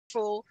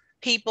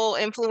people,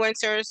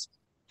 influencers,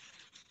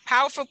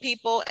 powerful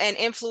people and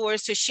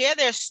influencers to share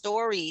their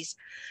stories,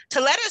 to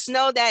let us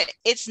know that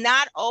it's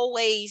not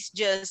always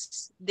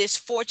just this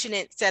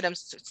fortunate set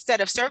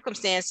of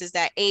circumstances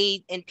that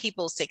aid in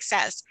people's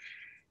success.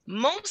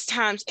 Most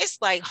times it's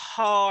like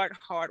hard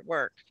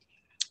work.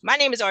 My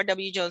name is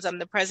R.W. Jones. I'm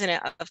the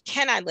president of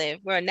Can I Live?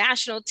 We're a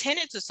national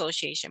tenants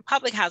association,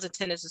 public housing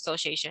tenants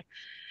association.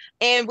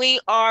 And we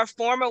are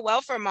former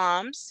welfare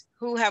moms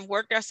who have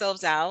worked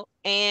ourselves out.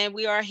 And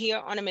we are here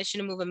on a mission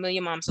to move 1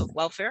 million moms off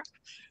welfare.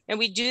 And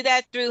we do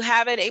that through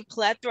having a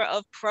plethora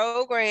of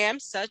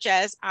programs, such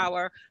as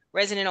our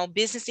resident-owned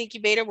business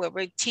incubator, where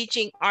we're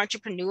teaching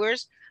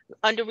entrepreneurs,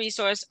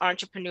 under-resourced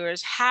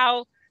entrepreneurs,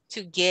 how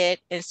to get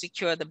and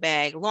secure the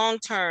bag,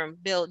 long-term,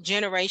 build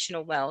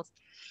generational wealth,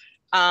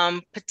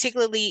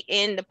 particularly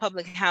in the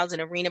public housing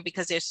arena,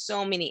 because there's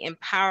so many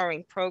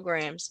empowering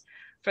programs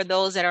for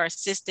those that are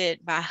assisted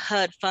by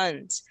HUD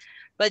funds,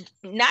 but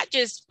not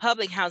just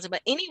public housing,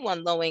 but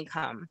anyone low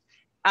income.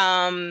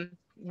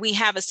 We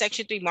have a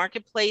Section 3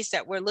 marketplace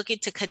that we're looking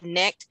to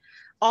connect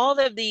all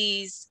of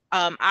these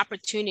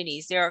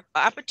opportunities. There are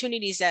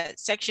opportunities that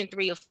Section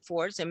 3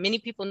 affords, and many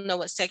people know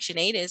what Section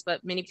 8 is,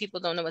 but many people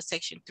don't know what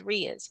Section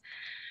 3 is.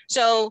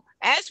 So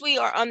as we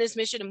are on this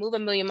mission to move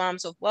 1 million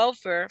moms off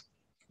welfare,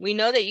 we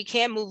know that you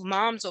can't move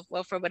moms off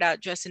welfare without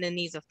addressing the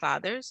needs of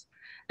fathers.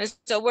 And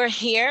so we're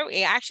here,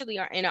 we actually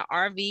are in an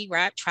RV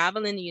wrap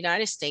traveling the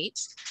United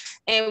States.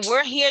 And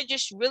we're here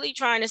just really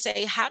trying to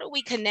say, how do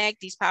we connect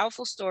these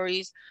powerful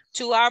stories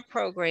to our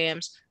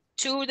programs,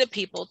 to the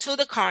people, to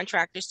the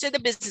contractors, to the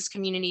business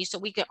community, so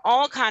we can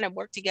all kind of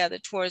work together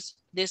towards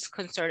this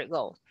concerted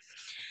goal.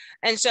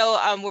 And so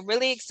we're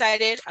really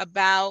excited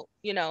about,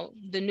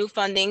 the new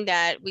funding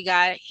that we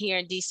got here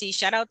in DC.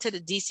 Shout out to the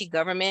DC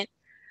government.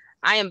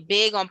 I am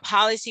big on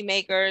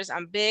policymakers.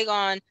 I'm big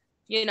on,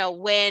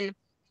 when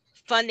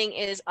funding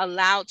is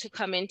allowed to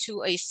come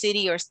into a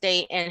city or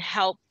state and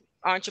help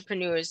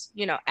entrepreneurs,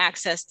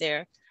 access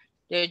their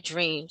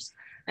dreams.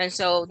 And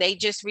so they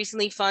just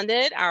recently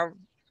funded our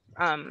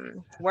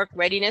work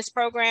readiness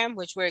program,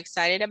 which we're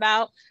excited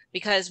about,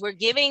 because we're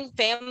giving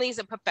families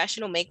a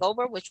professional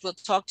makeover, which we'll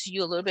talk to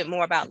you a little bit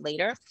more about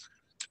later.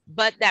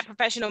 But that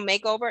professional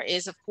makeover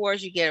is, of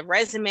course, you get a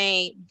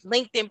resume,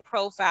 LinkedIn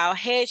profile,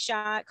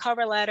 headshot,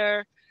 cover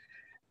letter,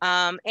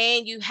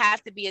 and you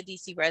have to be a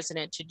DC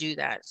resident to do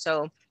that.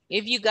 So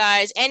if you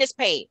guys, and it's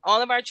paid,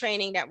 all of our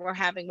training that we're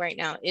having right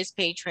now is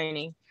paid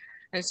training.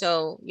 And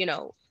so,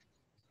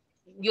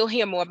 you'll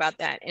hear more about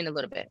that in a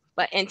little bit.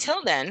 But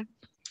until then,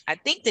 I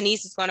think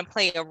Denise is going to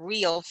play a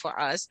reel for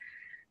us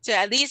to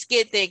at least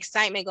get the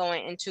excitement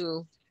going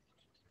into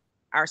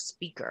our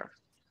speaker.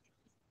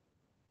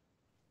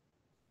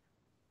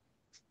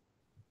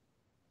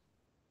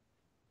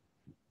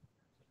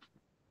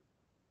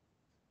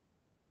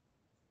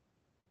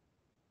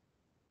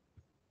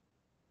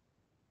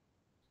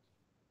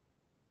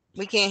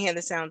 We can't hear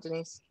the sound,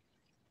 Denise.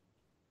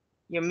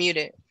 You're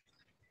muted.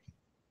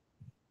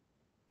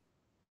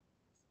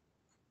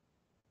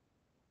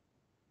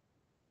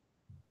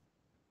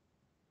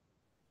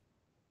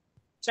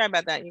 Sorry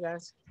about that, you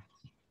guys.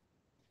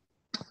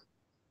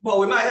 Well,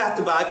 we might have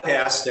to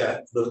bypass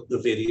the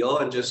video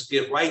and just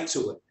get right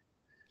to it.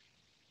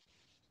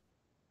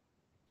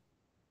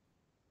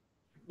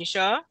 You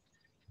sure?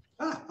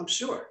 I'm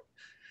sure.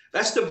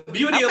 That's the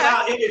beauty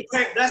about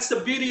entertainment. That's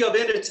the beauty of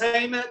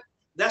entertainment.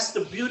 That's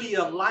the beauty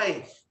of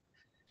life.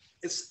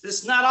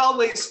 It's not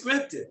always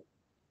scripted.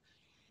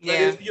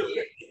 Yeah.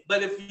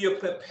 But if you're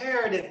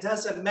prepared, it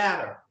doesn't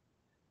matter.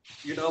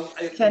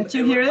 Can't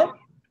you hear it?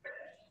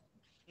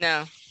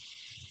 No.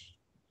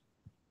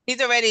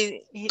 He's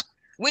already.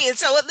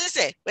 So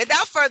listen.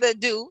 Without further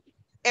ado,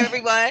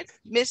 everyone,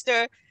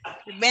 Mr.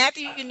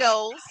 Mathew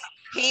Knowles,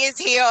 he is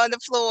here on the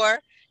floor,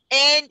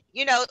 and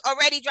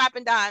already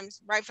dropping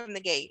dimes right from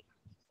the gate.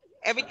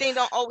 Everything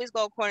don't always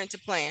go according to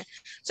plan.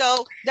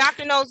 So,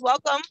 Dr. Knowles,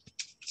 welcome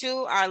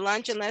to our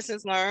Lunch and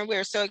Lessons Learned.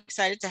 We're so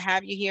excited to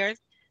have you here.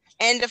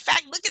 And the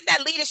fact, look at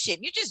that leadership.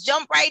 You just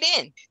jump right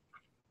in.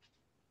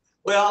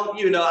 Well,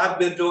 I've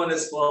been doing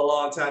this for a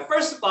long time.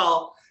 First of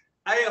all,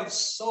 I am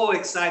so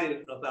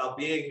excited about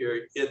being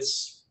here.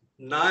 It's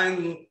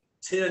 9:10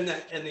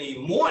 in the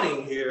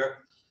morning here.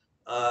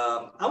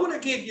 I want to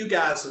give you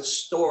guys a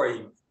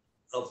story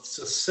of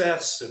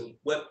success and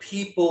what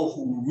people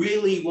who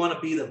really want to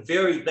be the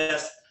very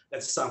best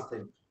at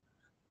something.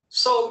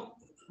 So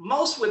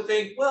most would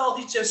think, well,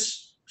 he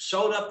just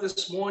showed up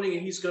this morning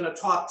and he's going to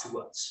talk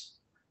to us.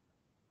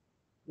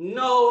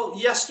 No,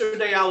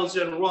 yesterday I was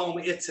in Rome,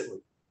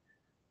 Italy.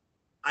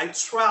 I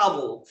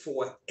traveled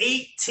for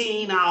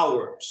 18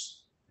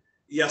 hours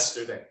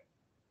yesterday.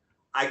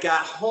 I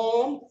got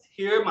home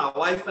here, my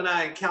wife and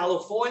I in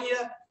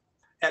California,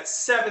 at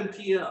 7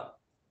 p.m.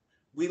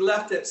 We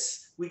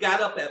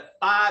got up at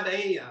 5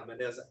 a.m. and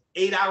there's an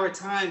 8-hour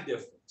time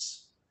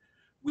difference.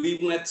 We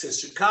went to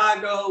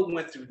Chicago,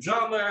 went through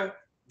drama,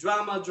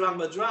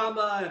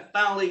 and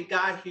finally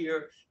got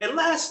here. And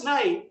last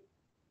night,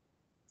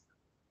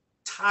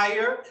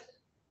 tired,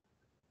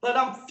 but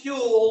I'm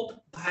fueled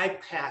by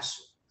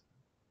passion.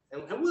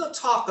 And we'll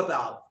talk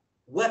about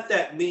what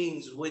that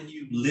means when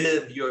you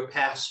live your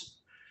passion.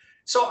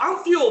 So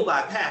I'm fueled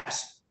by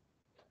passion.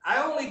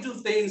 I only do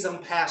things I'm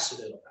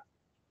passionate about.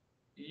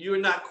 You're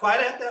not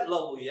quite at that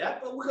level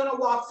yet, but we're going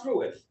to walk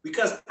through it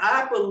because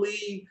I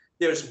believe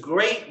there's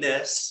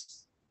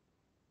greatness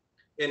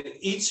in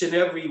each and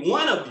every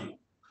one of you,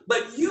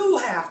 but you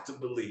have to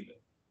believe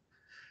it.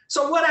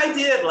 So what I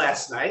did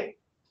last night,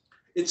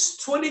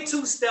 it's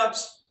 22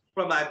 steps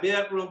from my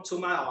bedroom to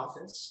my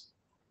office.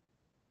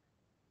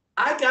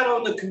 I got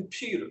on the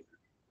computer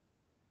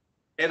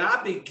and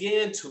I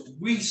began to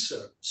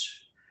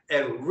research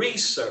and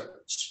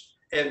research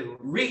and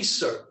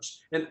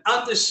research and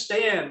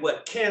understand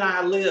what Can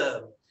I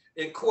Live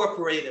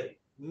Incorporated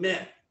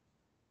meant.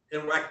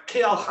 And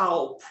Raquel,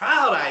 how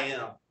proud I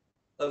am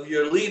of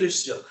your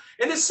leadership.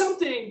 And it's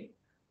something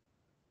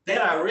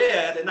that I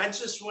read, and I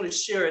just want to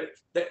share it,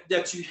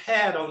 that you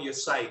had on your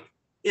site.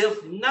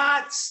 If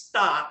not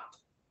stopped,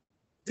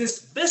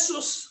 this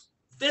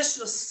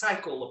vicious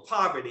cycle of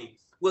poverty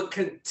will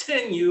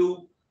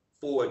continue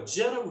for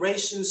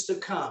generations to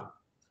come.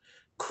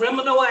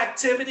 Criminal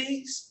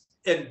activities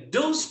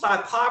induced by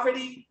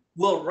poverty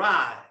will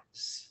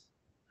rise.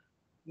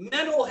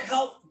 Mental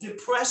health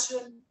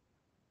depression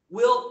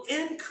will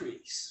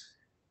increase.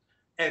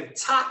 And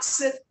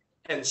toxic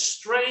and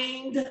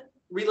strained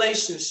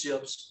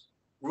relationships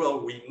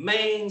will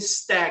remain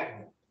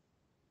stagnant.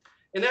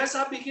 And as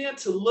I began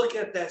to look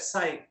at that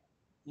site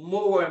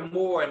more and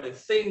more, and the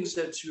things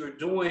that you're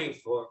doing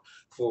for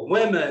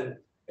women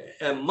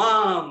and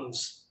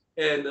moms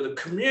and the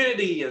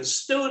community and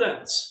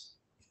students,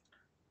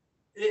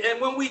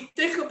 and when we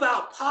think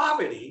about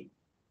poverty,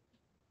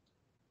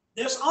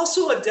 there's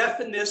also a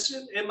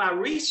definition in my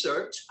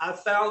research I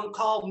found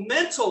called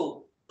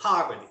mental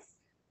poverty.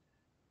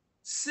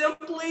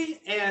 Simply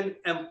an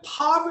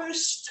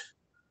impoverished,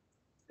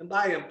 and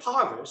by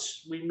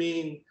impoverished, we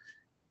mean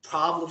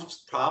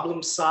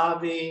problem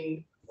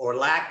solving or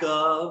lack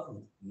of,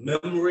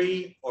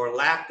 memory or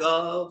lack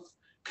of,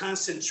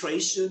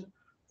 concentration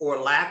or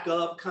lack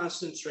of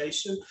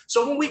concentration.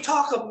 So when we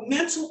talk of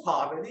mental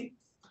poverty,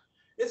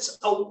 it's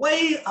a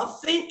way of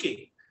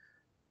thinking.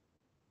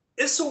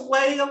 It's a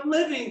way of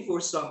living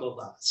for some of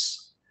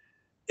us.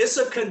 It's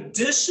a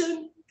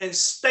condition and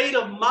state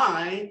of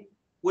mind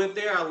where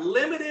there are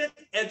limited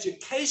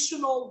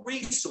educational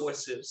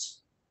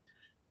resources.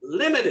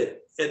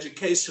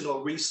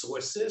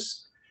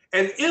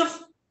 And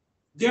if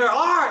there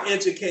are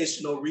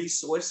educational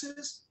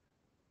resources,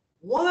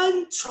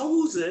 one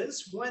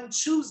chooses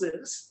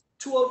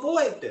to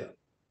avoid them.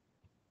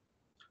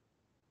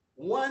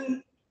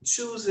 One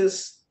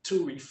chooses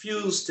to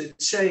refuse to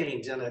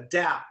change and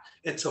adapt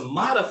and to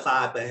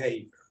modify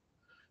behavior.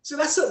 So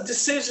that's a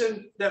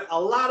decision that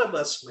a lot of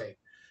us make.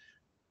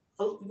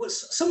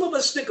 Some of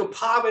us think of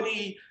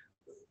poverty,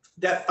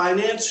 that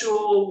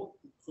financial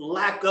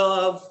lack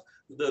of,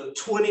 the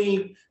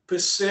 20%,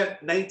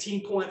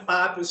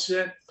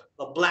 19.5%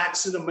 of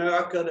Blacks in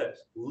America that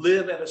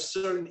live at a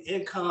certain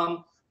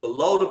income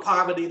below the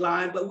poverty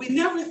line, but we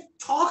never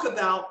talk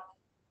about,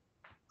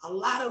 a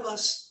lot of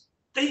us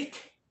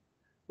think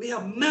we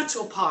have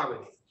mental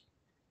poverty.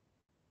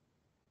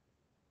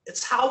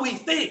 It's how we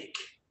think.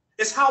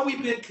 It's how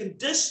we've been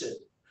conditioned.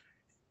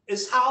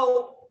 It's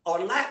how, or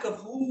lack of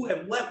who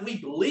and what we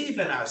believe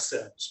in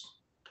ourselves.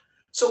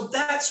 So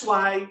that's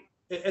why,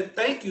 and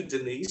thank you,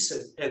 Denise,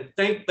 and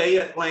thank Bay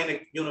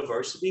Atlantic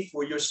University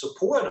for your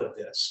support of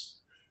this,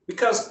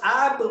 because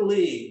I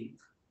believe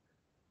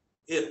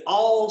it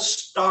all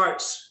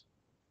starts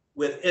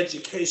with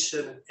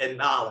education and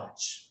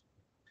knowledge.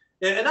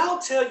 And I'll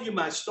tell you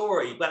my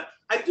story, but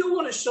I do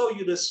want to show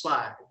you this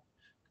slide,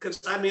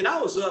 because I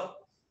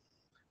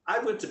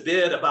went to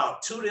bed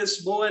about 2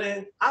 this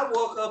morning. I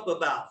woke up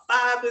about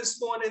 5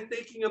 this morning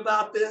thinking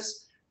about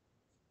this.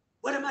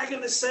 What am I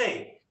going to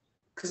say?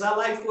 Because I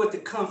like for it to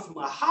come from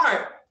my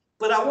heart,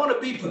 but I want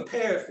to be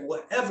prepared for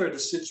whatever the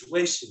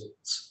situation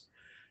is.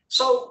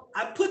 So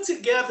I put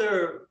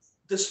together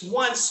this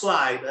one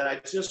slide that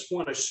I just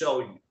want to show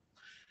you,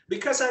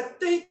 because I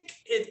think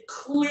it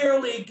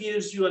clearly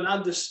gives you an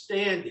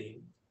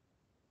understanding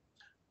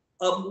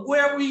of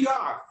where we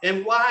are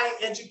and why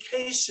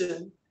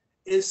education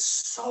is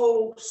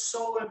so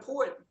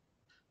important.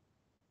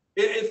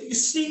 If you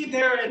see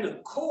there in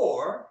the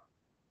core,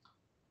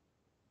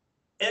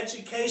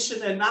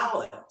 education and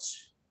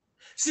knowledge.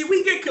 See,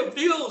 we get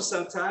confused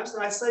sometimes,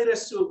 and I say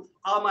this to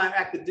all my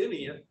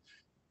academia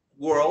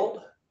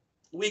world,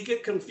 we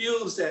get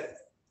confused that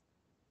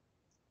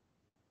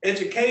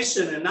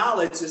education and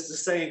knowledge is the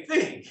same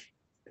thing.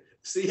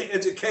 See,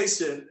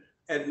 education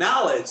and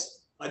knowledge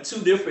are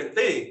two different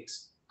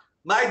things.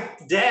 My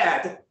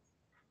dad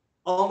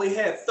only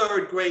had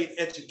 3rd grade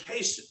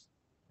education,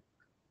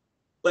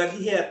 but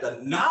he had the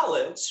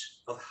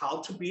knowledge of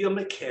how to be a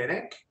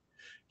mechanic.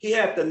 He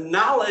had the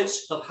knowledge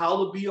of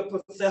how to be a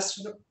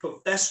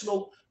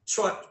professional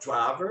truck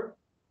driver.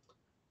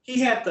 He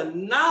had the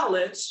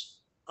knowledge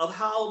of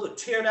how to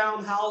tear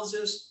down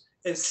houses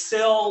and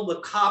sell the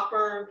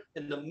copper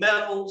and the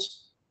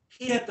metals.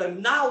 He had the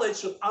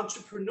knowledge of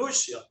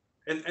entrepreneurship.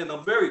 And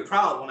I'm very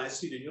proud when I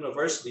see the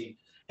university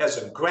has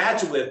a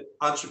graduate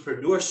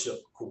entrepreneurship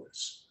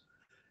course.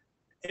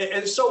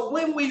 And so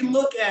when we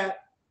look at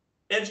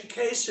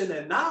education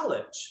and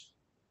knowledge,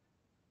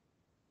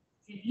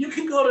 you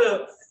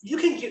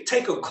can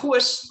take a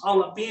course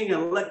on being an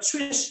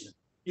electrician.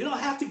 You don't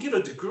have to get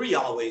a degree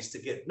always to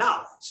get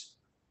knowledge.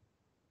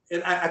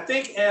 And I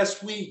think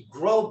as we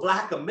grow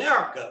Black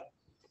America,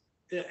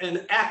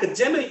 and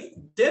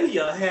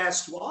academia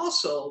has to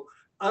also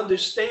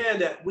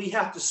understand that we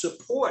have to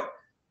support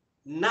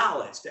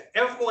knowledge, that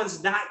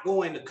everyone's not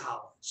going to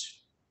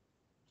college,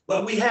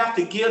 but we have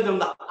to give them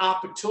the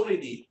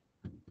opportunity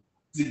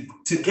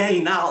to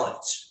gain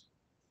knowledge.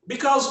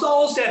 Because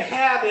those that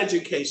have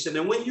education,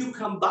 and when you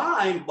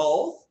combine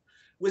both,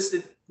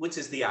 which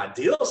is the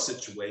ideal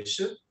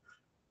situation,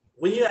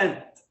 when you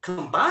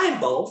combine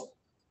both,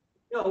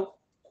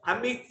 I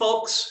meet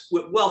folks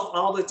with wealth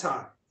all the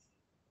time.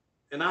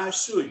 And I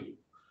assure you,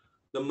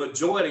 the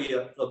majority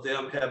of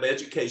them have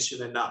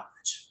education and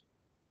knowledge.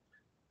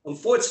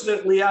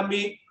 Unfortunately, I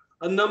meet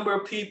a number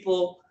of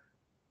people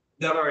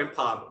that are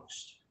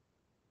impoverished,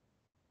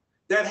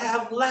 that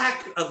have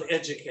lack of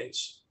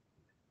education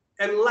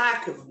and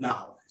lack of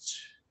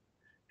knowledge.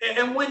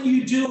 And when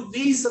you do,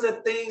 these are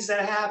the things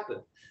that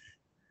happen.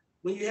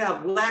 When you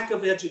have lack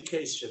of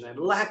education and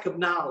lack of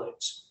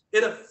knowledge,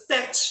 it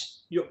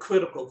affects your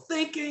critical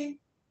thinking.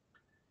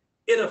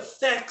 It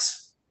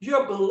affects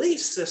your belief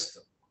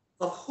system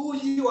of who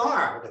you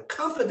are, the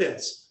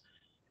confidence.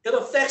 It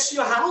affects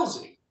your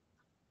housing,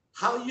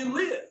 how you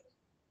live.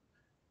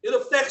 It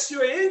affects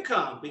your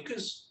income,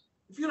 because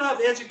if you don't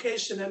have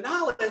education and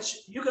knowledge,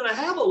 you're going to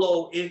have a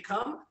low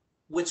income,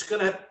 which is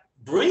going to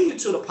bring you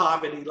to the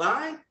poverty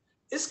line.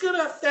 It's going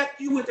to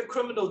affect you with the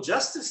criminal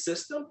justice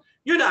system.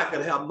 You're not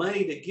going to have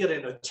money to get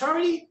an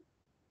attorney.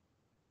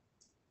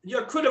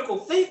 Your critical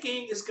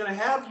thinking is going to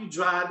have you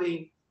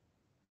driving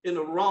in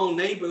the wrong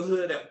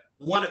neighborhood at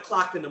 1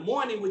 o'clock in the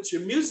morning with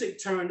your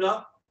music turned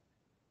up,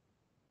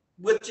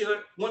 with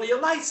one of your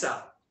lights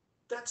out.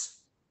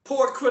 That's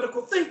poor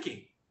critical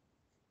thinking.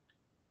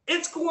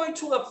 It's going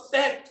to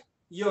affect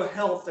your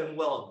health and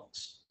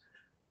wellness.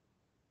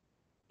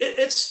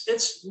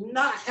 It's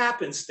not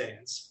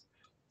happenstance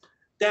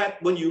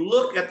that when you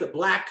look at the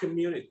Black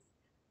community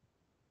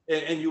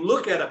and you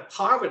look at a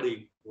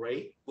poverty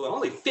rate, well,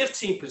 only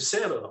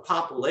 15% of the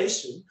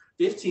population,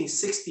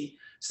 16%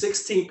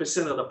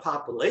 of the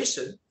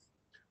population,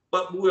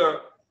 but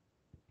we're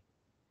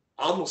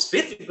almost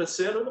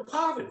 50% of the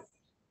poverty.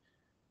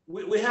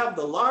 We have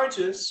the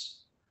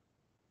largest,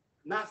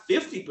 not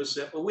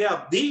 50%, but we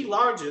have the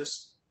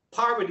largest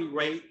poverty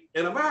rate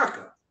in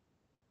America.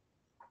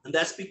 And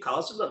that's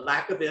because of the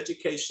lack of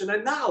education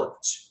and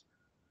knowledge.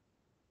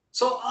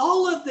 So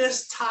all of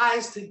this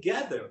ties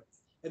together.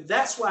 And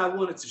that's why I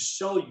wanted to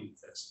show you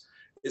this,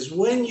 is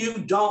when you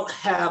don't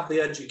have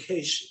the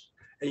education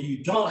and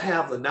you don't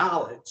have the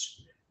knowledge,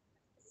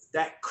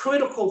 that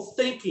critical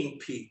thinking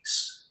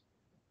piece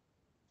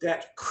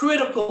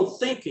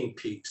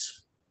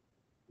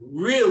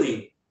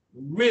really,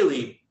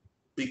 really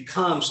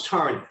becomes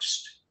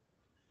tarnished.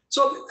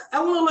 So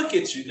I want to look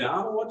at you now.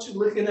 I don't want you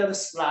looking at a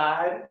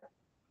slide.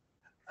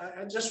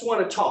 I just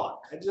want to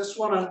talk. I just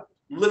want to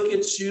look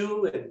at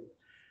you and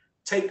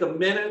take a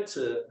minute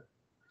to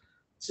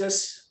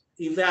just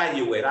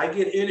evaluate. I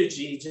get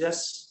energy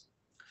just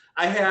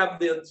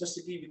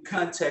to give you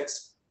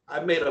context, I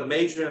made a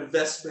major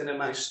investment in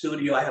my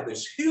studio. I have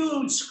this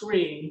huge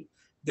screen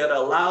that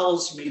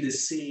allows me to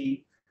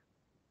see,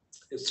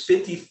 it's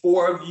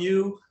 54 of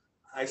you.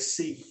 I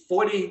see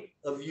 40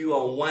 of you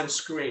on one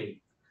screen.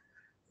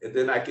 And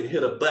then I can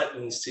hit a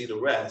button and see the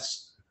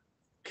rest.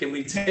 Can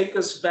we take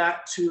us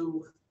back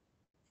to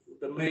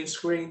the main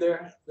screen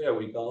there? There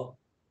we go.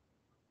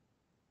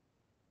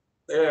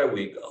 There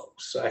we go.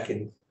 So I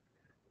can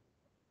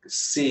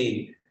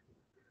see,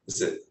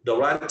 is it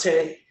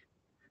Durante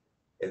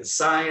and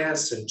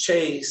Science and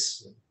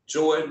Chase, and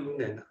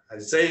Jordan and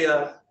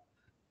Isaiah,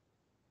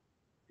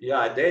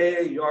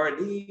 Yade,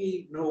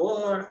 Yardi,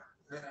 Noor.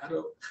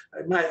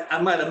 I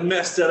might have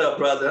messed that up,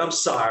 brother. I'm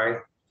sorry.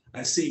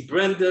 I see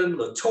Brendan,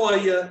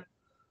 Latoya.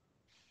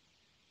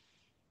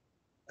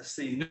 I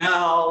see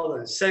Nal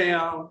and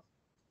Sam.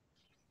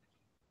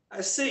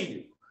 I see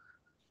you.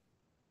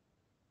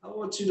 I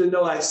want you to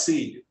know I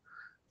see you.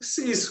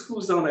 See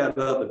who's on that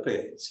other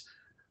page.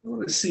 I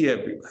want to see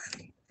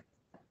everybody.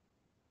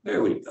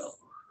 There we go.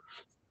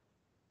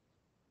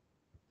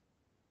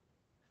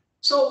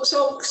 So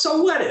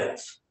what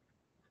if?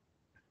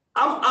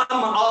 I'm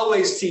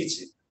always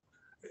teaching.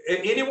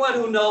 Anyone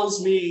who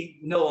knows me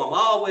know I'm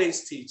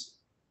always teaching.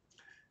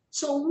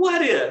 So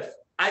what if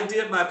I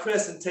did my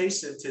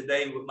presentation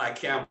today with my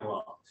camera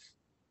off?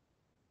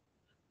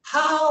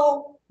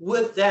 How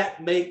would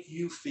that make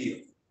you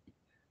feel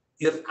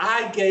if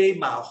I gave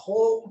my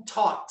whole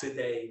talk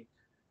today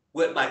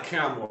with my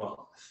camera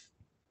off?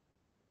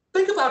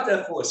 Think about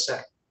that for a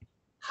second.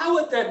 How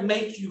would that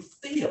make you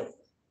feel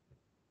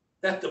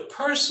that the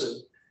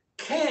person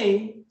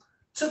came,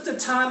 took the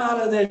time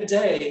out of their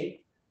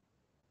day,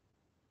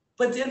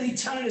 but then he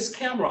turned his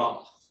camera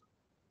off.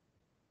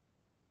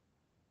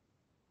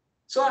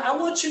 So I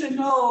want you to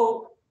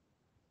know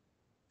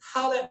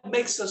how that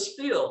makes us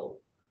feel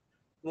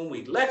when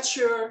we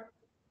lecture,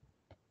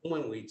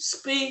 when we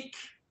speak,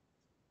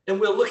 and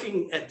we're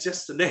looking at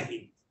just a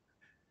name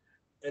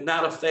and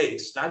not a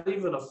face, not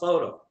even a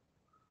photo.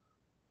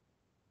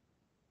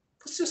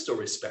 It's just a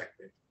respect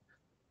thing.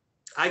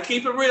 I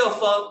keep it real,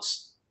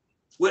 folks.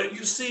 What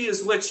you see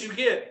is what you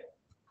get.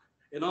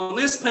 And on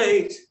this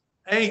page,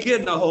 I ain't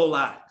getting a whole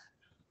lot.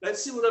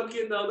 Let's see what I'm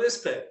getting on this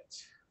page.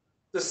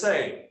 The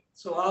same.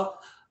 So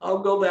I'll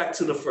go back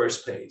to the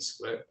first page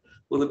where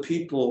the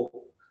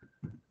people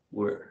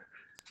were.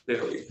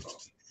 There we go.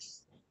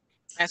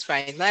 That's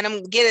right. Let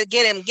him get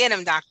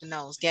him, Dr.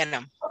 Knowles. Get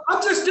him.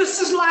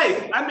 This is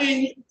life. I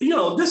mean,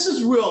 this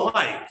is real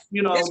life.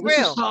 It's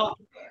real.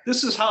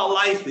 This is how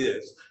life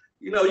is.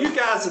 You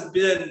guys have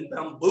been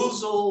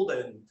bamboozled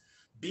and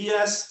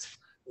BS'd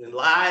and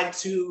lied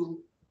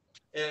to,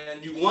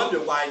 and you wonder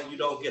why you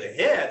don't get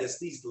ahead. It's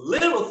these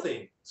little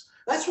things.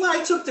 That's why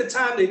I took the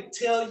time to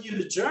tell you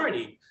the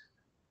journey,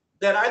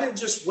 that I didn't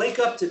just wake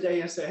up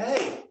today and say,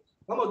 hey,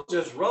 I'm gonna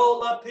just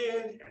roll up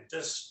here and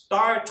just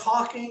start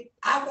talking.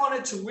 I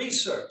wanted to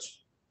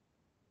research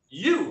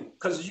you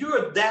because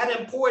you're that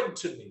important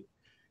to me.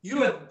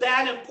 You are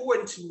that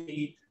important to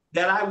me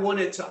that I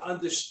wanted to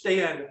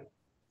understand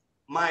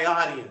my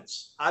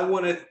audience. I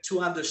wanted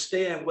to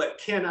understand what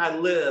Can I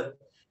Live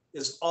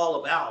is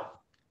all about.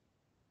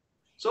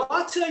 So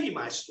I'll tell you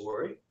my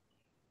story.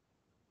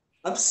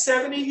 I'm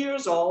 70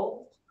 years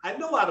old. I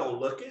know I don't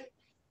look it.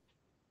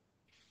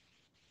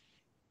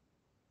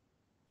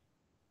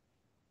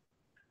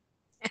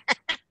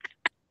 At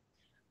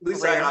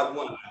least I got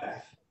one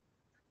eye.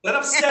 But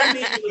I'm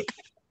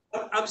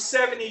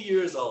 70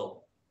 years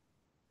old.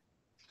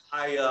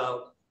 I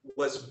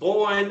was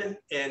born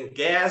in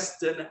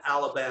Gadsden,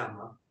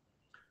 Alabama.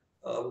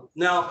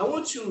 Now I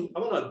want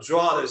to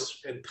draw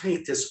this and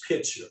paint this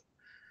picture.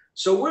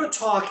 So we're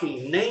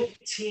talking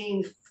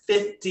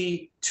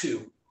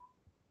 1952.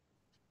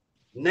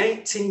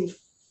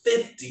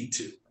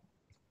 1952.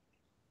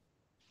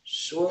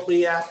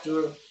 Shortly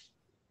after,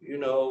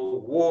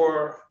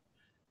 war,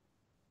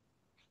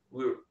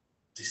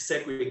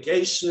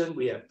 desegregation,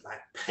 we had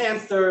Black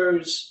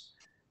Panthers,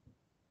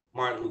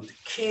 Martin Luther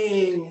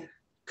King,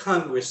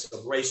 Congress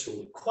of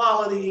Racial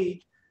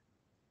Equality.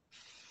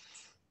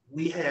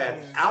 We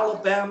had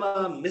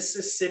Alabama,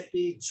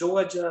 Mississippi,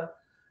 Georgia,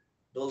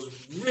 those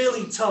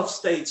really tough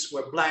states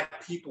where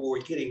Black people were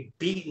getting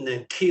beaten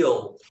and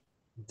killed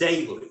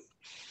daily.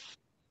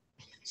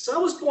 So I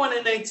was born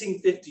in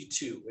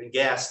 1952 in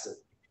Gadsden.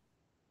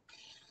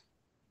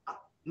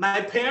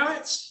 My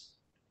parents,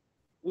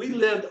 we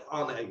lived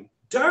on a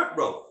dirt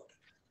road.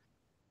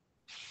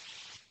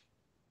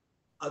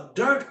 A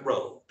dirt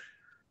road.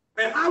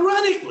 And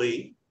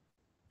ironically,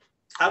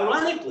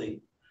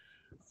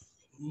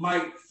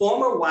 my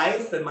former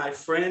wife and my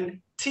friend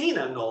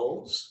Tina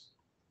Knowles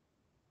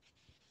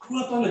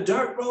grew up on a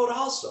dirt road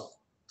also.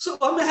 So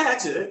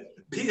imagine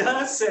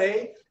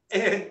Beyonce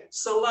and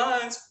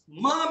Solange's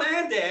mom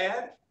and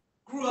dad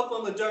grew up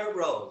on the dirt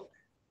road.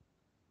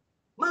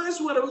 Mine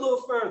went a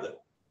little further.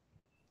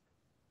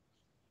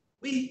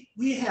 We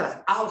had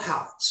an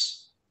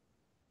outhouse.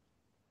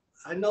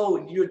 I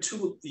know you're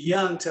too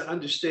young to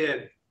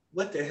understand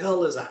what the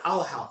hell is an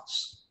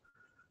outhouse.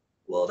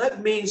 Well,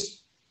 that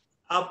means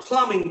our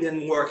plumbing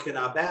didn't work in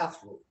our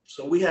bathroom,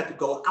 so we had to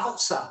go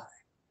outside.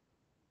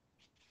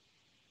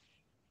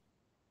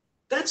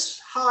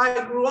 That's how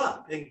I grew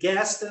up in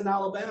Gadsden,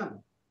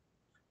 Alabama.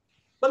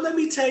 But let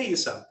me tell you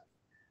something.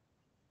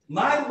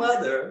 My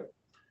mother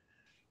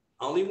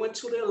only went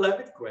to the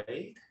 11th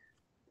grade,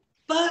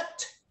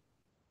 but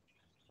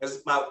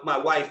as my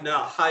wife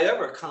now,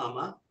 however,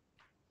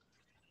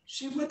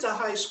 she went to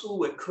high school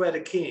with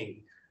Coretta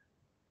King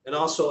and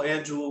also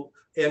Andrew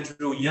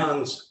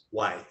Young's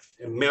wife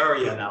in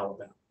Marion,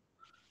 Alabama.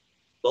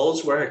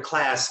 Those were her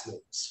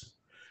classmates.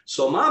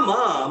 So my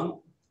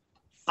mom,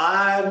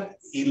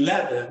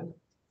 5'11",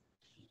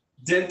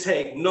 didn't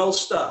take no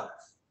stuff,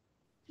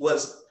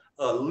 was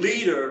a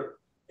leader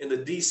in the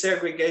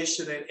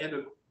desegregation and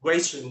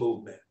integration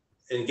movement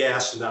in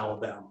Gadsden,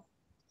 Alabama.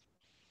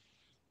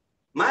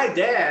 My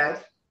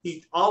dad,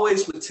 he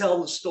always would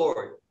tell the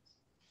story.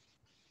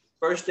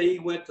 First day he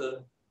went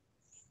to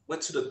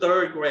the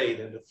third grade,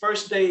 and the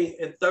first day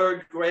in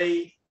third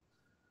grade,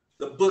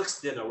 the books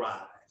didn't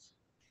arrive.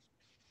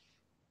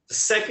 The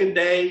second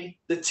day,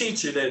 the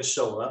teacher didn't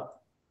show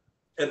up.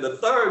 And the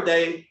third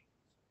day,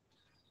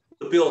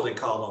 the building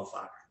caught on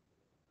fire.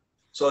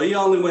 So he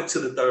only went to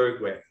the third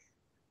grade.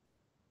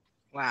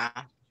 Wow.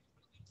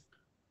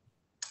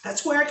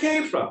 That's where I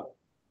came from.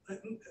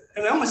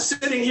 And I'm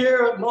sitting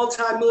here, a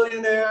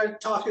multi-millionaire,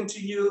 talking to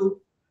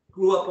you,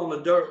 grew up on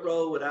a dirt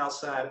road with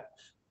outside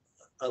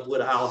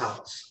with our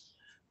house.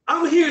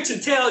 I'm here to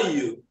tell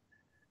you,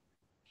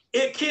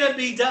 it can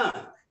be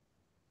done.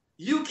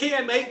 You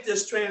can make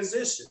this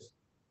transition.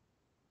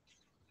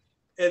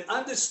 and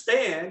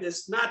understand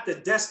it's not the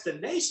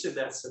destination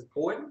that's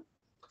important.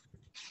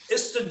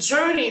 It's the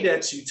journey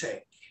that you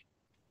take.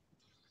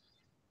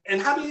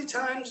 And how many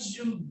times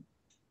you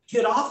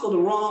get off of the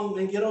wrong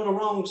and get on the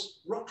wrong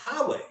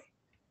highway?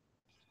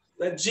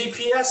 That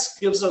GPS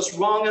gives us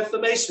wrong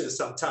information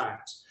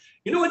sometimes.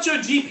 You know what your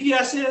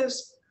GPS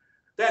is?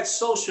 That's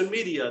social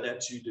media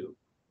that you do.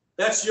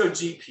 That's your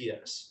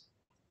GPS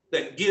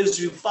that gives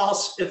you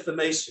false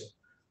information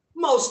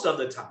most of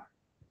the time.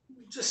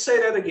 Just say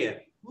that again.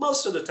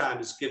 Most of the time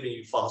it's giving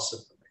you false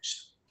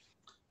information.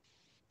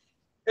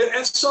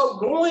 And so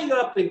growing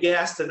up in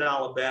Gaston,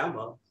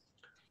 Alabama,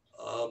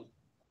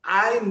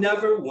 I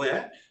never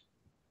went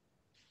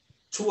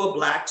to a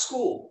Black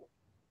school.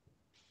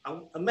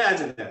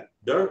 Imagine that.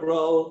 Dirt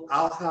road,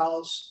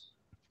 outhouse,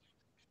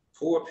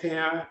 poor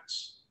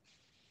parents,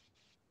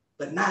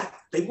 but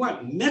they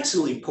weren't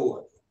mentally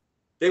poor.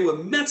 They were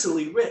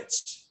mentally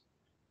rich.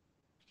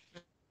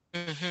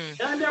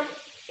 Mm-hmm.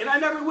 And I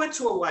never went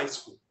to a white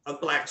school, a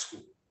Black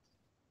school.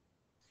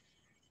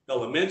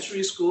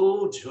 Elementary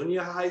school,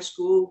 junior high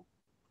school,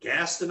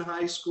 Gaston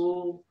High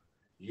School,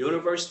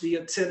 University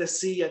of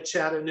Tennessee at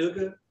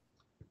Chattanooga.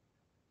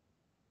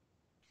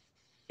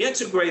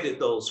 Integrated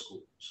those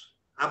schools.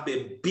 I've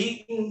been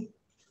beaten,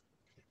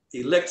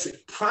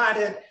 electric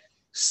prodded,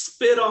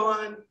 spit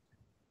on,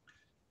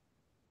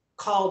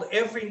 called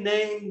every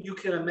name you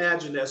can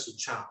imagine as a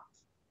child.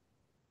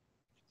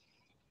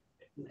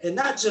 And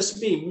not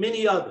just me,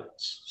 many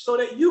others, so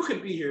that you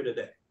could be here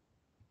today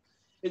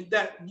and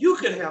that you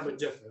could have a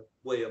different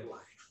way of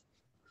life.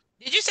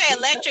 Did you say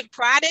electric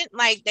prodded?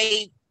 Like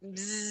they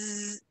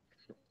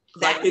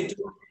like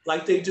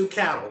they do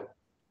cattle.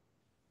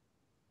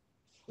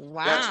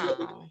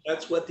 Wow.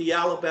 That's what the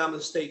Alabama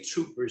State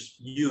Troopers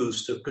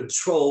use to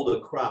control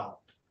the crowd,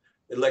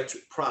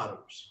 electric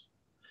prodders.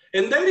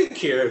 And they didn't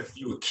care if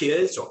you were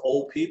kids or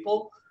old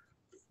people.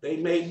 They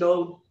made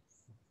no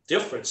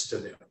difference to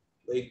them.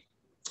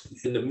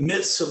 In the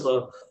midst of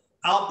an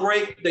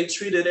outbreak, they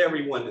treated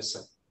everyone the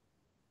same.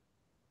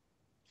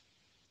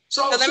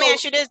 So let me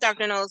ask you this,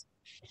 Dr. Knowles.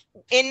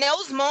 In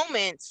those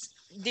moments,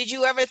 did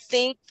you ever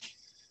think,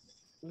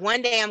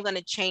 one day I'm going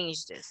to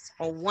change this,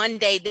 or one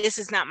day this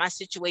is not my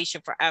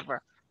situation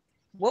forever?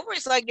 What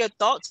was like your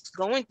thoughts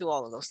going through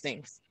all of those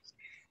things?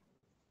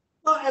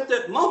 Well, at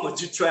that moment,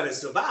 you try to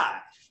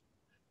survive.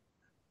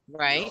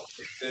 Right.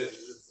 You know,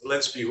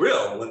 let's be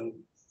real.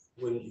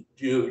 When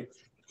you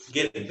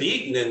get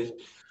beaten and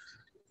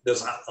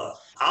there's an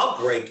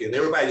outbreak and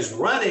everybody's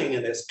running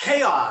and there's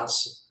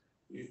chaos,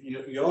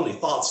 your only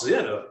thoughts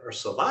then are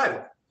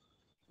survival.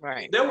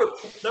 Right. There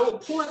were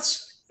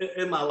points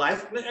in my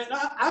life, and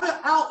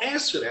I'll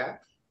answer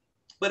that,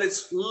 but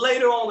it's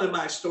later on in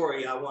my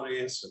story I want to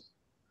answer.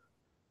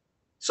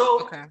 So,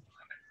 okay.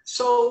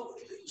 So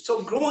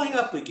growing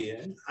up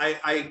again,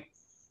 I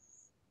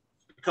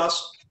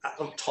because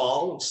I'm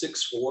tall, I'm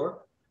 6'4",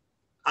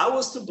 I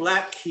was the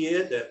Black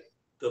kid that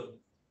the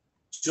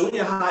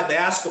junior high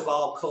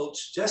basketball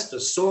coach just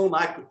assumed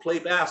I could play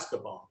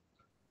basketball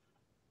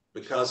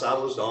because I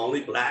was the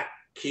only Black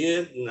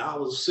kid and I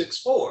was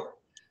 6'4".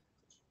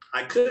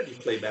 I couldn't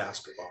play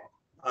basketball.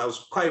 I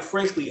was, quite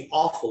frankly,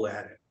 awful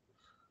at it.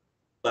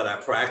 But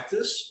I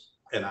practiced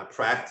and I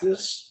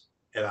practiced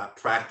and I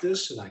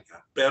practiced and I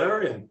got better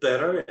and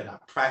better and I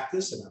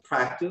practiced and I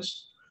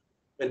practiced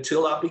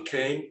until I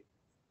became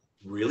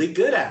really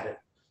good at it.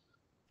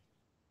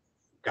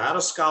 Got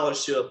a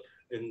scholarship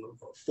and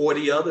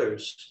 40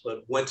 others,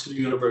 but went to the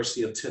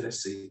University of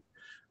Tennessee,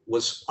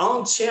 was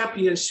on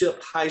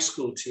championship high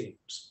school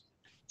teams,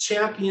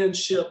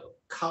 championship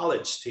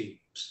college teams.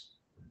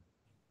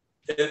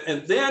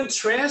 And then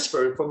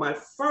transferred for my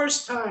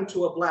first time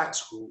to a Black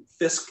school,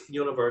 Fisk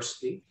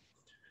University,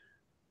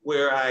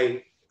 where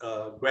I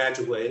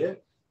graduated,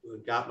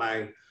 got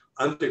my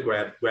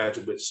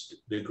undergraduate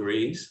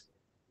degrees.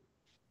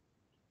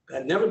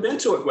 I'd never been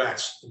to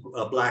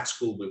a Black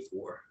school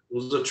before. It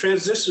was a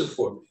transition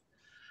for me.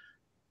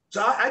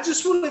 So I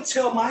just want to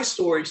tell my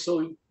story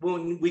so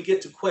when we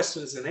get to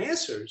questions and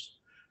answers,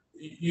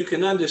 you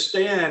can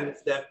understand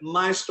that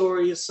my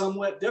story is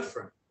somewhat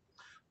different.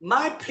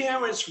 My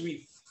parents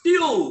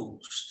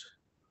refused.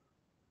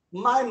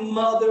 My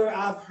mother,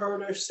 I've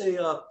heard her say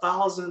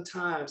 1,000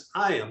 times,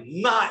 I am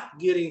not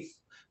getting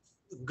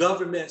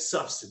government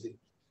subsidy.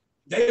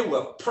 They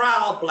were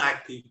proud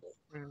Black people.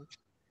 Mm.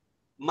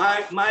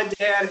 My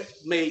dad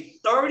made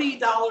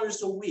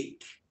 $30 a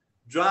week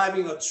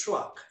driving a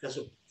truck as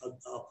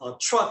a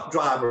truck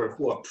driver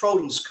for a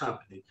produce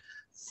company.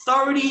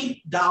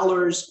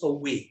 $30 a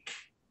week.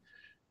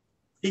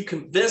 He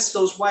convinced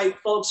those white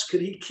folks,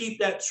 could he keep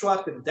that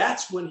truck? And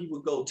that's when he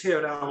would go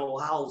tear down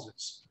old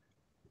houses.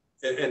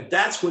 And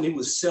that's when he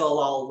would sell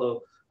all the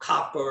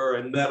copper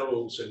and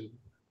metals. And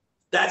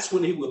that's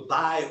when he would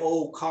buy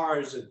old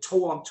cars and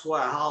tow them to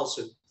our house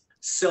and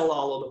sell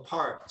all of the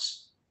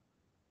parts.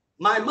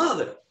 My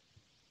mother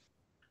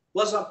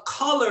was a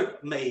colored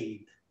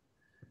maid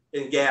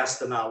in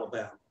Gaston,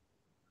 Alabama.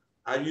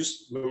 I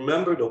used to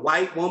remember the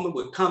white woman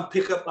would come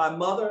pick up my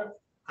mother.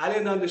 I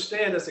didn't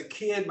understand as a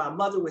kid. My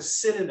mother would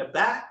sit in the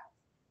back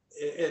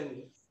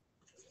and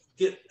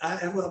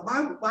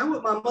why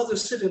would my mother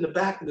sit in the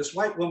back and this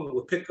white woman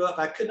would pick her up?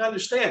 I couldn't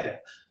understand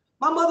that.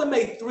 My mother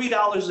made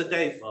 $3 a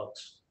day,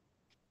 folks.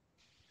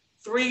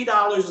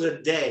 $3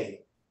 a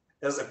day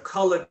as a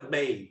colored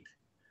maid.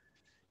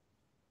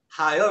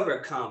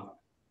 However,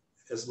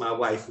 as my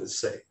wife would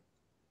say,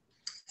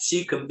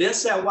 she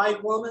convinced that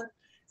white woman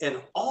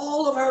and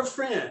all of her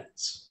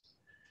friends,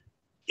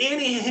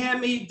 any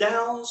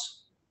hand-me-downs,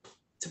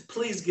 to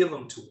please give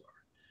them to her.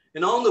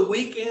 And on the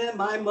weekend,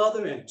 my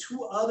mother and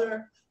 2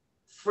 other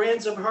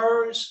friends of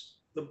hers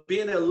would be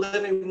in their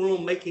living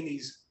room making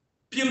these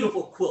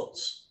beautiful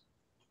quilts.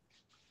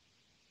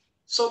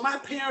 So my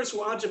parents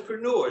were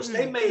entrepreneurs.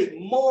 They made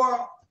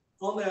more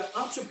on their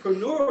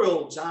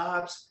entrepreneurial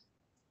jobs,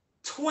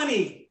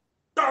 20,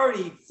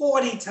 30,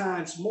 40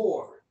 times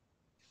more.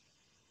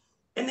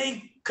 And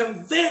they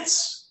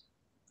convinced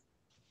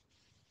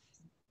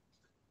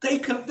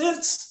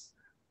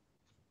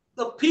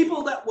the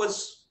people that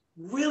was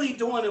really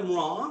doing them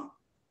wrong.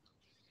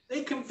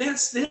 They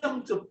convinced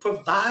them to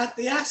provide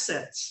the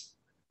assets.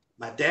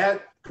 My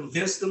dad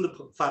convinced them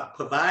to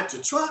provide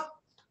the truck.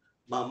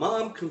 My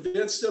mom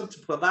convinced them to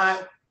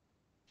provide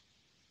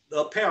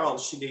the apparel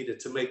she needed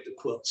to make the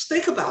quilts.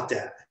 Think about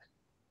that.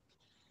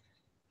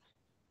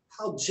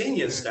 How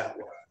genius that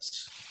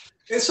was.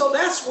 And so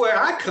that's where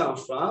I come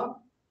from.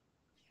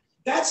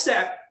 That's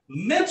that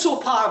mental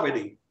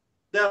poverty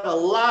that a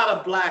lot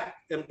of Black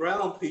and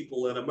brown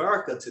people in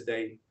America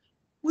today,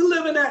 we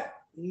live in that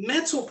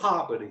mental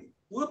poverty.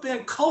 We've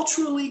been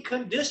culturally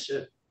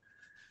conditioned.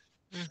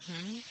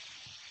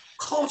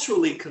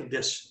 Culturally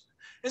conditioned.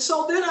 And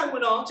so then I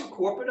went on to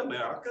corporate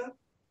America,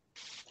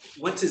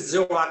 went to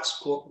Xerox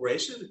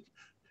Corporation,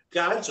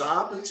 got a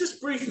job, and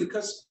just briefly,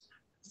 because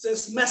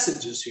there's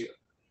messages here.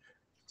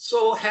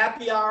 So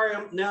happy hour,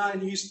 I'm now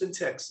in Houston,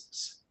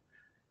 Texas.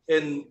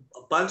 And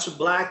a bunch of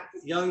Black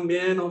young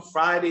men on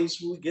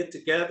Fridays, we get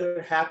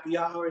together, happy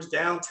hours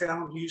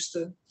downtown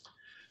Houston.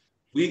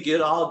 We get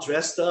all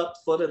dressed up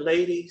for the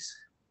ladies.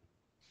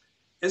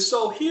 And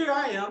so here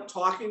I am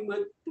talking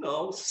with,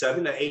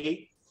 7 or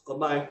 8 of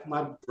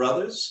my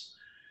brothers.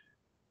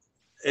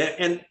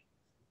 And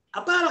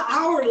about an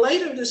hour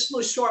later, this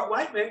little short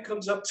white man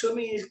comes up to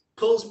me, he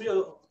pulls me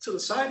to the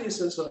side, and he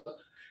says,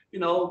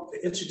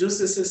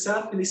 introduces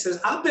himself, and he says,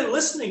 I've been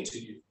listening to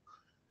you.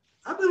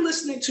 I've been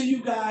listening to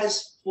you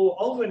guys for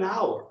over an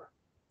hour.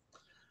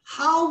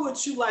 How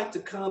would you like to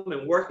come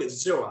and work at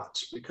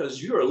Xerox?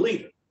 Because you're a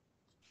leader.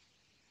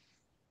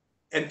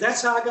 And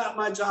that's how I got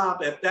my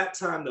job at that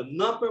time, the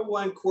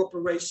 #1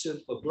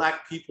 corporation for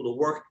Black people to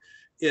work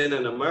in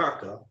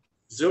America,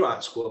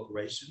 Xerox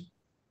Corporation.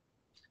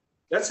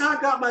 That's how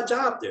I got my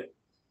job there.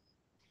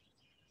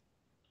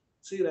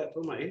 See that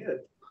from my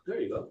head?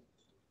 There you go.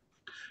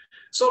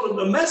 So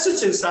the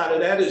message inside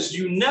of that is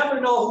you never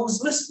know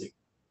who's listening.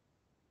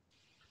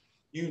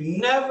 You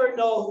never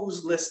know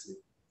who's listening.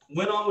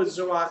 Went on with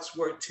Xerox,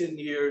 worked 10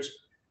 years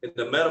in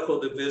the medical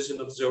division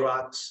of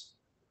Xerox.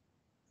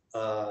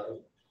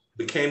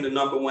 Became the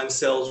 #1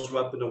 sales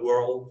rep in the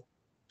world.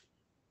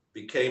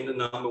 Became the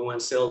 #1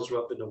 sales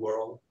rep in the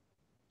world.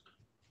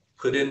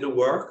 Put into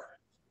work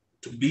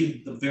to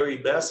be the very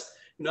best.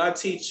 I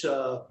teach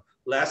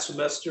last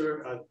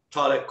semester, I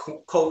taught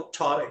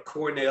at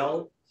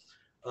Cornell.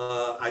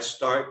 I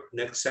start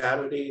next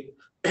Saturday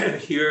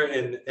here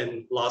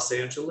in Los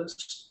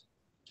Angeles.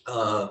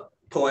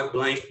 Point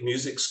Blank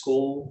Music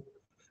School.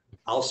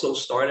 Also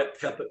start at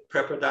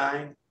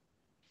Pepperdine.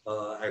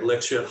 I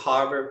lecture at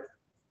Harvard.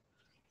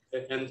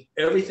 And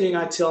everything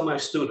I tell my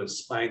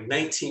students, my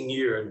 19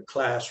 year in the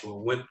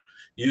classroom, went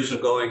years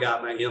ago and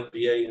got my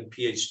MBA and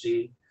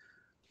Ph.D.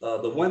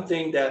 The one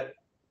thing that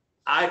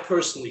I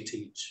personally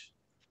teach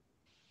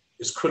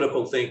is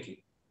critical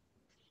thinking.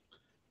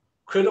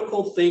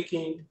 Critical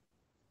thinking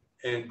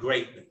and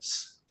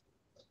greatness.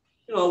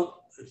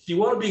 If you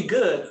want to be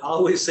good, I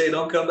always say,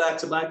 don't come back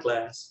to my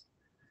class.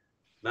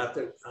 Not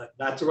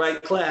the right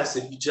class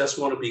if you just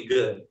want to be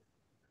good.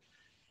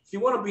 If you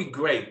want to be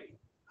great,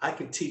 I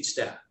can teach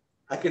that.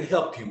 I can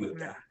help you with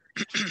that.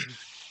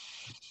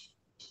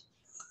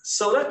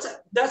 So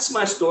that's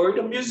my story.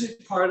 The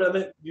music part of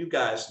it, you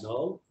guys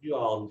know. You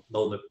all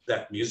know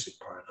that music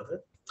part of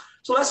it.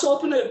 So let's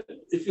open it,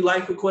 if you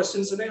like, for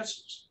questions and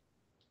answers.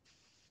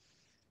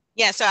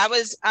 Yeah, so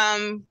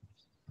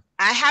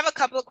I have a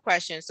couple of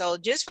questions. So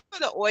just for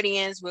the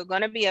audience, we're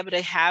going to be able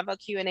to have a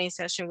Q&A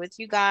session with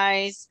you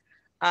guys.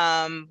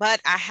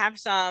 But I have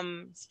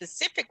some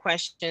specific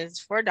questions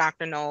for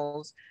Dr.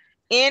 Knowles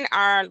in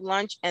our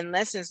lunch and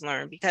lessons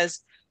learned,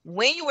 because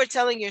when you were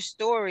telling your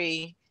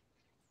story,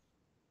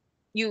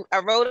 I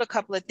wrote a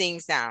couple of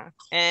things down,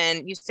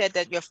 and you said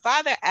that your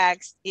father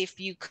asked if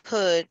he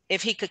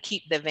could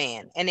keep the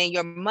van, and then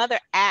your mother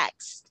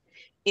asked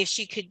if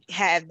she could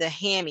have the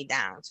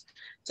hand-me-downs.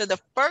 So the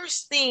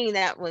first thing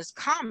that was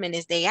common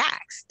is they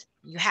asked.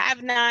 You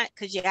have not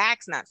because you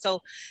asked not.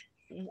 So,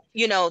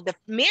 the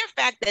mere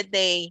fact that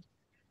they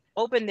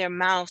opened their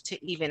mouth to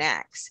even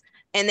ask.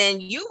 And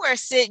then you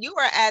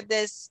were at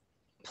this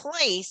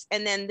place,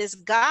 and then this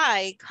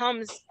guy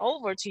comes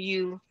over to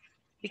you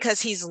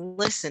because he's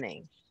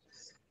listening.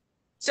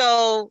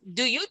 So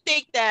do you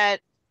think that,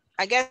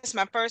 I guess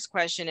my first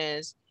question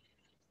is,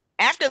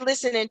 after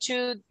listening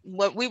to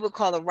what we would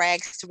call a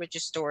rags to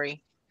riches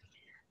story,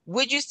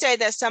 would you say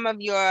that some of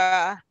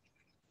the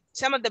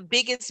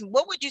biggest,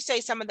 what would you say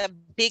some of the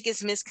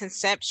biggest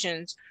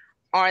misconceptions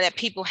are that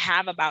people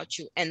have about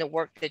you and the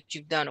work that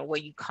you've done or where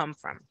you come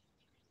from?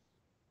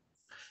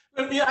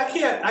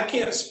 Yeah, I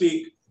can't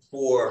speak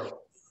for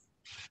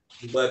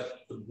what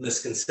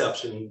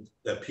misconception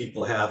that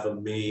people have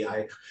of me.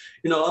 I'm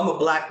a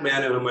Black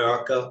man in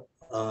America,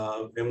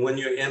 and when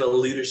you're in a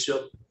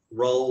leadership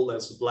role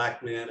as a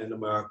Black man in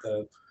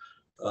America,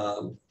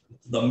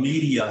 the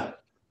media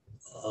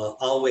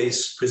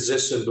always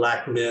position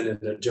Black men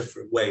in a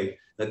different way,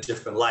 a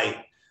different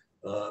light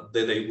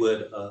than they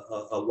would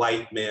a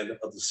white man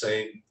of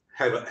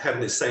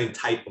having the same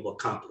type of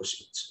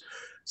accomplishments.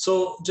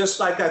 So just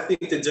like I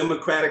think the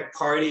Democratic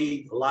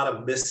Party, a lot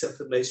of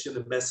misinformation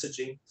and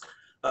messaging,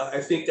 I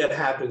think that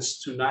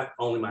happens to not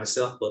only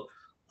myself, but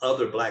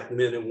other Black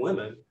men and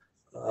women.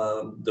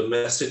 The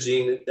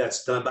messaging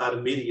that's done by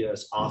the media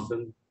is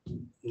often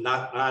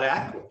not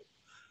accurate.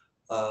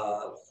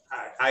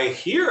 I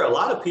hear a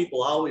lot of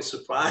people always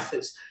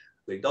surprised.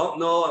 They don't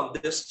know I'm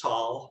this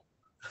tall.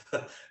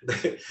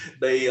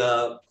 they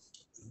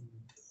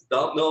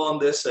don't know I'm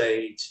this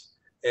age,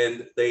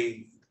 and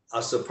they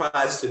are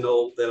surprised to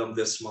know that I'm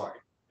this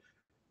smart.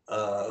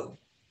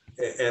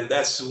 And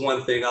that's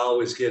one thing I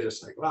always get.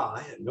 It's like, wow,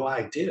 I had no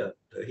idea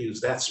that he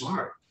was that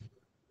smart.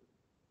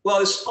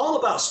 Well, it's all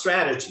about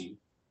strategy.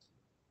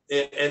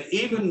 And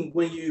even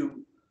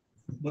when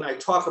I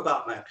talk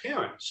about my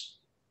parents,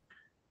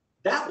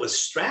 that was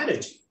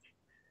strategy.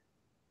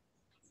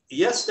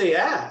 Yes, they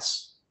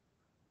asked,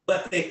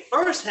 but they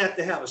first had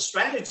to have a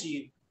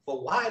strategy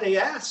for why they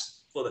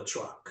asked for the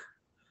truck.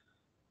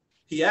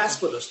 He asked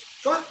for the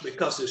truck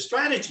because his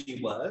strategy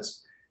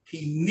was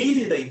he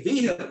needed a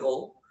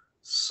vehicle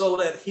so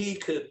that he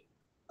could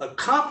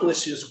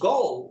accomplish his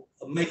goal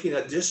of making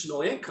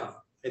additional income.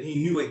 And he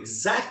knew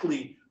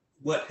exactly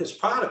what his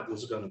product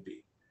was going to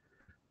be.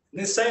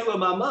 And the same with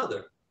my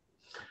mother.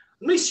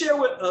 Let me share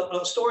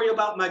a story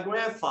about my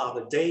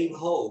grandfather, Dave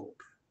Hogue,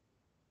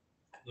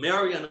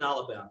 Marion,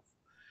 Alabama.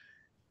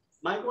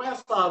 My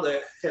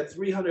grandfather had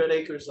 300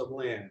 acres of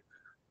land.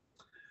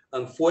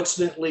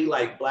 Unfortunately,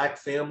 like Black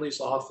families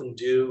often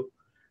do,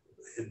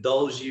 in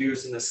those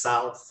years in the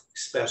South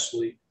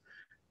especially,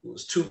 it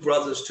was 2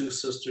 brothers, 2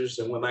 sisters,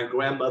 and when my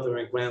grandmother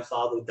and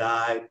grandfather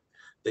died,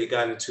 they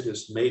got into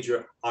this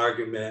major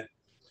argument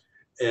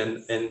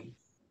and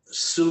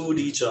sued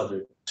each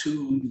other.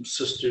 2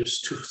 sisters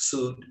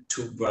sued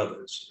 2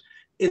 brothers.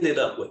 Ended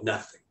up with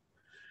nothing.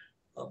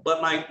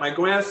 But my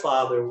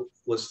grandfather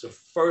was the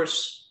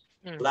first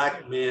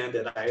Black man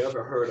that I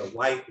ever heard a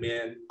white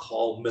man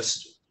call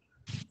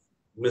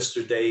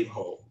Mr. Dave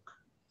Hogue.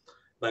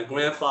 My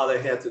grandfather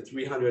had the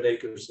 300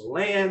 acres of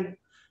land.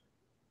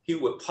 He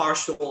would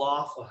parcel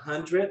off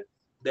 100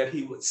 that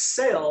he would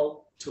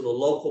sell to the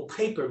local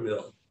paper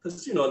mill.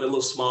 Because, in the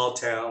little small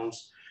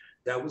towns,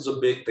 that was a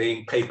big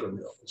thing, paper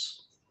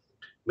mills,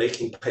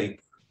 making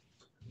paper.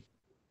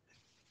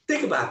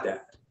 Think about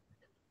that.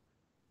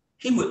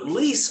 He would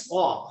lease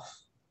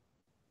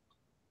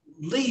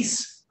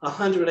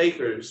 100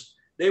 acres.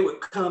 They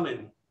would come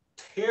and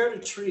tear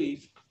the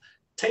trees,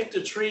 take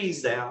the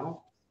trees down.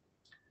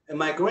 And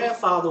my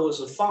grandfather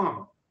was a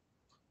farmer.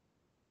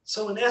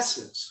 So in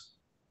essence,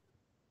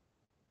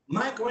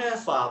 my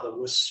grandfather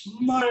was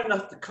smart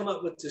enough to come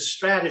up with this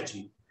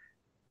strategy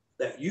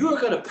that you're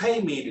going to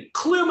pay me to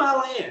clear my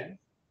land,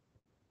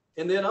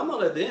 and then I'm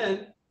going to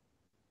then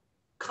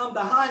come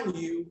behind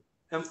you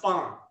and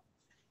farm.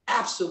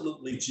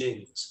 Absolutely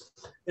genius.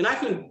 And I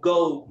can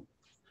go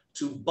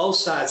to both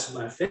sides of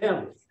my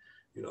family,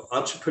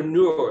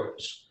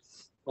 entrepreneurs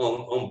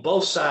on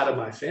both sides of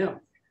my family,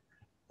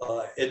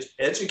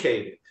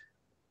 educated.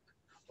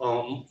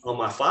 On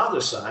my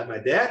father's side, my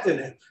dad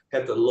didn't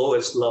have the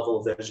lowest level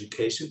of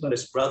education, but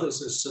his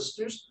brothers and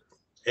sisters,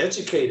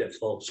 educated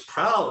folks,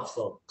 proud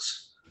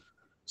folks.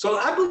 So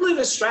I believe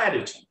in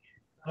strategy.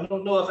 I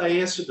don't know if I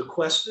answered the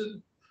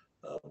question,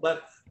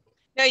 but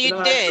no,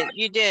 you did.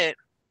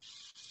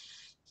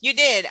 You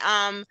did.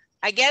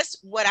 I guess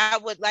what I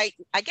would like,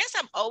 I guess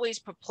I'm always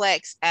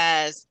perplexed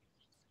as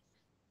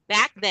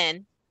back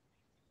then,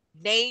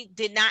 they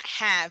did not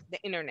have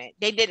the internet.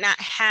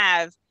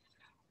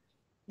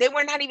 They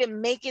were not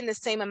even making the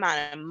same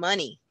amount of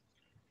money.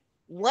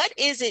 What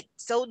is it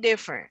so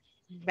different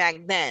back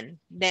then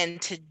than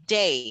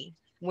today?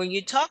 When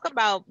you talk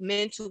about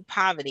mental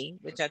poverty,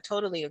 which I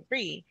totally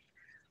agree,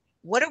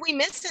 what are we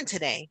missing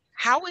today?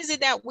 How is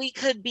it that we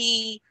could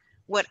be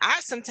what I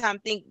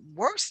sometimes think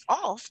worse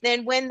off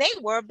than when they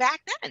were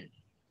back then?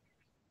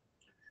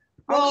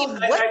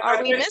 What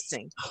are we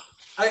missing?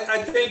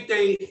 I think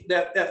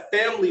that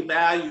family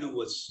value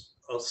was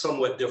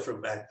somewhat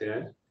different back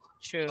then.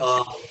 True.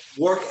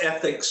 Work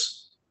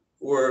ethics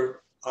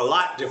were a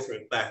lot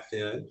different back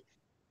then.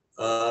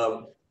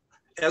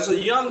 as a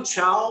young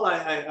child,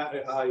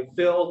 I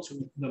failed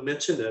to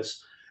mention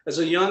this. As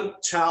a young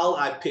child,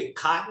 I picked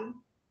cotton.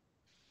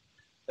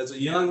 As a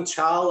young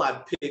child,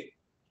 I picked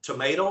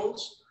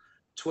tomatoes,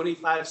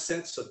 25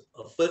 cents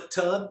a foot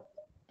tub.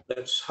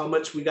 That's how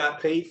much we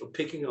got paid for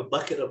picking a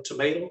bucket of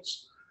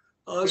tomatoes.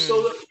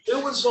 So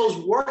there was those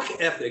work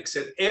ethics,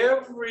 and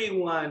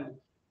everyone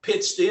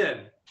pitched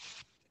in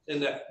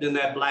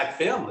that Black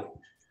family.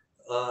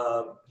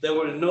 There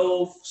were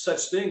no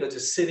such thing as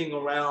just sitting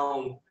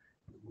around,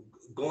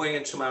 going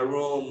into my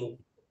room,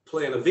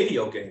 playing a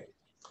video game.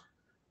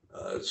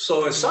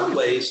 So in some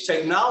ways,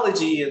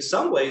 technology in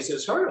some ways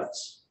has hurt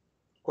us,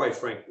 quite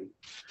frankly.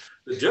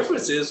 The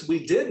difference is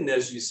we didn't,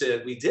 as you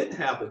said, we didn't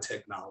have the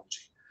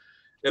technology.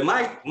 And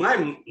my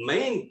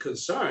main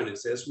concern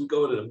is as we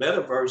go to the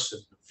metaverse in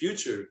the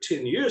future,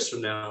 10 years from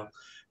now,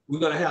 we're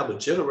going to have a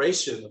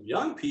generation of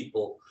young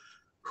people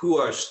who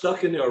are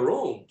stuck in their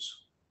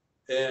rooms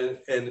and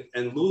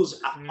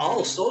lose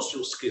all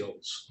social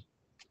skills.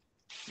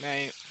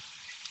 Right.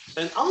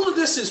 And all of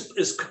this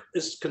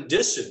is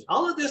conditioned.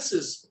 All of this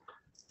is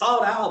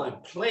thought out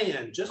and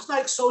planned, just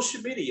like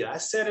social media. I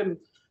said in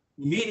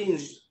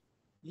meetings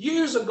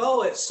years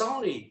ago at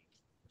Sony,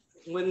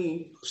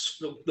 when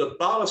the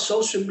thought of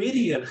social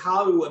media and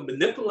how it would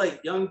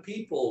manipulate young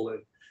people,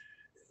 and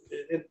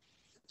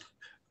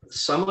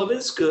some of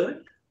it's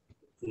good,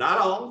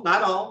 not all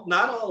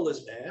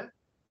is bad.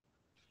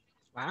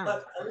 Wow.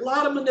 But a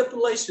lot of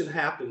manipulation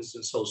happens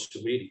in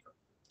social media,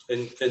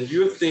 and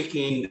you're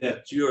thinking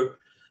that you're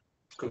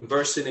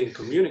conversing and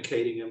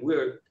communicating, and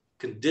we're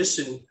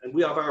conditioned, and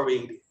we have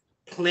already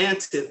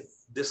planted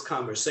this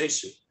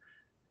conversation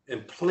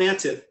and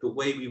planted the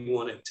way we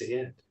want it to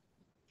end.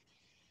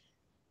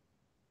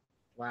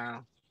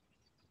 Wow.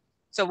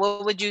 So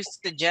what would you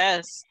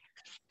suggest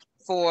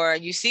for,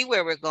 you see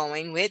where we're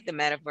going with the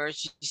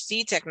metaverse, you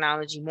see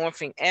technology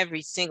morphing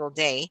every single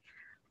day,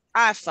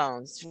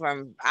 iPhones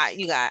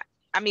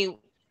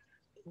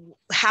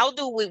how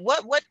do we,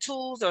 what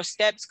tools or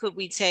steps could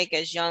we take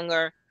as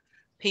younger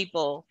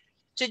people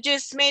to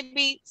just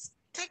maybe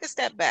take a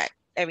step back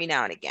every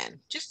now and again,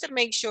 just to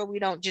make sure we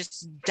don't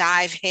just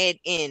dive head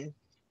in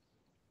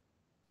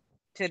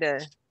to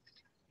the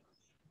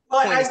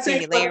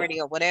singularity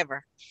or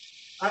whatever?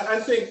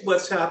 I think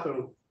what's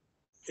happened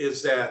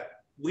is that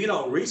we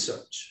don't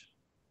research.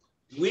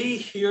 We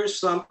hear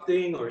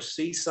something or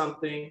see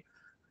something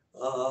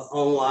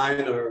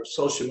online or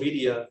social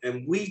media,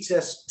 and we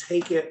just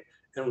take it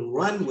and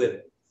run with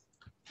it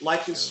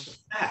like it's a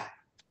fact.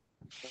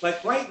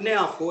 Like right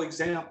now, for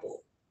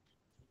example,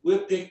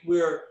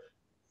 we're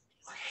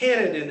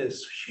headed in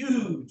this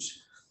huge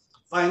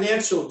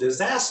financial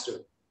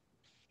disaster,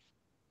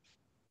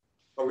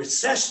 a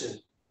recession,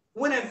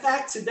 when in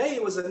fact today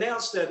it was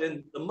announced that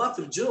in the month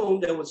of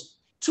June there was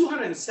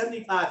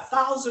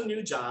 275,000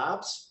 new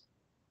jobs,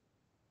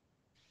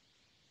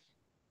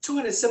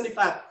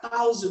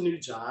 275,000 new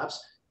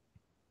jobs,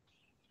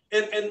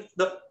 and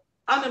the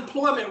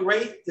unemployment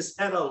rate is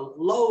at a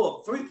low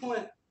of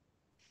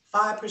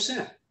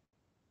 3.5%.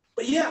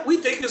 But yeah, we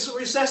think it's a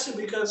recession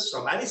because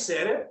somebody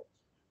said it,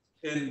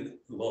 and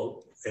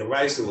well,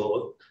 everybody said,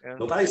 well,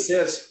 nobody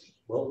says,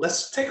 well,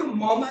 let's take a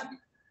moment,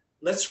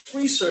 let's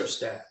research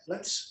that.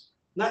 Let's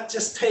not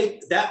just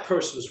take that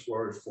person's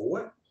word for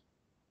it.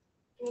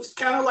 It's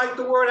kind of like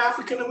the word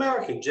African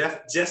American.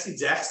 Jesse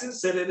Jackson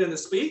said it in a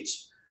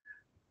speech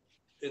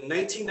in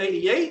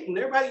 1988, and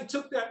everybody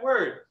took that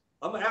word.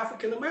 I'm an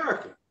African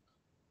American.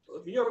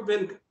 Well, if you ever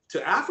been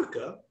to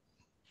Africa,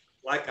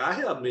 like I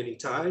have many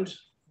times,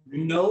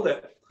 you know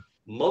that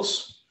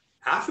most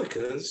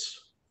Africans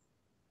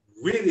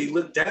really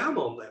look down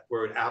on that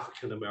word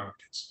African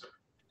Americans.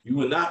 You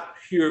will not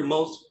hear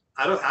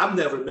I've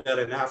never met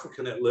an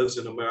African that lives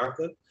in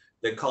America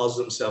that calls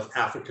themselves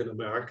African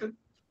American.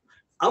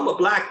 I'm a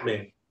Black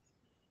man.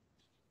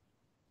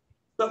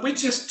 But we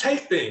just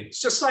take things,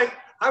 just like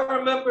I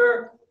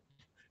remember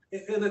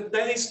in the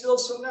days still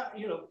so now,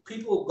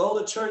 people go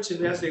to church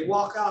and as they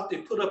walk out, they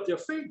put up their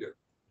finger.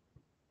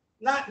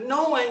 Not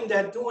knowing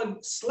that during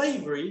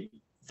slavery,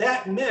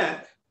 that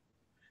meant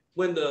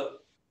when the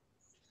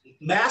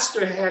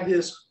master had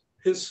his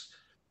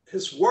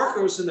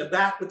workers in the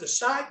back with the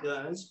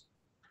shotguns,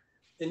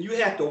 and you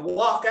had to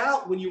walk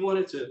out when you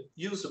wanted to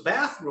use the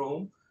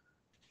bathroom,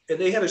 and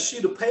they had a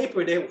sheet of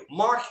paper, they would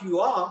mark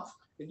you off,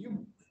 and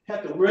you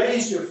had to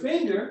raise your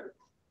finger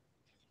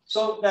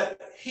so that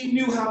he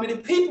knew how many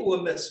people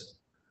were missing.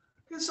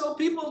 And so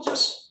people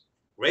just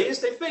raise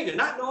their finger,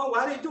 not knowing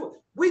why they do it.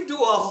 We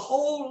do a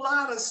whole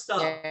lot of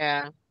stuff.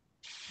 Yeah.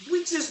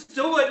 We just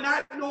do it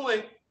not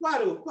knowing why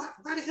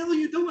the hell are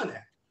you doing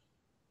that?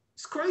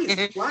 It's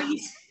crazy. Why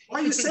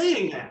are you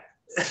saying that?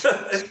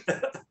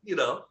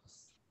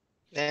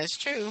 That's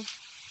true.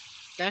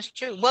 That's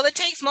true. Well, it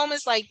takes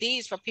moments like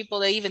these for people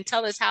to even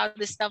tell us how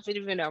this stuff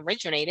even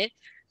originated,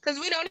 because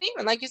we don't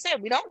even, like you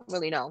said, we don't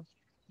really know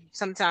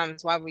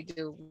sometimes why we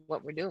do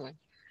what we're doing.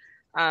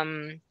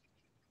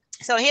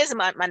 So here's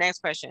my next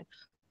question.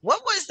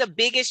 What was the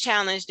biggest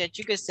challenge that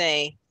you could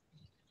say,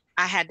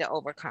 I had to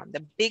overcome?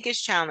 The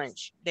biggest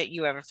challenge that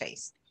you ever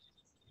faced?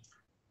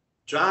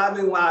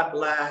 Driving while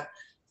Black,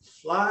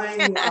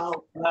 flying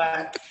while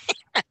Black,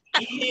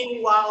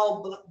 eating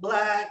while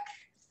Black.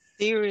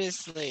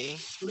 Seriously.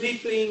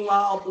 Sleeping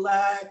while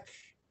Black,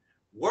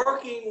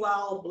 working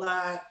while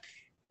Black.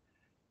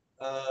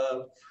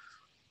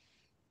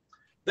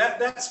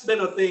 That's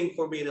been a thing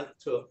for me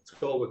to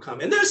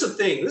overcome. And there's a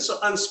thing, this is an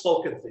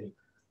unspoken thing.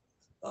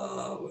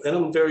 And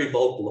I'm very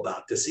vocal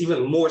about this,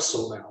 even more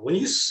so now. When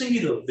you see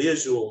the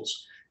visuals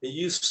and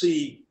you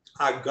see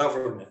our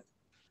government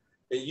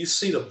and you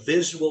see the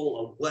visual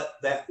of what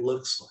that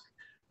looks like,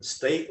 the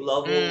state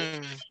level,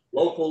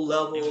 local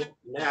level,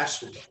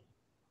 national,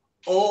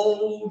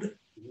 old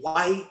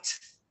white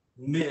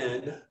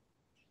men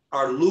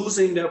are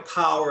losing their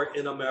power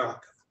in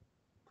America.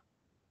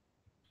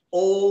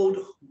 Old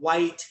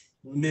white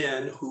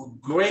men who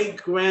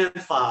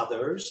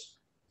great-grandfathers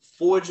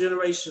 4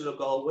 generations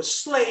ago were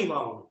slave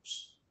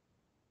owners.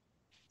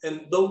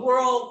 And the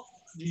world,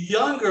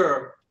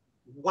 younger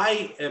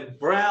white and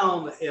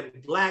brown and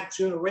Black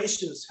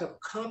generations have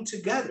come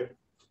together.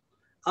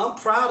 I'm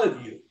proud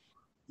of you.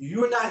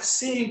 You're not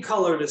seeing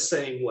color the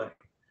same way.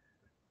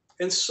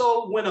 And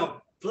so when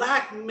a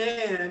Black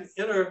man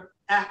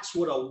interacts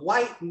with a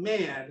white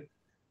man,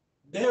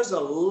 there's a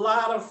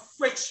lot of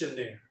friction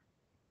there.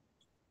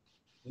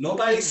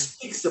 Nobody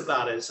speaks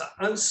about it. It's an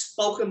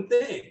unspoken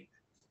thing.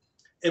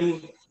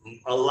 And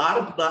a lot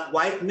of Black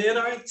white men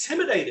are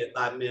intimidated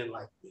by men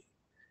like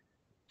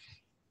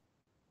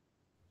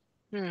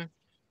me.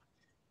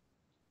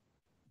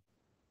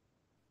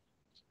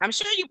 I'm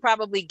sure you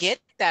probably get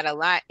that a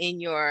lot in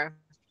your,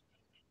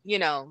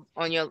 on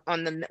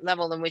the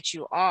level in which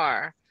you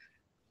are.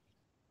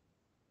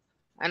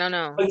 I don't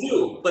know. I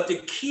do, but the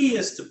key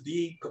is to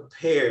be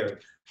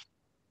prepared.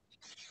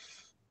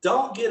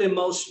 Don't get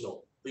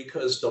emotional,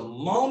 because the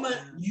moment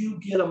you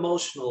get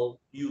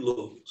emotional, you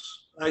lose.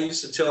 I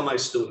used to tell my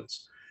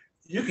students,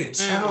 you can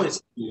challenge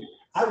me.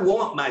 I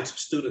want my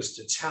students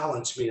to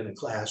challenge me in the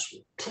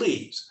classroom,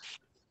 please.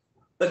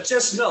 But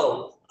just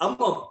know, I'm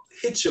gonna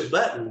hit your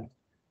button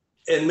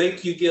and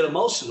make you get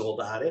emotional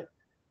about it.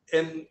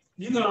 And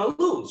you're gonna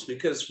lose,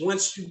 because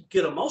once you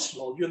get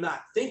emotional, you're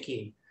not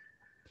thinking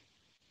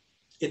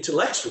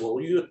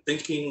intellectual, you're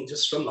thinking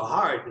just from the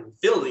heart and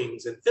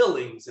feelings and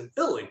feelings and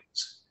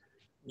feelings.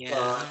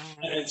 Yeah.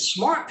 And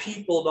smart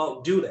people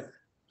don't do that.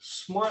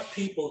 Smart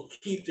people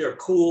keep their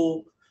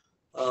cool,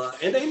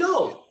 and they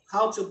know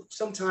how to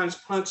sometimes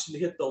punch and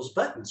hit those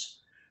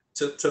buttons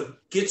to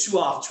get you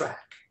off track.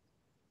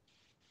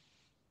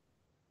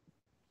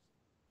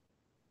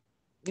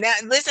 Now,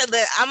 listen,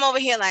 I'm over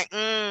here like,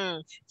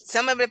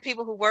 some of the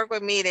people who work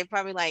with me, they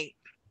probably like,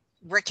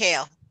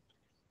 Raquel,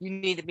 you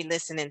need to be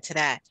listening to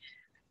that.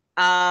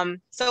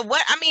 So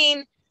what,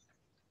 I'm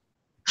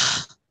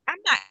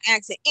not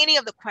asking any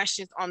of the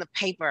questions on the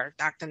paper,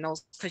 Dr.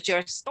 Knowles, because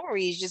your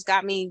stories just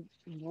got me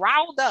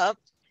riled up.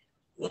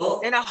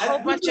 Well, and a whole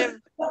bunch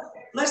of...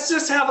 Let's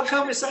just have a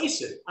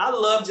conversation. I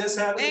love just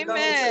having a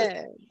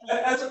conversation.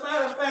 As a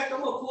matter of fact,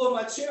 I'm gonna pull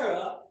my chair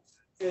up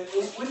and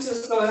we're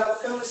just gonna have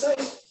a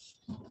conversation.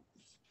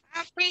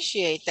 I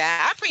appreciate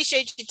that. I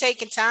appreciate you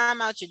taking time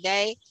out your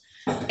day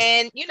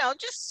and,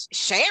 just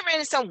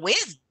sharing some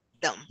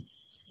wisdom.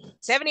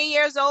 70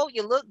 years old,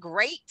 you look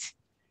great.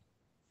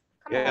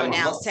 Come on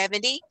now,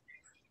 70.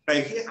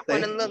 Thank you. I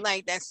want to look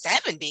like that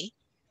 70.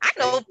 I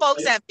know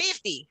folks at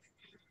 50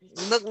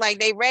 look like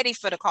they ready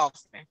for the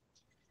coffin.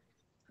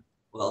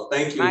 Well,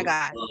 thank you. My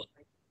God.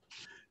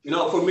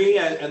 For me,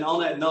 and on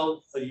that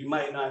note, you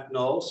might not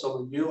know, some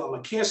of you, I'm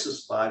a cancer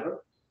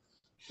survivor.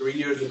 3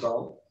 years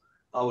ago,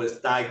 I was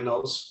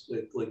diagnosed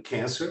with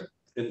cancer.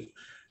 And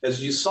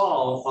as you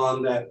saw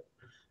on that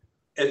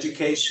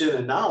education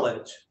and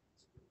knowledge,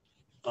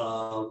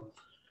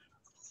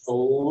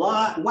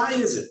 why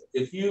is it?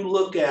 If you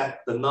look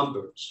at the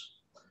numbers,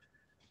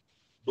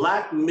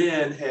 Black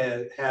men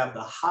have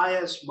the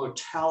highest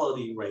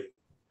mortality rate.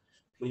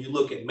 When you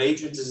look at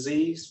major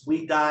disease,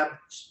 we die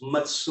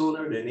much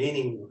sooner than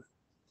anyone.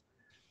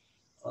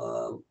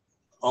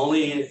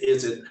 Only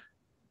is it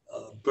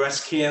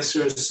breast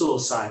cancer and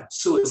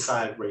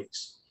suicide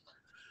rates.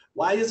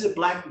 Why is it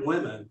Black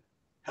women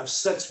have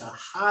such a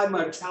high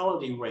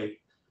mortality rate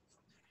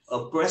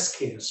of breast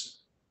cancer?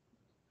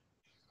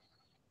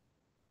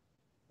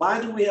 Why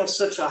do we have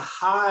such a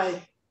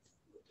high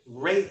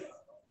rate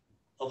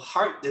of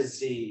heart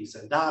disease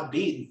and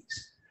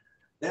diabetes?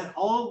 That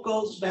all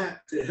goes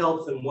back to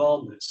health and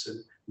wellness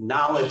and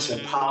knowledge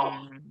and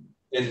power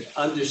and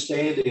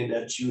understanding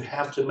that you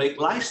have to make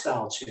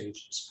lifestyle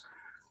changes.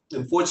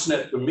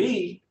 Unfortunate for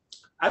me,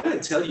 I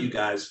didn't tell you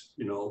guys,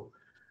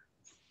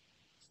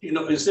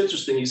 it's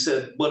interesting. You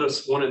said, what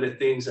is one of the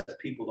things that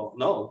people don't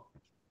know?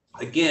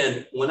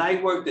 Again, when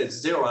I worked at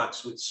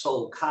Xerox, which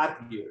sold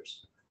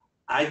copiers,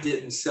 I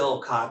didn't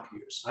sell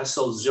copiers. I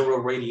sold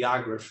zero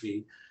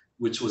radiography,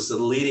 which was the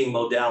leading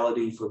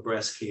modality for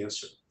breast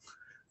cancer.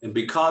 And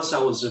because I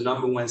was the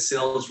 #1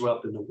 sales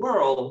rep in the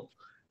world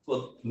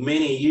for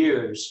many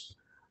years,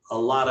 a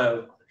lot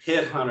of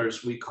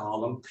headhunters, we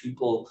call them,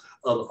 people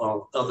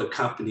of other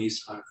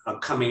companies are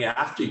coming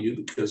after you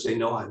because they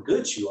know how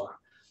good you are.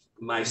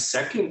 My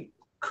second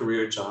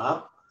career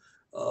job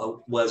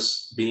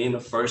was being the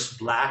first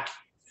Black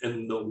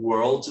in the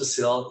world to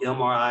sell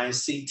MRI and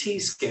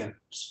CT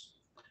scanners.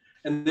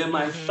 And then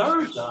my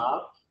third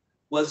job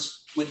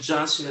was with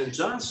Johnson &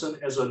 Johnson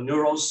as a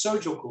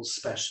neurosurgical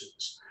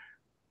specialist.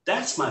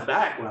 That's my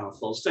background,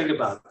 folks. Think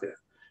about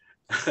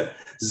that.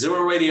 Zero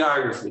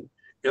radiography,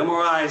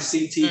 MRI,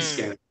 CT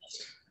scanners.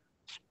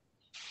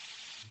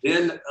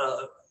 Then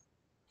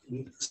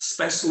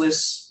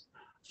specialists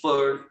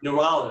for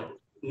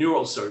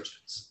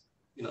neurosurgeons.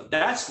 You know,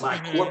 that's my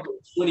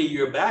corporate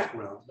 20-year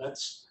background.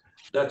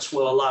 That's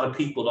what a lot of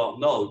people don't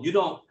know. You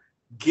don't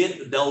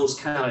get those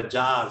kind of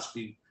jobs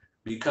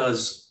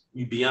because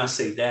you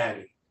Beyonce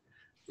daddy.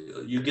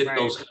 You get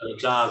those kind of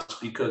jobs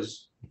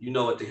because you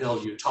know what the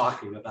hell you're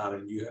talking about,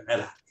 and you're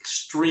at an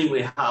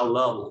extremely high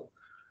level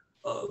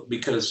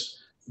because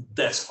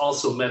that's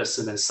also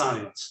medicine and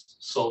science.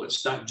 So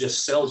it's not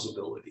just sales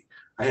ability.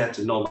 I had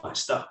to know my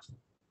stuff.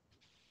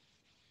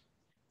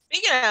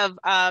 Speaking of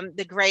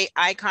the great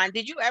icon,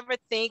 did you ever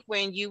think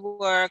when you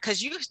were,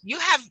 because you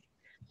have,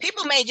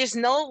 people may just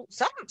know,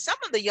 some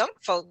of the young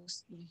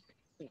folks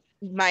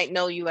might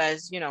know you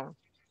as, you know,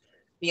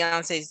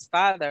 Beyonce's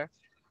father,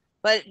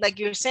 but like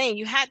you're saying,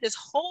 you had this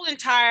whole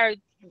entire,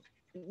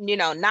 you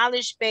know,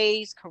 knowledge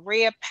base,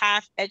 career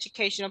path,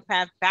 educational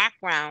path,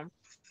 background.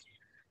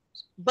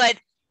 But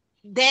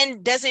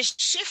then does it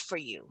shift for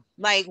you?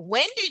 Like,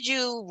 when did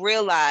you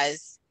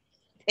realize,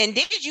 and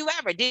did you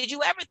ever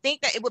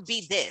think that it would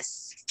be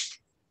this?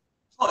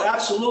 Oh,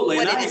 absolutely.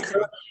 And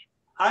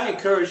I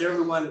encourage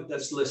everyone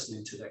that's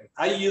listening today.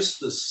 I used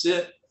to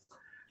sit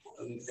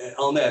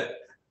on that,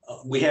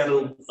 we had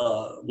a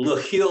little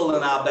hill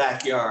in our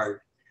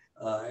backyard.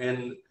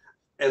 And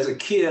as a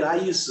kid, I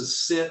used to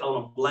sit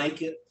on a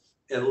blanket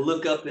and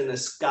look up in the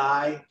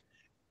sky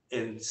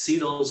and see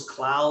those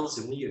clouds.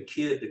 And when you're a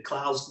kid, the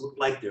clouds look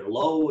like they're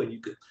low and you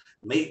could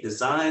make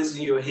designs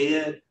in your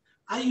head.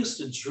 I used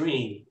to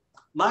dream.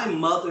 My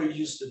mother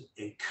used to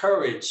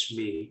encourage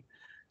me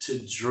to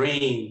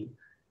dream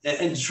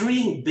and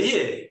dream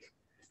big.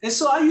 And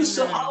so I used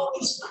to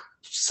always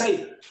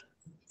say,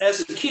 as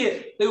a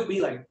kid, they would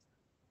be like,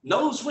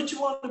 Knowles, what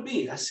you want to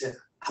be? I said,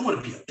 I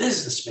want to be a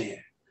businessman.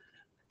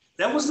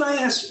 That was my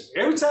answer.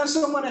 Every time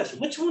someone asked me,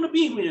 what you want to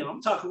be when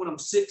I'm talking when I'm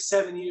 6,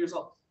 7 years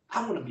old,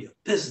 I want to be a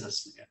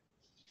businessman.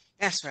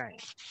 That's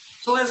right.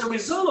 So as a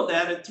result of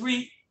that, at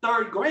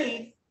third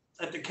grade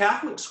at the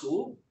Catholic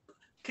school,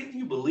 can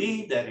you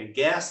believe that in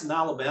Gaston,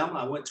 Alabama,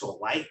 I went to a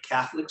white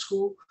Catholic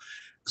school?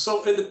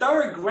 So in the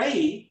third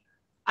grade,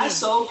 I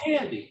sold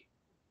candy.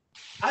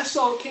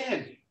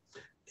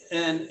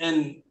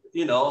 And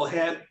you know,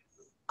 had a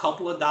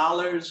couple of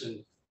dollars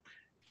and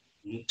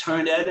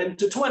turned that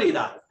into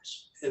 $20.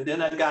 And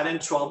then I got in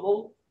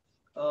trouble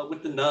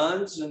with the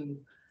nuns and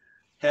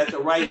had to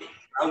write,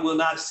 I will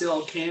not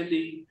sell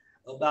candy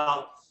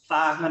about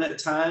 500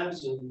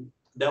 times. And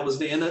that was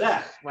the end of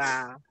that.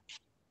 Wow.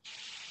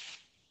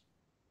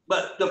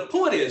 But the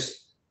point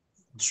is,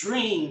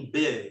 dream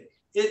big.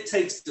 It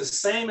takes the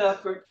same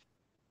effort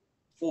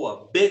for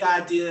a big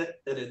idea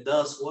that it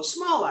does for a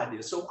small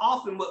idea. So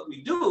often what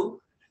we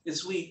do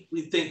is we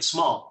think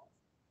small.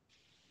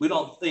 We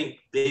don't think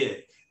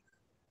big.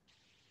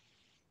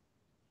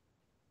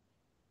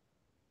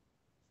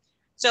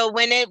 So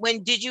when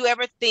did you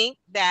ever think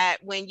that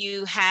when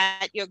you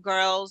had your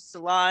girls,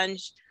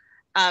 Solange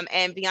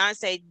and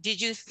Beyonce,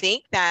 did you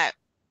think that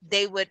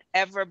they would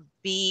ever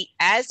be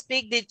as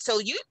big? So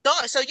you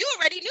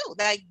already knew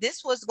that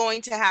this was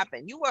going to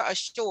happen. You were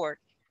assured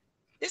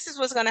this is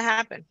what's going to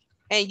happen.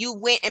 And you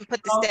went and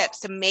put the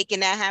steps to making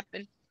that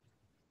happen?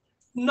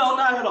 No,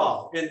 not at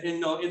all. And you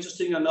know,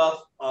 interesting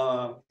enough,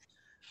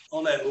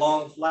 on that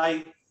long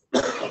flight,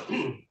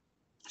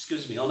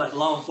 excuse me, on that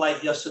long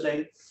flight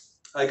yesterday,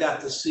 I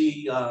got to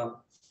see the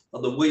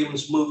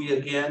Williams movie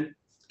again,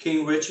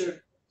 King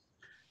Richard.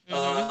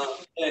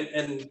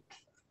 And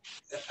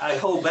I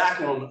hold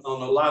back on a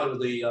lot of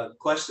the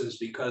questions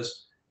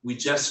because we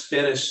just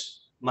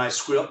finished my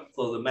script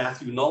for the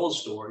Mathew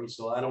Knowles story,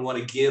 so I don't want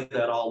to give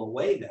that all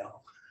away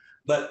now.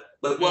 But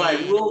what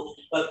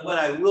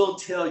I will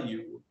tell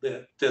you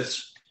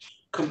that's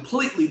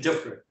completely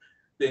different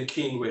than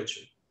King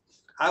Richard.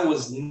 I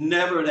was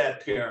never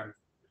that parent,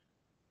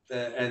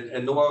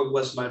 and nor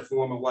was my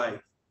former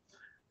wife.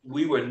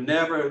 We were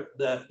never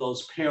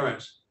those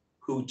parents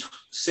who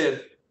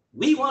said,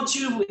 we want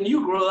you when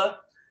you grow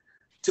up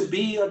to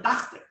be a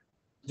doctor.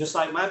 Just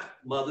like my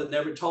mother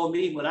never told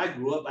me when I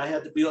grew up I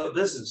had to be a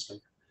businessman.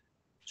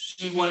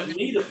 She wanted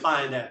me to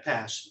find that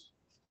passion.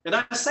 And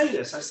I say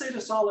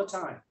this all the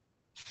time.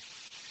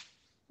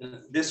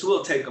 And this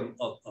will take a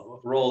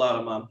roll out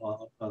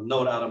of a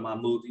note out of my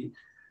movie.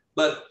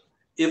 But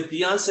if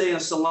Beyonce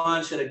and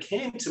Solange had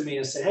came to me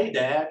and said, hey,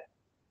 Dad,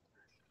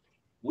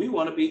 we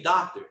want to be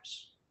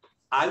doctors,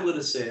 I would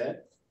have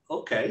said,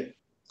 okay,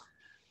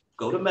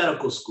 go to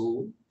medical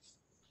school.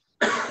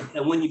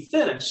 And when you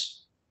finish,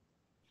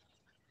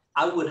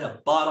 I would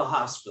have bought a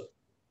hospital.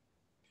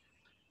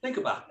 Think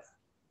about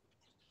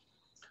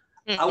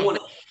that. I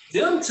wanted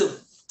them to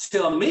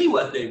tell me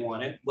what they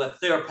wanted, what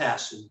their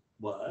passion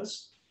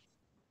was.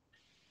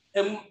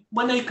 And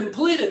when they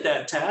completed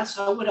that task,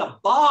 I would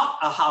have bought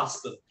a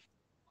hospital.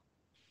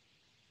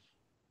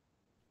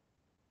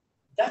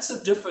 That's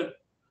a different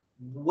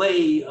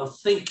way of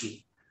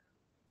thinking.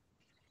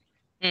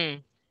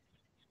 And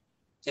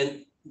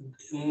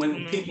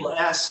when people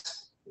ask,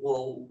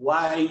 well,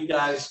 why are you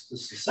guys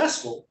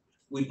successful?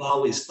 We've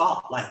always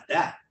thought like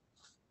that.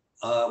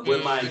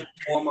 When my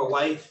former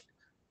wife,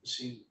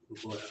 she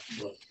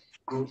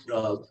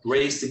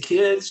raised the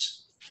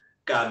kids,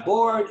 got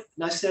bored,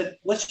 and I said,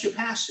 what's your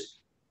passion?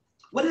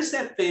 What is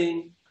that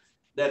thing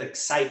that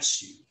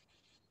excites you,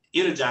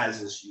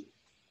 energizes you?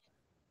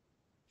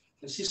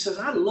 And she says,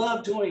 I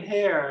love doing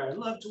hair, I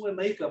love doing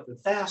makeup and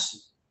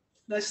fashion.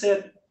 And I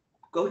said,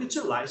 go get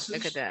your license.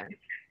 Look at that.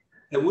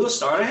 And we'll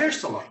start a hair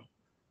salon.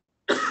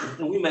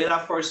 And we made our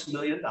first $1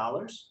 million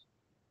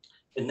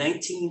in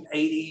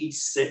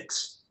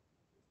 1986.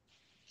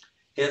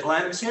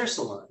 Atlanta's Hair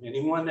Salon.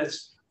 Anyone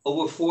that's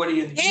over 40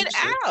 and get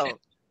out.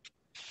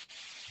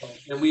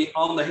 And we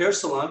owned the hair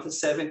salon for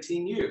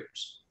 17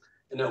 years.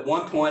 And at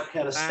one point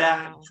had a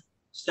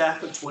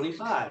staff of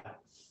 25.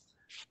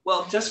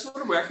 Well, just for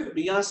the record,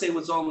 Beyonce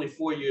was only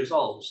 4 years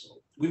old.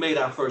 So we made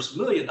our first $1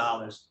 million.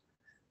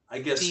 I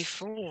guess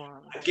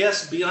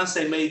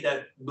Beyonce made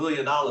that $1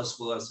 million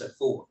for us at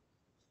 4.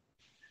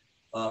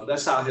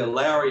 That's how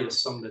hilarious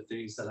some of the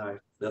things that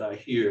I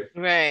hear.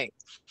 Right.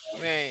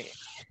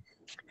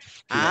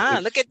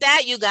 Look at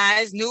that, you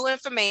guys. New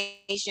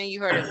information. You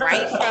heard it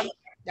right from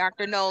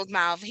Dr. Knowles'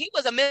 mouth. He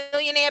was a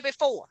millionaire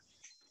before.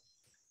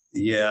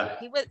 Yeah.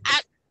 He was.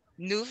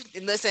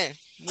 Listen,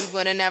 we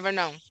would have never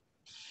known.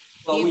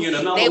 Well,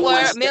 they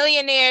were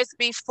millionaires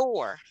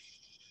before.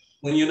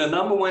 When you're the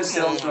number one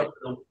sales rep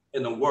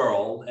in the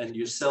world and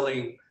you're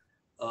selling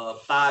a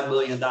 $5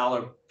 million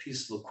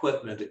piece of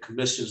equipment, the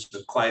commissions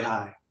are quite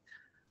high.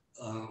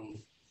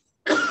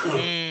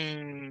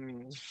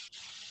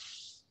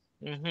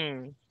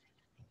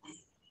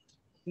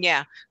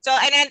 Yeah. So,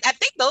 and I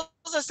think those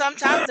are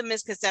sometimes the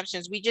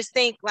misconceptions. We just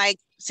think like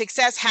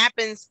success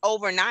happens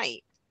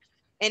overnight,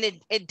 and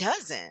it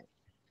doesn't.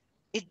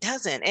 It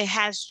doesn't. It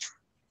has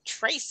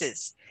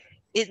traces.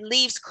 It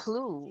leaves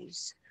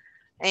clues.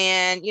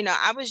 And,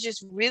 I was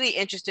just really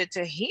interested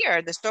to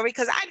hear the story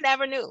because I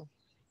never knew.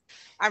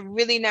 I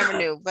really never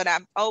knew, but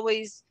I've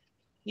always,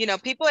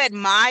 people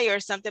admire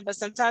something, but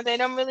sometimes they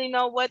don't really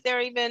know what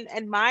they're even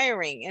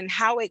admiring and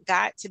how it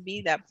got to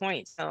be that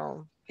point.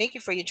 So thank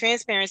you for your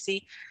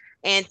transparency.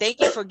 And thank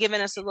you for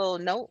giving us a little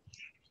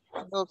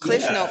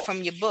cliff note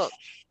from your book.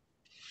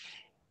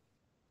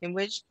 In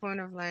which point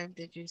of life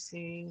did you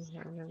see?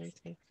 I mean,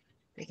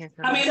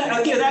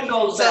 again, that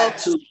goes back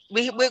to...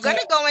 We're going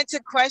to go into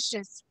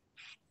questions.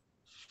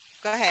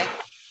 Go ahead.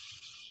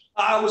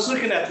 I was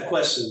looking at the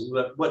question.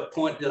 What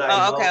point did I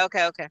know?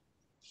 Okay.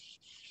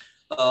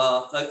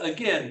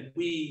 Again,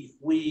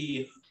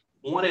 we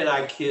wanted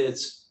our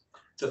kids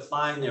to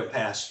find their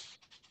passion.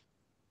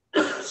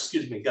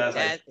 Excuse me, guys.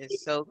 That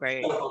is so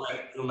great.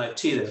 On my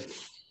tea there.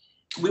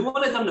 We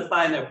wanted them to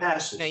find their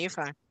passion. No, you're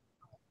fine.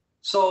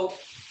 So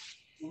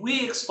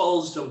we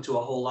exposed them to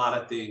a whole lot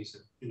of things.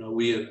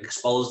 We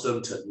exposed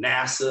them to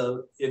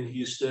NASA in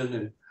Houston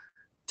and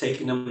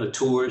taking them to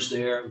tours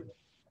there,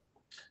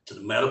 to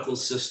the medical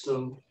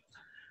system,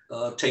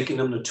 taking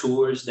them to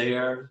tours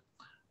there,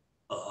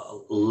 a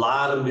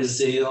lot of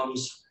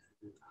museums,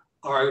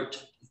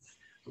 art,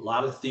 a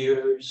lot of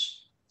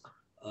theaters.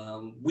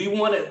 We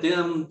wanted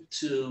them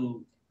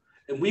to,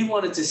 and we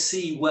wanted to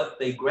see what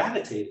they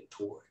gravitated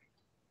toward.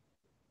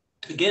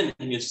 Again,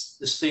 it's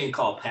this thing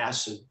called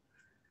passion,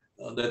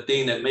 the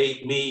thing that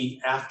made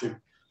me,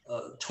 after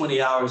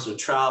 20 hours of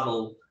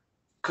travel,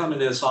 come in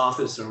this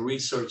office and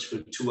research for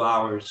 2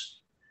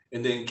 hours,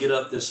 and then get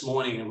up this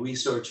morning and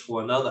research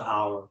for another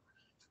hour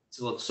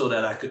so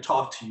that I could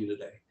talk to you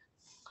today.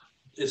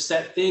 It's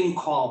that thing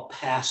called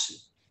passion.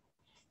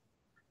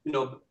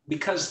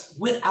 Because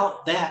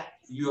without that,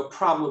 you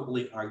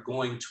probably are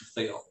going to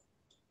fail.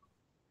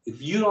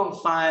 If you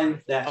don't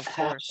find that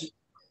passion,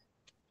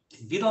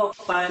 if you don't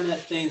find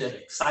that thing that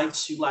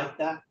excites you like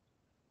that,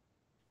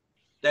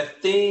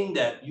 that thing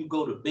that you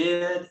go to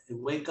bed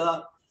and wake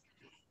up,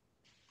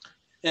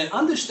 and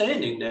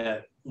understanding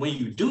that when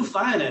you do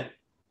find it,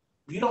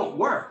 you don't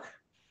work.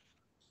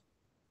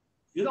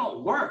 You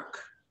don't work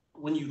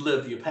when you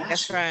live your passion.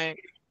 That's right.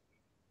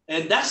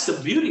 And that's the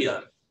beauty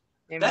of it.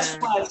 Amen. That's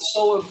why it's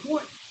so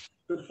important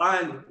to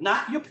find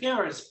not your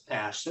parents'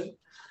 passion,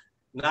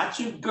 not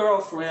your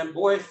girlfriend,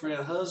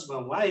 boyfriend,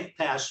 husband, wife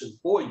passion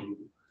for you,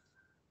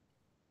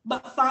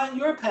 but find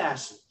your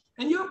passion.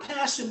 And your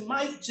passion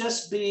might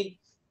just be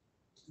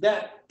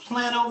that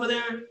plant over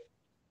there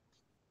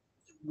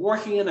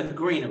working in a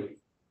greenery.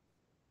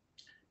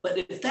 But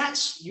if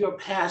that's your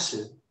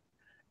passion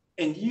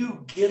and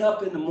you get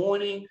up in the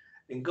morning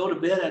and go to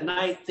bed at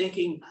night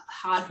thinking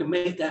how I can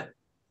make that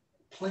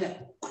plant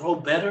grow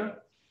better,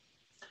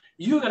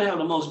 you're going to have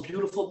the most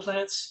beautiful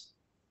plants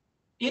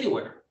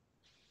anywhere.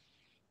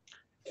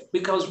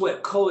 Because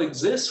what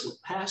coexists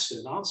with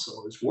passion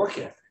also is work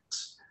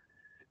ethics.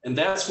 And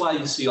that's why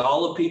you see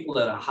all the people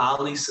that are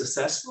highly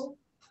successful,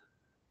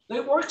 they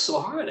work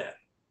so hard at it.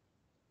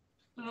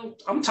 You know,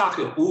 I'm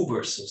talking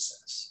Uber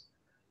success.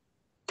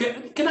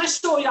 Can I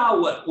show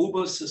y'all what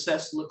Uber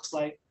success looks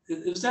like?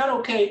 Is that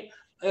okay?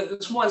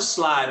 There's one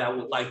slide I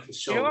would like to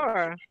show.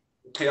 Sure.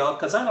 Okay,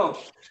 because I don't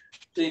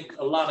think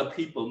a lot of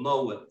people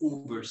know what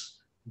Uber's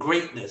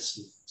greatness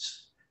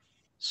means.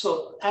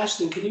 So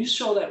Ashton, can you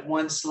show that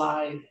one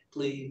slide,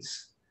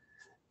 please?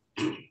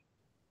 And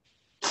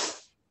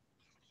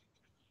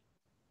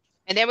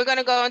then we're going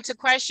to go into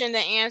question and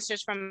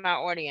answers from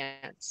our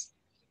audience.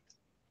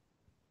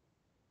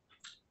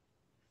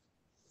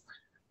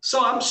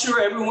 So I'm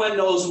sure everyone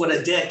knows what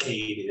a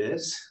decade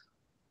is,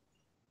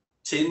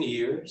 10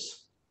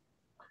 years.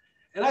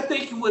 And I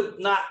think it would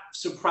not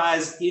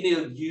surprise any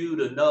of you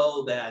to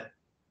know that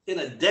in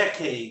a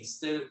decade,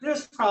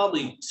 there's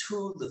probably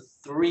 2 to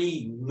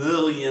 3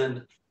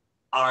 million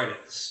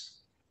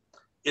artists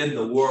in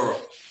the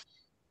world.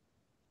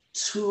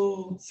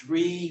 2,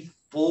 3,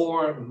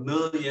 4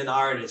 million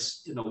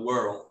artists in the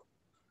world.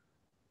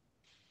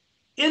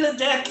 In a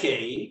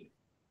decade,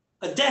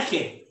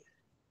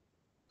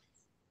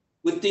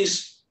 with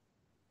these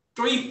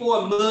 3,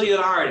 4 million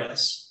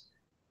artists,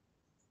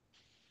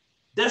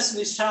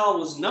 Destiny's Child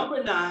was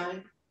number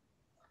 9,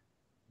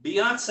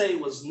 Beyonce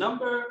was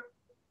number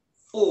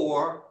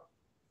 4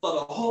 for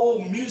the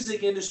whole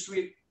music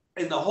industry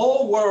in the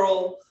whole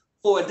world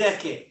for a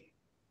decade.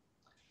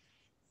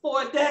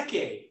 For a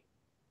decade.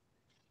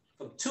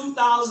 From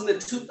 2000 to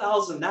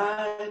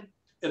 2009,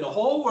 in the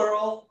whole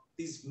world,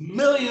 these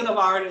million of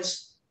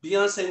artists,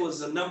 Beyonce was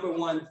the number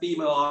 1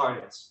 female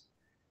artist.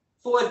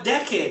 For a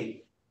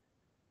decade,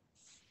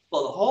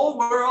 for the whole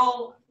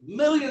world,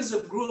 millions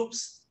of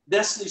groups,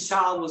 Destiny's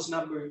Child was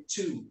number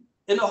 2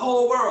 in the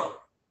whole world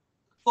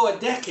for a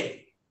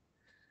decade.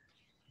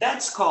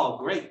 That's called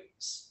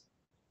greatness.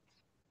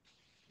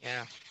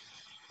 Yeah.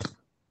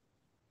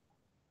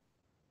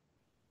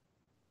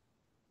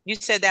 You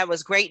said that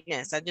was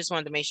greatness. I just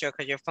wanted to make sure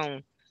because your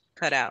phone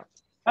cut out.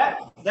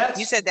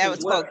 You said that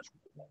was called.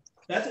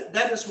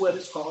 That is what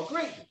it's called,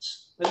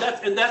 greatness.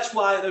 And that's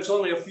why there's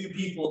only a few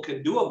people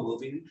can do a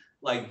movie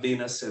like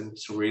Venus and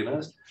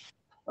Serena,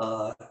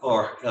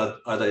 or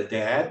their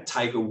dad,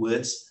 Tiger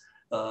Woods'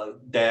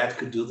 dad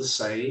could do the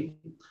same.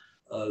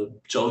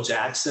 Joe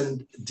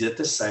Jackson did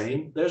the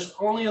same. There's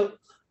only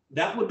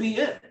that would be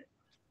it.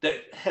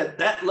 That had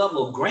that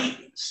level of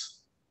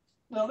greatness.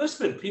 Now, there's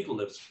been people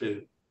that's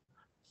been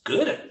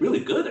really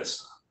good at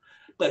stuff,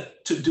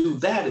 but to do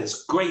that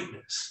is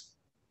greatness.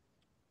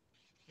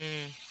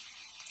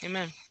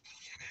 Amen.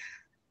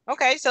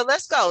 Okay, so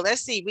let's go.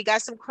 Let's see. We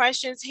got some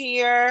questions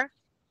here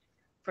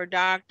for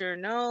Dr.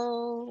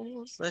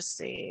 Knowles. Let's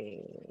see.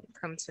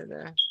 Come to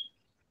the.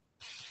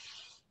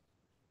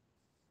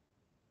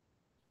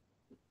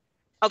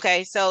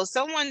 Okay, so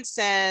someone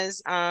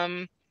says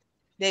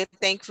they're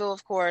thankful,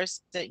 of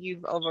course, that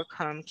you've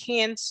overcome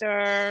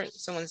cancer.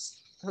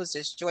 Who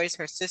says Joyce,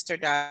 her sister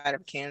died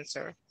of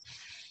cancer.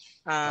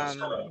 Let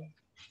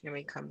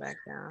me come back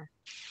down.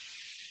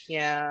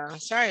 Yeah,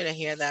 sorry to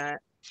hear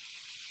that.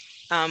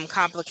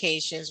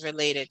 Complications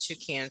related to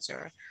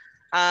cancer.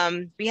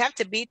 We have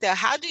to beat the,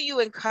 how do you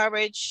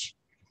encourage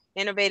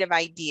innovative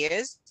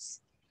ideas?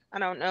 I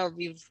don't know if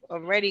you've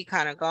already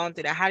kind of gone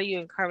through that. How do you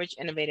encourage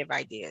innovative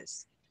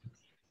ideas?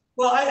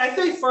 Well, I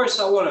think first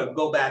I want to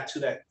go back to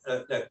that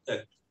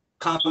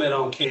comment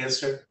on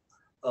cancer.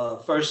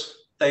 First,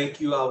 thank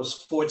you. I was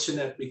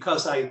fortunate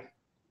because I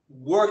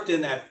worked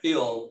in that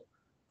field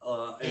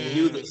and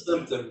knew the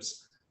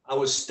symptoms. I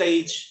was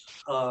stage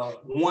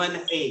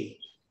 1A.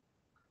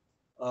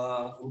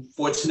 I'm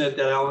fortunate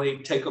that I only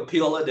take a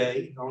pill a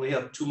day. I only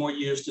have 2 more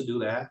years to do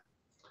that.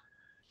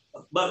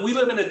 But we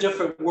live in a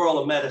different world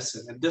of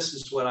medicine, and this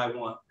is what I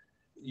want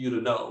you to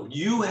know.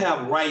 You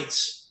have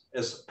rights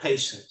as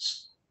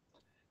patients.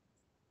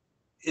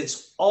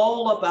 It's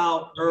all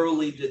about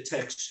early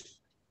detection.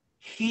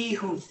 He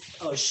who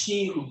or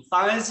she who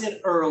finds it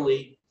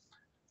early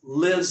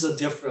lives a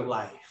different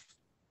life.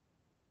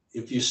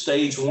 If you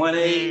stage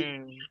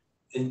 1A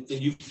and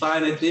you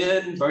find it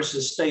then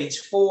versus stage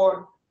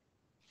 4,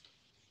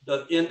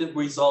 the end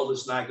result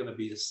is not going to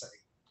be the same.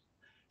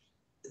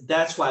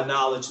 That's why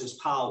knowledge is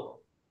power.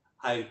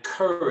 I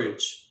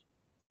encourage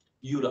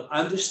you to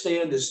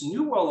understand this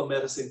new world of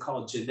medicine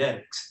called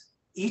genetics.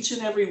 Each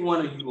and every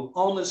one of you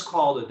on this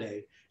call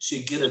today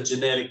should get a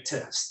genetic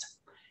test.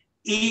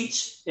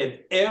 Each and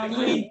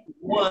every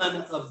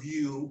one of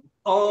you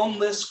on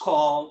this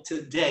call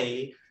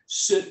today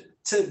should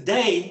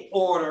today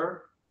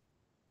order.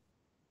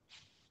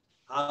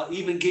 I'll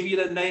even give you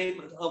the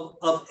name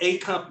of a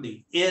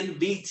company,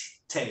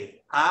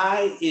 Invitae,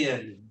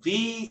 I-N-V-I-T-A-E,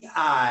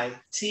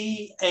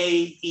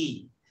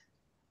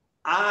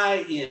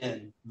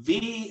 I-N-V-I-T-A-E.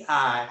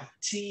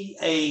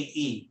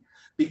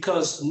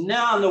 Because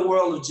now in the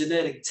world of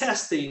genetic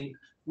testing,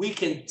 we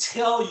can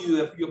tell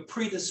you if you're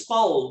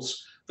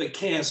predisposed for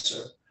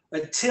cancer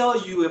that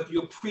tell you if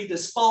you're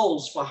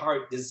predisposed for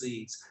heart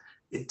disease.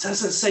 It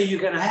doesn't say you're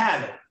going to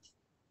have it.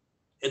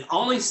 It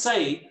only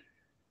say,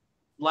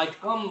 like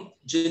I'm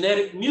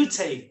genetic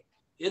mutated.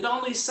 It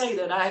only say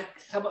that I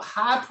have a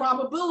high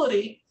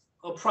probability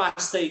of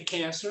prostate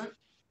cancer,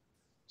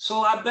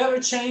 so I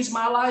better change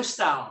my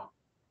lifestyle.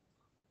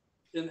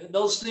 And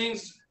those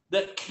things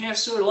that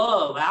cancer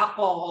love,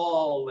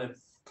 alcohol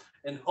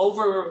and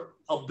over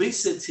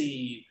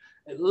obesity,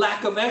 and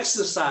lack of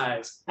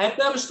exercise, I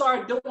better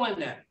start doing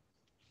that.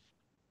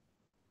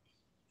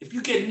 If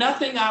you get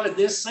nothing out of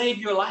this, save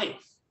your life.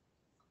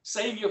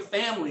 Save your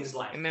family's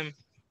life. Amen.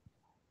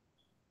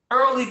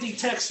 Early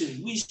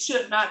detection. We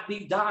should not be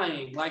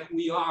dying like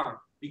we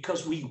are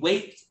because we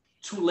wait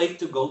too late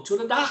to go to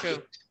the doctor.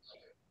 True.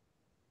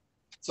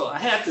 So I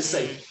have to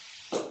say.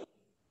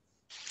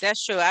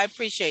 That's true. I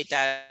appreciate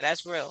that.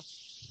 That's real.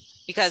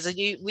 Because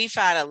we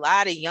find a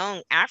lot of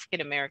young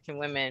African-American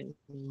women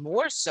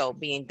more so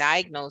being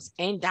diagnosed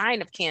and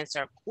dying of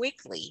cancer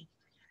quickly.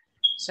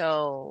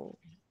 So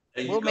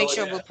we'll make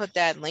sure we'll put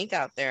that link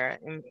out there.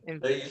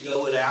 There you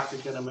go with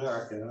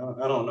African-American.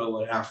 I don't know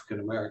what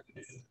African-American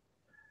is.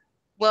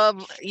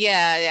 Well,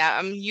 yeah,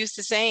 I'm used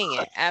to saying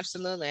it.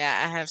 Absolutely.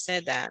 I have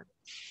said that.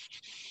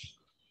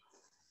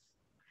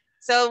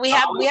 So we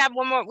have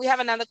one more. We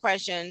have another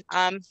question.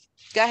 Go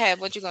ahead.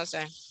 What you gonna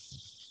say?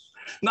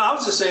 No, I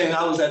was just saying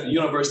I was at the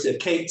University of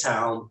Cape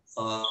Town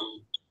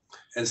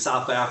in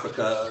South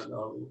Africa,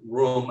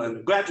 room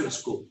in graduate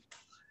school.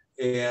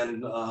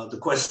 And the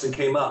question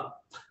came up.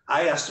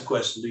 I asked the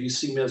question, do you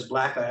see me as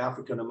Black or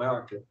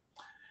African-American?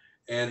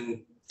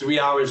 And 3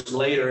 hours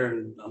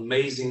later,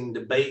 amazing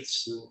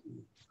debates and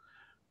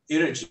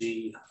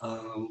energy,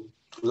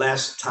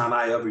 last time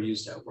I ever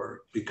used that word,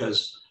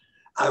 because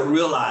I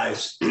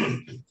realized,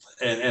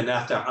 and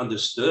after I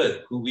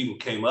understood who even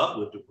came up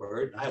with the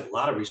word, I have a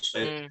lot of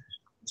respect.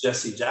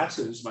 Jesse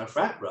Jackson is my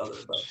frat brother,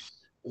 but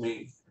I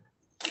mean,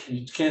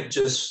 you can't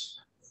just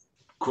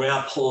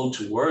grab hold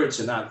to words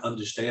and not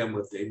understand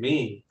what they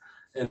mean,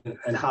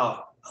 and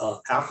how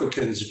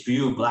Africans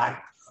view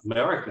Black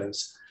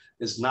Americans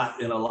is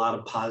not in a lot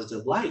of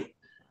positive light.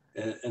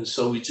 And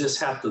so we just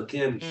have to,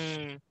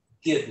 again,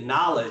 get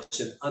knowledge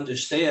and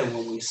understand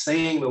when we're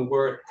saying the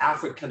word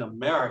African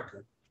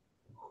American,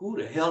 who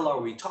the hell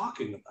are we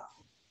talking about?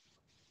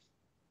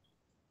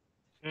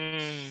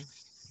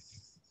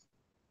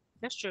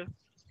 That's true.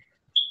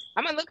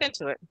 I'm gonna look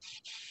into it.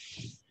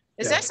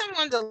 Is that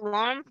someone's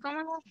alarm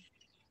going off?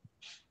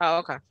 Oh,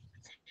 okay.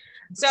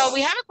 So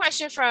we have a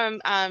question from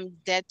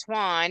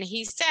Detwan.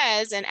 He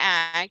says and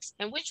asks,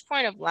 in which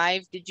point of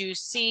life did you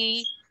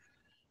see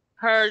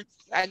her?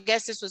 I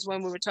guess this was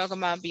when we were talking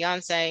about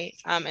Beyonce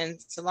and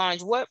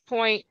Solange. What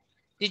point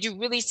did you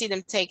really see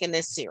them taking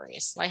this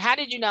serious? Like, how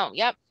did you know?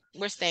 Yep,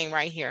 we're staying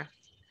right here.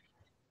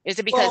 Is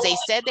it because they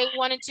said they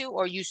wanted to,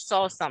 or you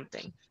saw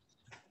something?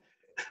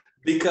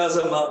 Because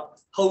I'm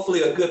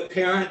hopefully a good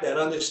parent that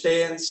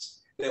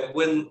understands that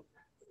when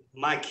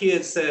my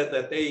kids said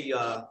that they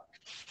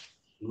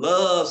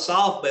love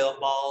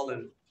softball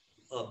and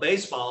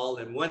baseball,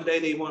 and one day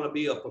they want to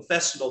be a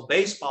professional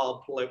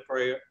baseball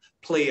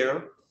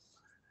player,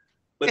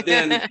 but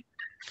then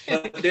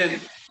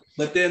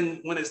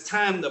when it's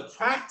time to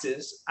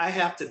practice, I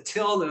have to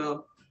tell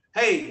them,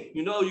 hey,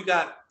 you know, you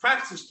got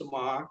practice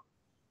tomorrow.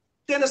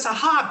 Then it's a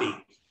hobby.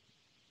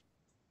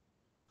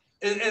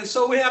 And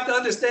so we have to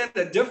understand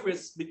the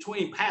difference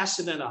between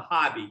passion and a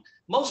hobby.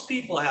 Most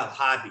people have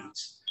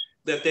hobbies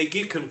that they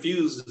get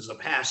confused as a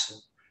passion.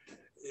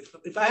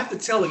 If I have to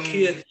tell a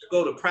kid to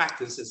go to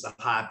practice, it's a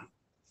hobby.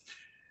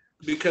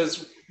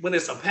 Because when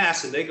it's a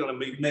passion, they're going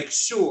to make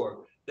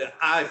sure that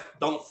I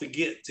don't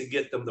forget to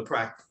get them to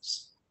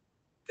practice.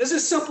 It's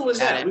as simple as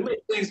that.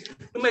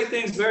 We make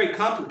things very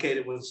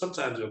complicated when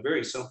sometimes they're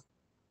very simple.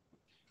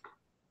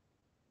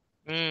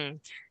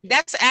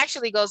 That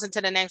actually goes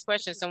into the next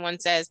question. Someone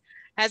says,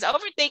 has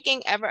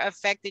overthinking ever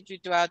affected you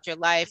throughout your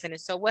life? And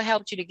if so, what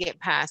helped you to get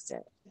past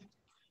it?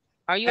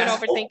 Are you an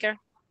overthinker?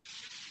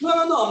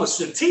 No, I'm a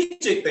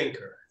strategic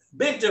thinker.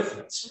 Big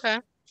difference. Okay.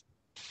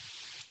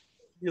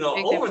 You know,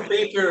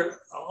 overthinker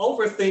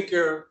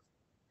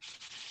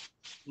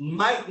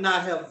might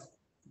not have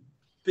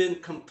been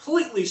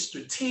completely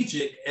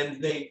strategic,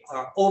 and they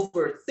are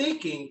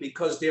overthinking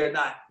because they're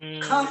not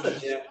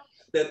confident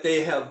that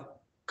they have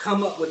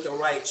come up with the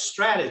right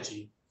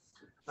strategy.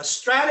 A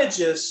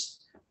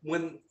strategist,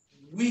 when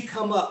we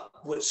come up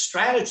with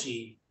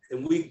strategy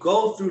and we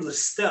go through the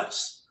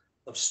steps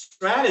of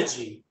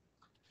strategy,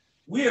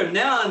 we are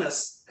now in a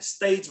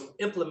stage of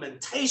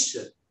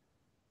implementation.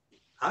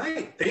 I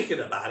ain't thinking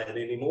about it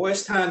anymore.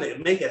 It's time to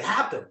make it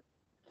happen.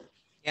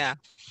 Yeah.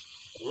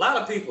 A lot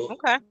of people,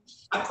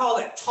 I call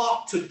it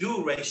talk to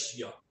do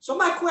ratio. So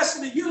my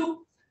question to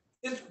you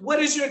is, what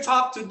is your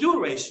talk to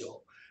do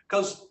ratio?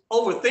 Because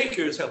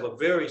overthinkers have a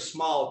very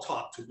small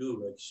talk to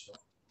do ratio.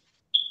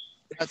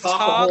 They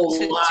talk a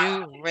whole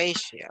lot.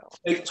 Ratio.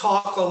 They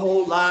talk a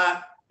whole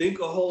lot, think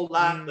a whole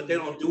lot, but they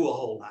don't do a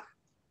whole lot.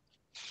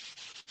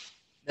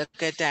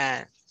 Look at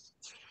that.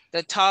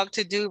 The talk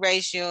to do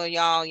ratio,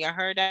 y'all. You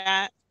heard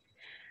that?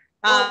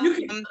 Well, you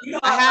can, you know,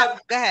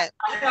 Go ahead.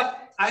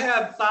 I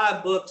have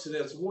 5 books, and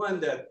there's one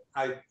that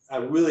I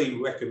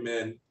really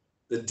recommend,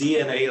 The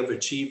DNA of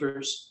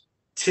Achievers,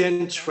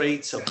 10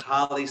 Traits of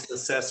Highly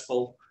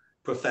Successful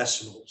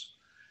Professionals.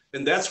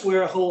 And that's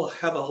where I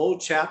have a whole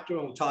chapter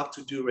on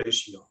talk-to-do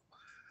ratio,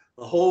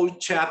 a whole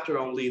chapter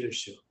on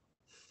leadership,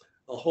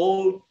 a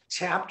whole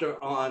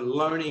chapter on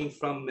learning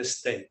from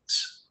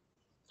mistakes,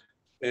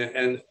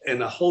 and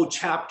a whole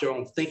chapter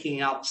on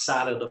thinking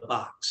outside of the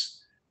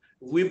box.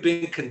 We've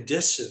been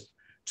conditioned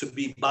to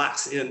be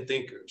box-in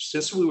thinkers.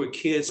 Since we were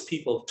kids,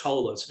 people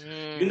told us,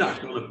 you're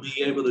not going to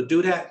be able to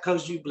do that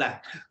because you're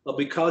Black, or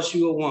because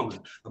you're a woman,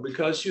 or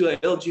because you're an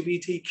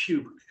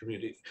LGBTQ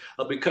community,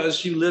 or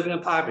because you live in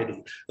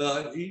poverty.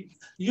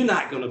 You're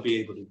not going to be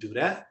able to do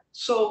that.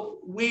 So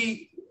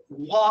we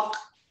walk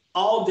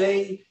all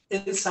day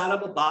inside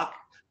of a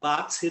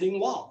box hitting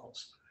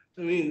walls.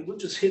 I mean, we're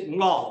just hitting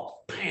walls,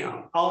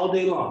 bam, all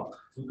day long.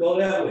 We go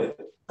that way,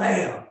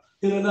 bam,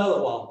 hit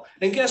another wall.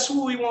 And guess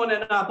who we want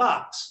in our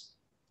box?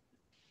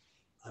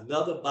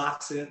 Another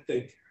box-in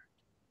thinker.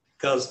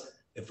 Because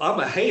if I'm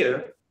a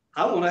hater,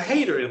 I want a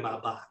hater in my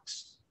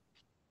box.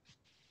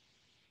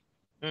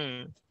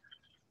 I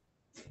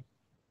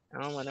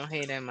don't want no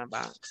hater in my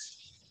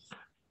box.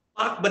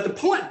 But the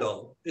point,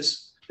 though,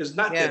 is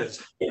not that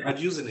it's, I'm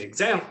using an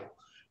example.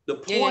 The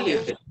point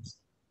is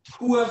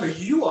whoever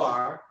you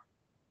are,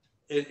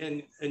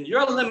 and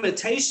your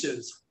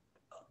limitations,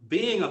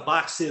 being a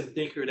box-in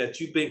thinker, that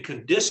you've been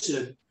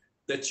conditioned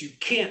that you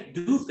can't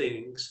do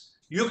things,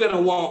 you're going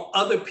to want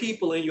other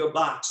people in your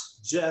box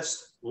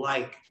just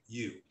like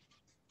you.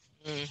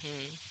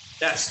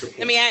 That's the point.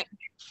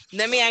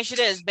 Let me ask you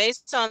this.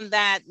 Based on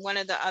that, one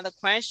of the other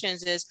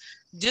questions is,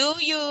 do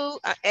you,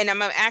 and I'm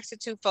going to ask it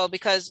twofold,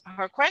 because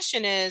her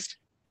question is,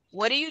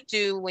 what do you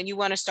do when you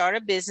want to start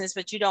a business,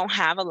 but you don't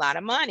have a lot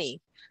of money?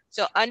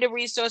 So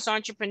under-resourced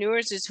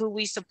entrepreneurs is who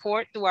we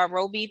support through our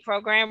ROBI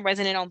program,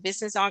 Resident-Owned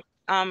Business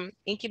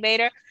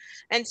Incubator.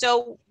 And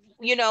so,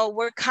 you know,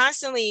 we're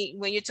constantly,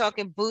 when you're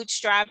talking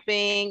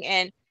bootstrapping,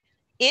 and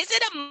is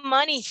it a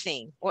money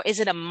thing or is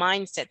it a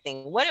mindset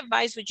thing? What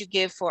advice would you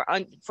give for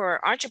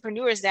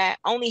entrepreneurs that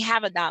only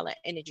have $1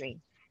 in a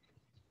dream?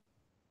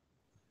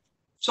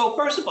 So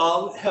first of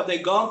all, have they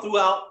gone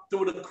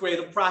through the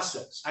creative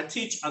process? I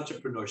teach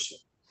entrepreneurship.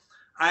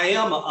 I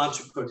am an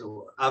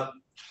entrepreneur. I've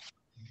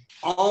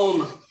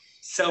owned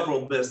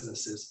several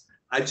businesses.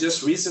 I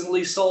just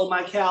recently sold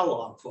my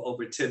catalog for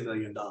over $10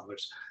 million.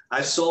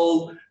 I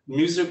sold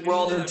Music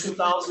World in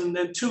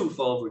 2002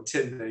 for over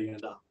 $10 million.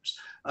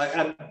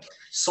 I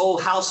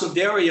sold House of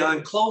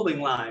Darien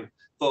clothing line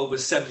for over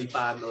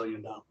 $75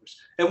 million.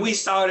 And we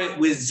started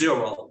with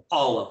zero,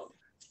 all of them.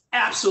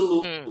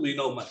 Absolutely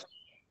no money.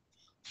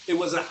 It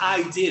was an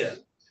idea.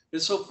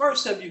 And so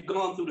first, have you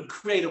gone through the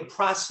creative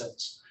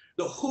process?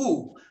 The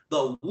who,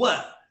 the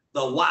what,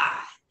 the why.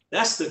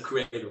 That's the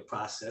creative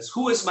process.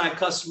 Who is my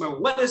customer?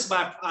 What is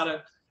my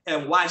product?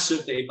 And why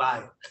should they buy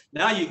it?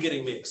 Now you're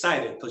getting me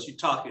excited because you're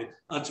talking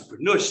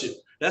entrepreneurship.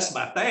 That's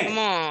my thing. Come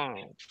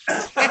on.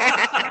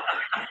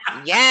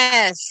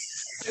 Yes.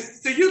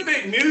 So you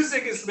think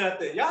music is my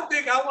thing? Y'all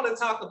think I want to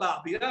talk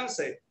about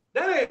Beyonce?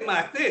 That ain't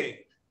my thing.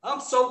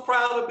 I'm so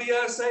proud of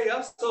Beyonce.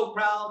 I'm so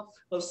proud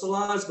of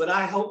Solange, but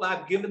I hope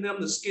I've given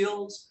them the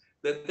skills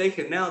that they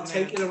can now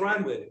take it and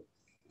run with it.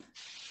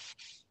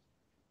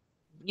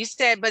 You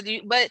said, but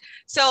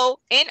so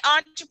in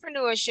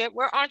entrepreneurship,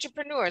 we're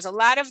entrepreneurs. A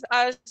lot of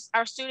us,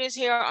 our students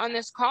here on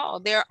this call,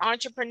 they're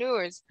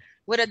entrepreneurs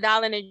with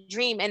 $1 in a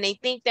dream. And they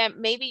think that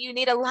maybe you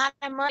need a lot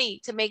of money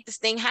to make this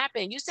thing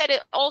happen. You said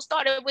it all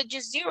started with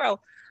just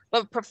zero,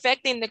 but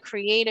perfecting the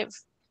creative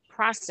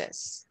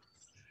process.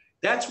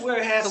 That's where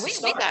it has to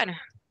start.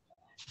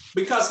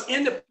 Because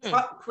in the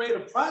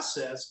creative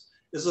process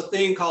is a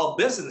thing called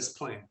business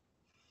plan.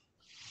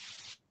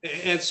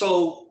 And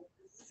so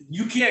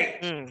you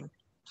can't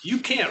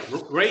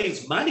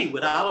raise money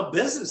without a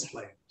business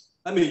plan.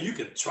 I mean, you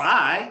can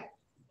try.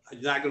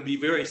 You're not going to be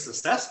very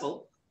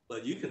successful,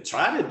 but you can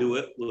try to do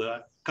it.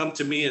 Come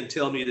to me and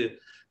tell me to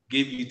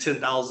give you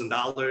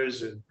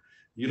 $10,000 and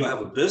you don't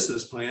have a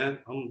business plan.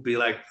 I'm going to be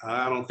like,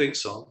 I don't think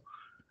so.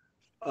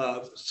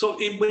 So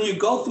when you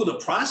go through the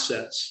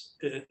process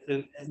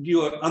and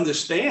you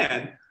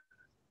understand,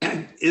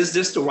 is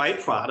this the right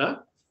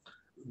product?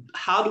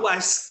 How do I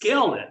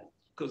scale it?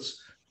 Because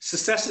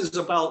success is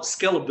about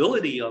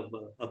scalability of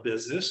a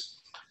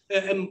business.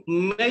 And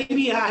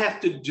maybe I have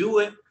to do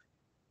it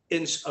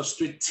in a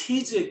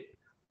strategic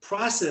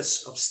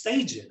process of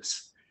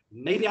stages.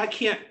 Maybe I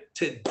can't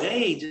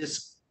today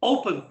just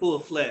open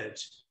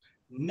full-fledged.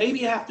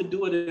 Maybe I have to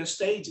do it in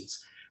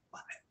stages.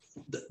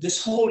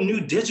 This whole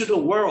new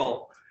digital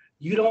world,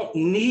 you don't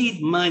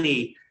need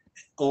money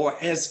or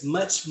as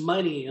much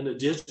money in a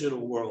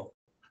digital world.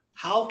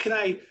 How can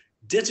I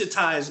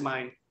digitize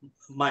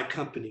my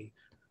company?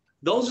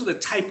 Those are the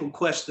type of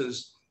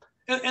questions.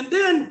 And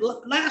then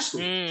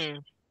lastly,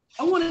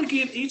 I want to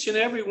give each and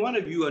every one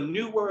of you a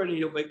new word in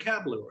your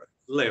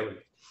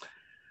vocabulary.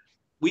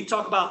 We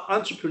talk about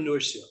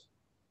entrepreneurship.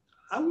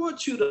 I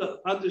want you to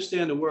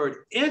understand the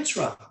word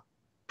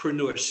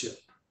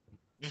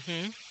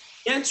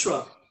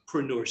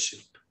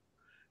Intrapreneurship.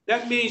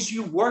 That means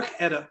you work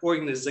at an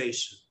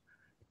organization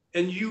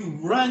and you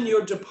run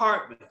your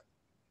department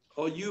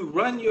or you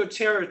run your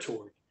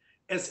territory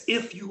as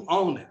if you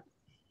own it.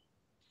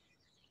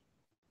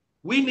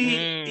 We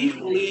need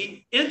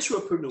equally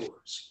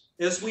intrapreneurs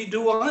as we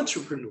do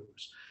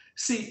entrepreneurs.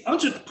 See,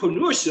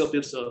 entrepreneurship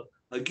is,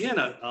 again,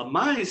 a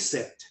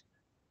mindset.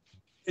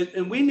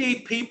 And we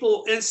need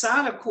people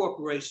inside of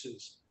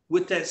corporations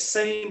with that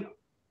same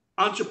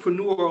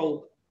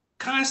entrepreneurial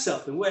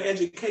concept. And where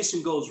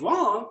education goes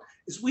wrong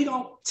is we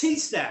don't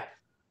teach that.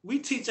 We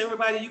teach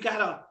everybody you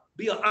gotta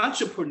be an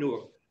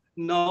entrepreneur.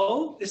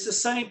 No, it's the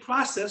same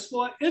process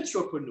for an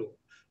intrapreneur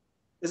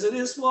as it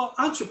is for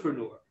an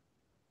entrepreneur.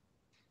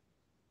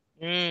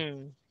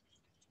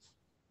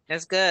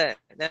 That's good.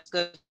 That's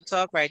good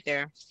talk right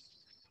there.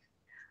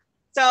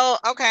 So,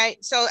 okay.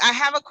 So I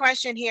have a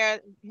question here.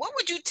 What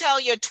would you tell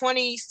your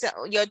 20,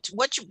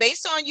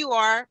 based on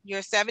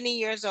you're 70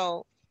 years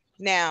old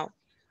now,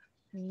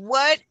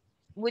 what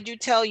would you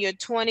tell your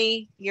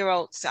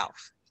 20-year-old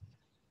self?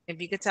 If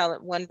you could tell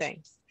it one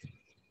thing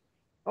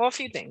or a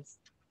few things.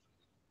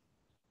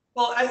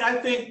 Well, I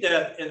think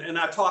that, and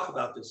I talk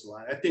about this a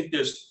lot, I think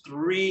there's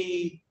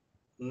 3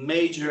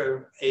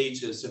 major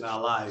ages in our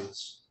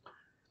lives.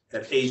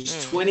 At age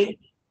 20,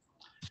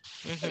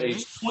 at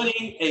age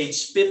 20,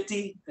 age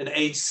 50, and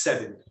age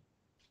 70.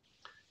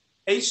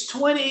 Age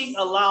 20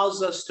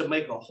 allows us to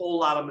make a whole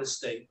lot of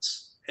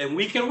mistakes, and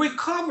we can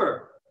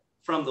recover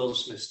from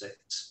those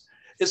mistakes.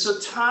 It's a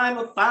time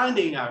of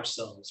finding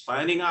ourselves,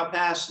 finding our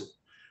passion,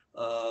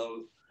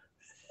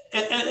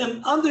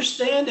 and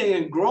understanding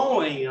and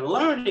growing and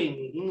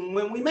learning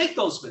when we make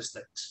those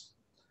mistakes.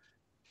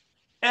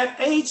 At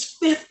age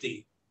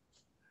 50,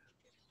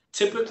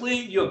 typically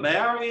you're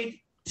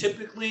married,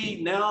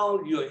 typically now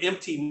you're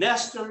empty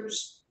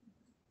nesters.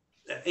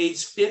 At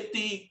age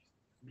 50,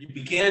 you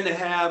begin to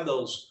have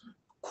those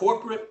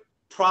corporate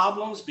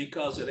problems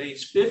because at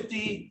age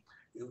 50,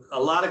 a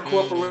lot of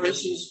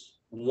corporations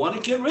want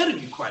to get rid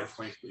of you, quite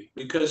frankly,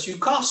 because you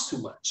cost too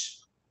much.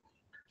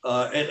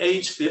 At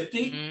age 50,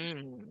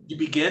 you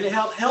begin to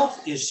have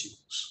health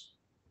issues.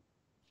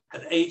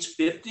 At age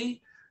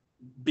 50,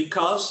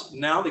 because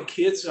now the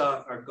kids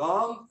are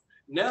gone,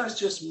 now it's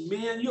just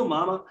me and you,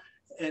 mama.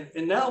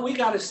 And now we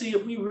got to see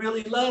if we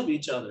really love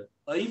each other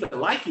or even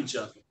like each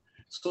other.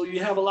 So you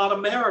have a lot of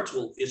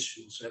marital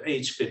issues at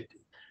age 50.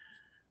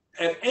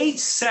 At age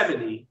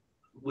 70,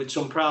 which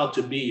I'm proud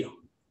to be,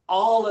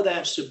 all of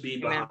that should be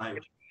behind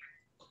you.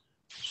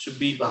 Should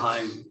be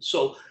behind you.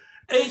 So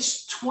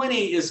age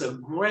 20 is a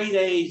great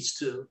age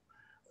to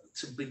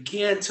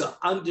begin to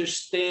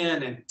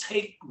understand and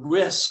take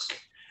risk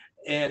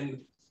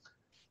and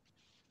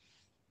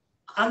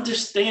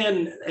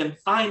understand and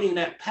finding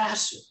that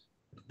passion.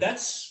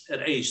 That's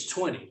at age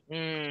 20.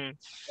 And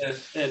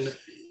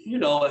you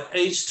know, at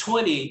age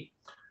 20,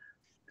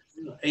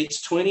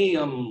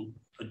 I'm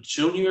a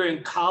junior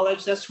in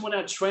college. That's when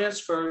I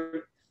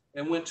transferred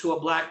and went to a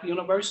Black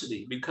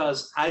university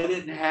because I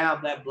didn't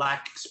have that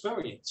Black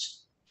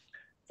experience.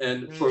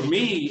 And for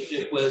me,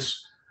 it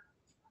was,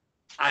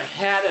 I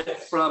had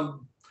it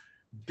from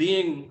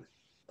being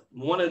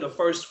one of the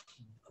first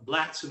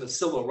Blacks in the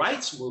civil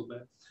rights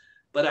movement,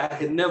 but I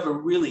had never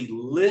really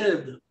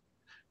lived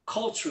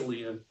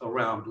culturally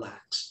around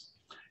Blacks.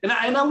 And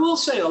I will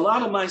say a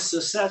lot of my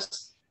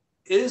success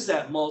is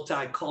that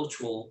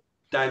multicultural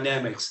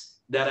dynamics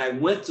that I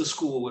went to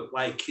school with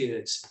white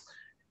kids.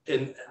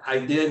 And I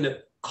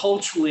did,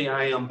 culturally,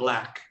 I am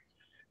Black.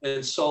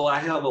 And so I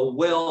have a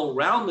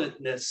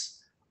well-roundedness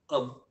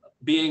of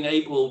being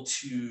able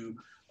to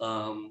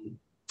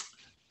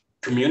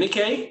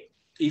communicate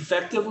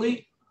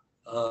effectively.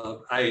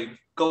 I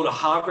go to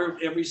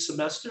Harvard every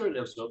semester.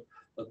 There's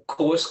a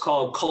course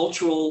called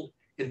Cultural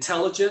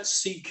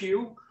Intelligence,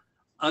 CQ,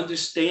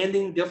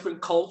 understanding different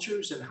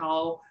cultures and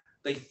how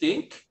they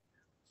think.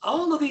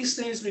 All of these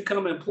things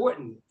become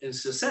important in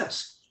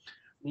success.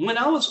 When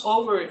I was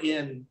over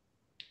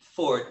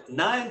for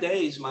 9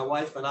 days, my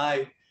wife and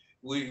I,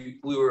 we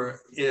were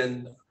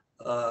in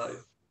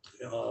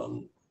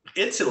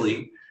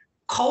Italy.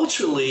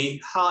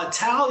 Culturally, how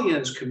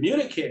Italians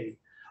communicate,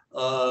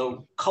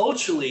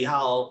 culturally,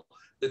 how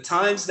the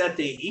times that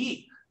they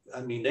eat.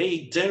 I mean, they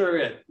eat dinner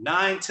at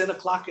 9, 10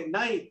 o'clock at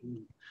night,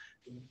 and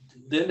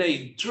then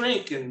they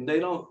drink and they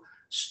don't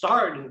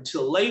start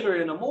until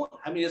later in the morning.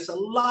 I mean, it's a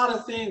lot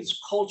of things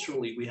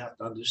culturally we have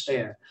to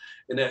understand.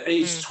 And at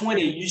age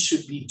 20, you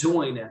should be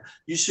doing that.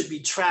 You should be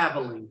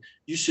traveling.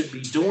 You should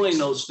be doing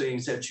those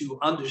things that you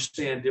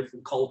understand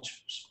different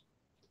cultures.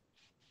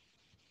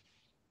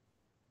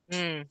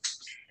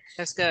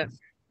 That's good.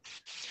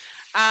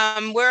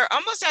 We're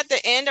almost at the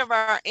end of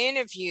our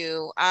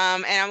interview,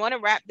 and I want to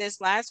wrap this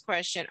last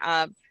question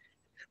up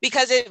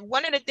because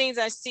one of the things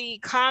I see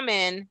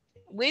common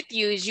with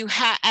you is you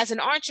have, as an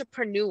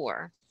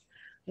entrepreneur,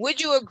 would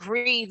you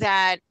agree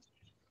that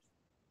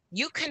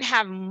you can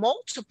have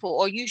multiple,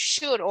 or you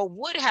should or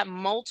would have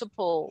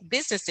multiple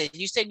businesses?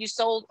 You said you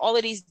sold all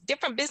of these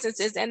different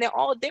businesses and they're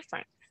all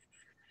different.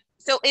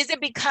 So is it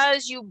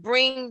because you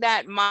bring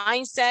that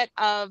mindset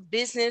of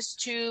business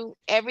to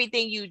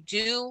everything you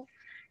do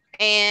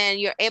and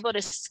you're able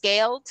to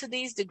scale to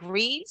these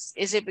degrees?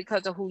 Is it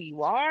because of who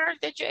you are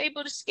that you're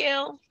able to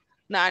scale?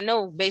 Now, I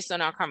know based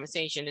on our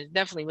conversation, it's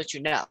definitely what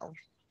you know.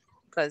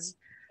 Because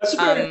that's a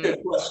very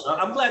good question.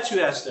 I'm glad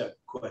you asked that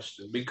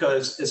question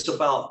because it's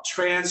about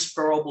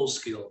transferable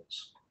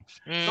skills.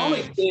 The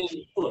only thing,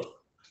 look,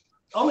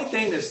 the only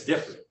thing that's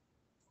different.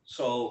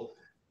 So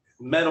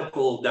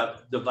medical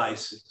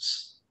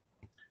devices,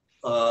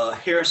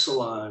 hair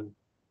salon,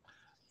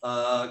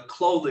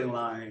 clothing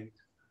line,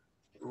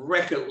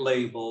 record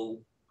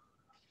label,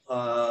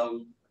 a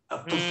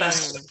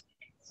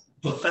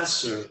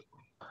professor.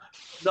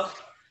 The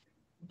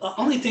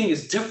only thing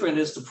is different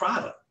is the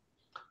product.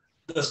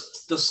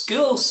 The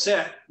skill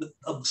set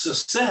of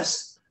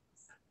success,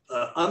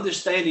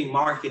 understanding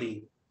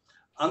marketing,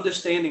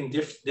 understanding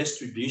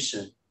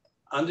distribution,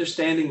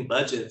 understanding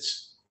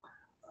budgets,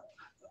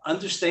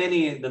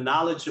 understanding the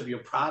knowledge of your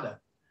product,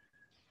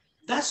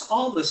 that's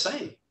all the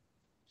same.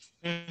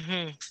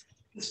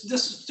 This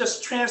is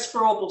just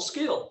transferable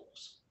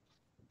skills.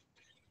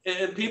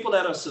 And people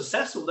that are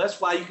successful, that's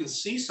why you can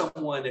see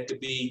someone that could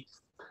be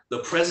the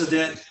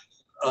president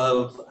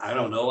of, I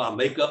don't know, I'll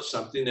make up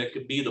something, that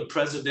could be the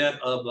president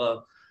of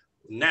a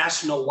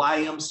national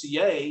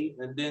YMCA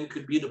and then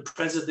could be the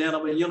president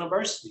of a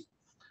university.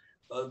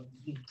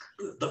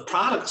 The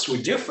products were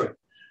different,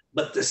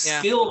 but the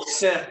skill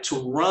set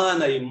to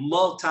run a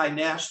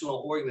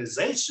multinational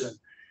organization,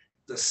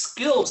 the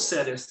skill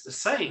set is the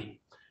same.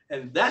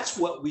 And that's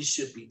what we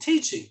should be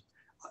teaching,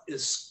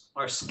 is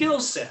our skill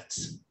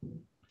sets.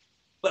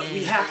 But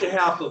we have to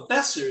have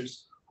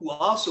professors who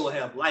also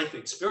have life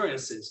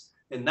experiences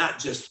and not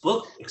just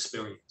book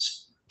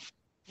experience.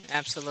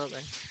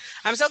 Absolutely.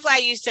 I'm so glad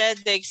you said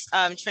the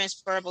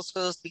transferable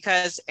skills,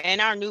 because in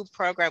our new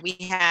program, we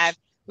have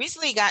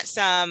recently got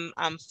some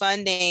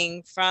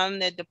funding from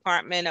the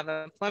Department of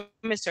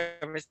Employment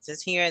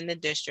Services here in the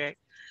district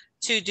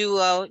to do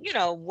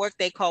work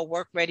they call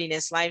work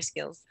readiness life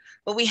skills.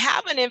 But we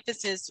have an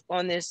emphasis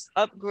on this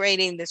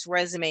upgrading this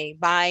resume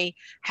by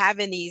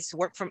having these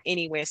work from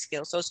anywhere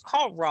skills. So it's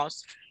called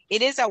ROS.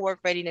 It is our work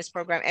readiness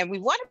program. And we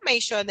want to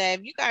make sure that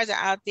if you guys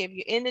are out there, if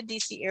you're in the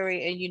DC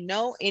area and you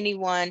know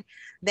anyone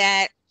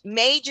that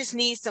may just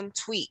need some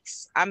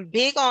tweaks. I'm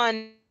big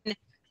on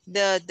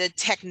the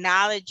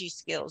technology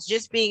skills,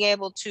 just being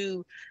able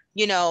to,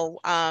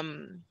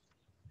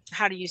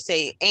 how do you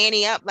say,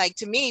 ante up? Like,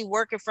 to me,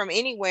 working from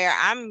anywhere,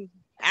 I'm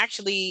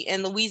actually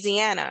in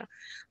Louisiana,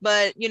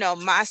 but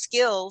my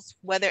skills,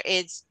 whether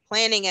it's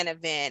planning an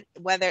event,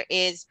 whether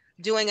it's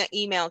doing an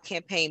email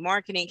campaign,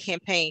 marketing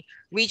campaign,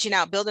 reaching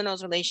out, building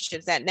those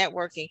relationships, that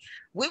networking,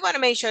 we want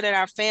to make sure that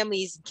our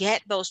families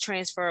get those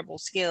transferable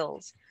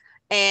skills.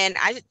 And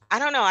I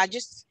don't know, I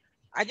just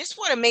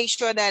want to make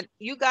sure that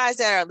you guys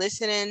that are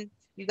listening,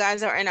 you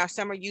guys are in our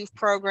summer youth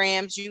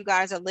programs, you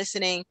guys are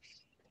listening,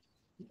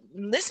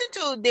 listen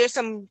to, there's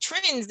some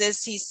trends that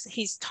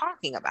he's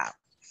talking about.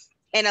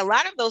 And a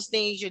lot of those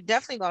things you're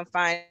definitely going to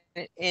find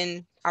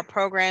in our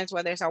programs,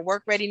 whether it's our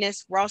work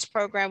readiness Ross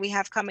program we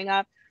have coming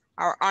up,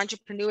 our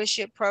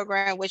entrepreneurship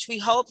program, which we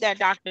hope that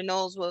Dr.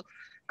 Knowles will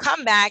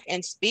come back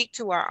and speak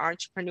to our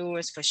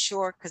entrepreneurs for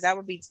sure, because that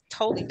would be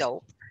totally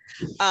dope.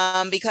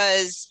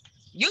 Because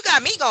you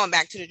got me going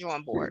back to the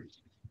drawing board.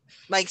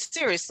 Like,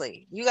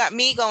 seriously, you got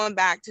me going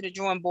back to the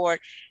drawing board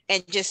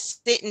and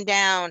just sitting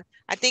down.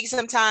 I think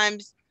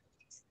sometimes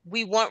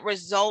we want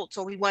results,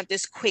 or we want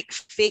this quick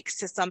fix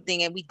to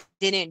something, and we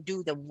didn't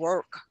do the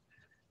work.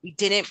 We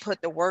didn't put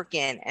the work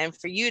in. And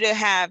for you to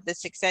have the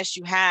success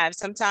you have,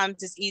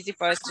 sometimes it's easy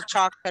for us to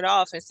chalk it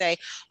off and say,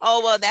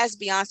 oh, well, that's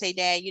Beyonce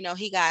dad,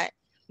 he got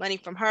money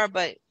from her.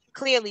 But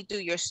clearly through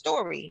your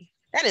story,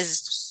 that is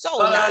so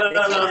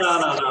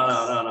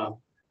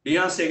No.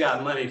 Beyonce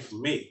got money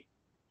from me.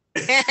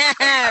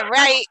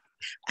 Right.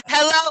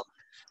 Hello.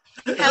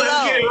 Let's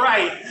get it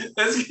right.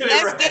 Let's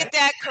get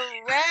that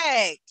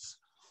correct.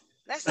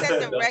 Let's set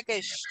the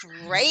record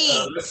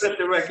straight. Let's set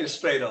the record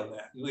straight on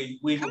that. We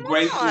were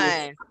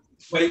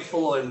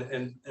grateful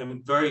and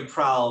very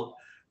proud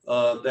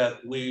that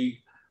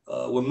we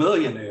were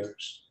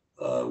millionaires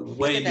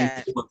way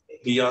before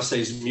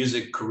Beyonce's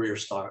music career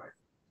started.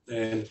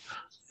 And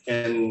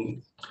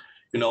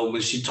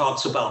when she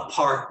talks about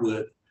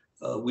Parkwood,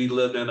 we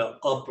lived in an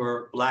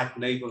upper Black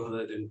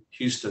neighborhood in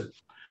Houston.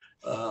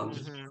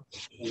 And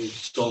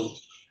so,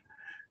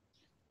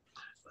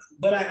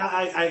 but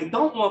I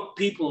don't want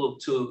people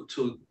to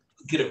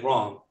get it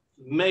wrong.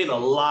 Made a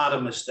lot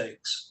of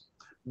mistakes,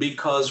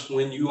 because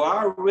when you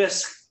are a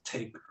risk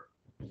taker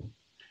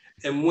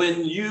and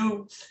when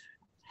you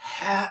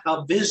have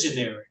a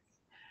visionary,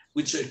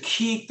 which are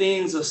key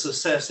things of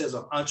success as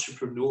an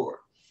entrepreneur,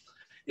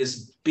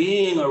 is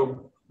being a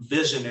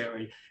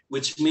visionary,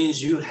 which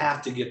means you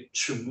have to get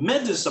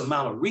tremendous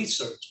amount of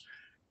research.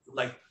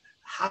 Like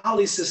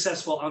highly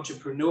successful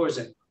entrepreneurs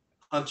and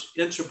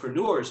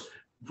entrepreneurs,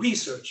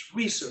 research.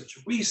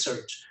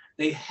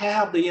 They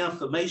have the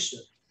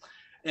information,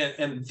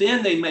 and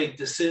then they make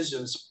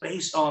decisions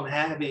based on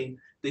having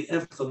the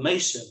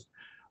information.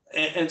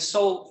 And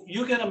so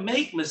you're going to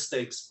make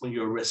mistakes when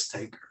you're a risk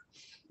taker,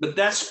 but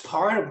that's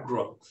part of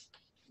growth.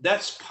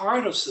 That's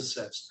part of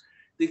success.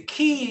 The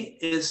key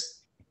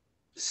is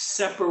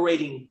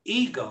separating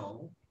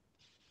ego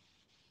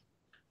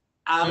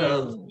out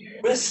of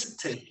risk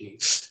taking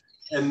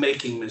and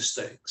making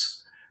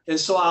mistakes. And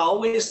so I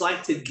always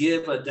like to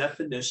give a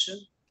definition.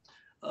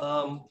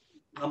 I'm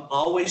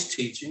always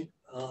teaching.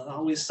 I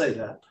always say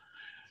that.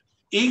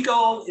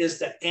 Ego is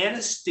the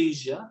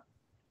anesthesia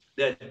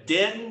that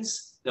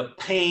deadens the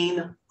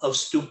pain of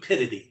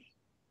stupidity.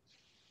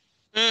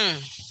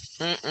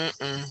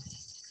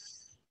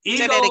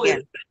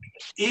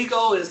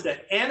 Ego is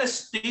the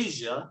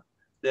anesthesia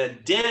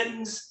that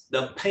deadens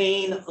the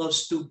pain of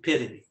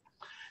stupidity.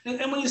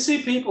 And when you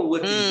see people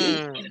with these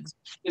egos,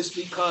 it's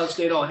because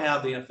they don't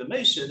have the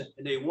information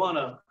and they want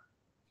to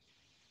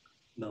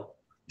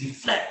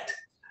deflect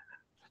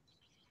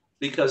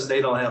because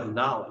they don't have the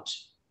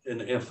knowledge and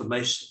the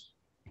information.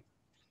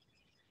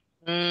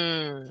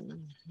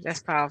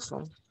 That's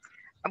powerful.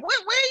 Where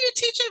are you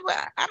teaching?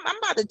 I'm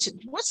about to.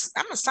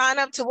 I'm gonna sign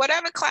up to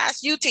whatever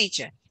class you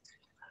teaching.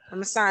 I'm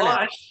gonna sign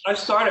up. I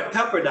started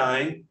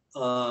Pepperdine.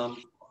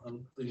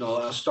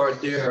 I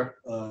start there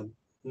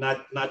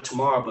not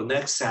tomorrow, but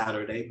next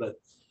Saturday. But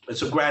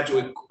it's a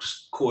graduate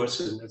course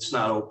and it's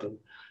not open.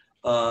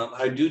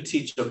 I do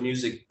teach a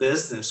music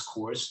business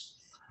course.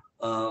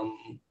 The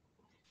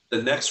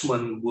next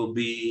one will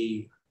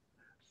be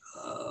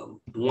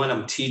the one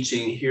I'm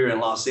teaching here in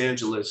Los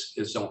Angeles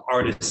is on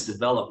artist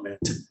development.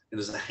 It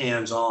is a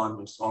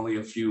hands-on, it's only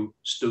a few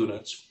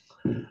students.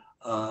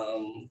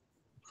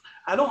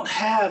 I'm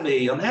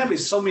having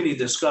so many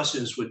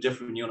discussions with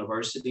different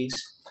universities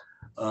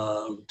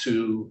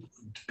to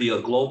be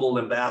a global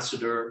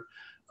ambassador.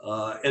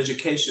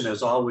 Education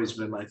has always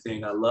been my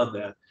thing. I love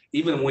that.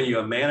 Even when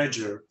you're a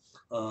manager,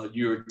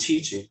 you're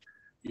teaching,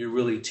 you're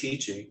really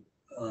teaching.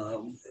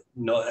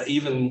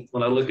 Even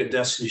when I look at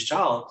Destiny's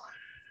Child,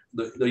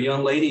 the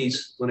young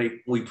ladies,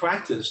 when we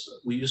practiced,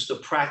 we used to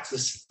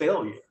practice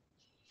failure.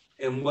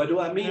 And what do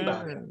I mean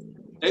by that?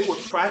 They would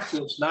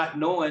practice not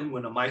knowing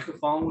when the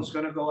microphone was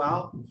going to go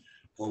out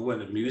or when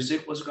the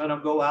music was going to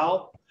go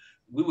out.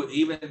 We would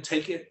even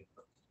take it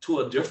to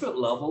a different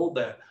level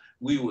that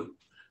we would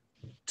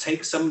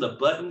take some of the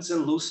buttons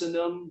and loosen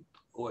them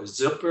or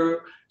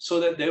zipper so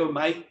that there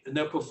might in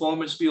their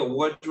performance be a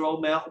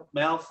wardrobe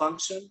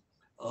malfunction.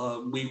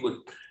 We would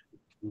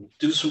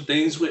do some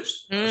things with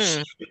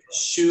a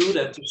shoe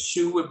that the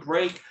shoe would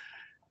break.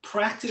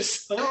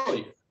 Practice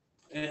failure.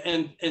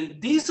 And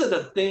these are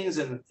the things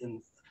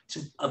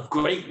of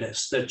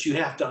greatness that you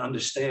have to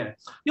understand.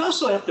 You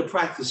also have to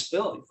practice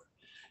failure.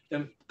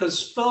 And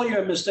because failure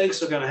and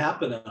mistakes are going to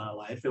happen in our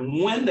life.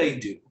 And when they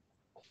do,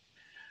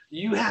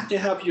 you have to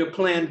have your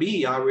plan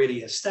B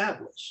already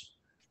established,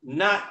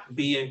 not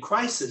be in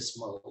crisis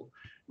mode.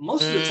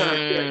 Most of the time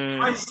you're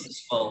in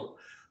crisis mode.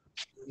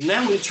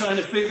 Now we're trying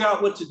to figure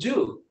out what to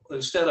do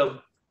instead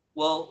of,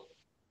 well,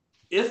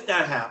 if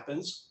that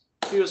happens,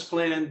 here's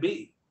plan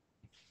B.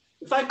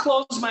 If I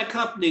close my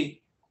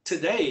company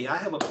today, I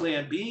have a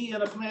plan B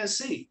and a plan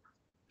C.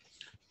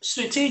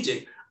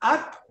 Strategic.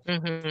 I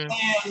planned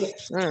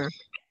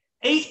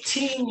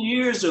 18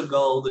 years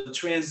ago the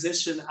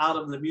transition out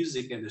of the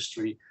music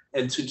industry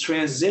and to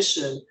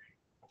transition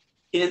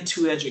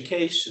into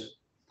education.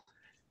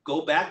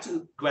 Go back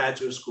to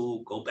graduate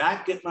school, go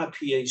back, get my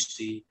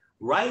Ph.D.,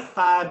 write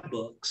 5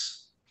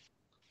 books.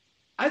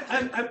 I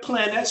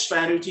planned that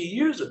strategy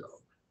years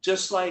ago.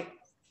 Just like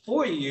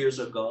 4 years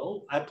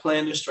ago, I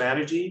planned a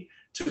strategy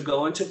to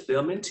go into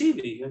film and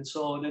TV. And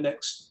so in the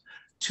next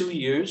 2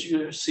 years,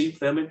 you'll see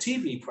film and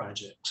TV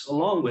projects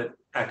along with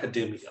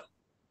academia.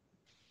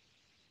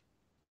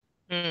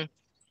 Oh,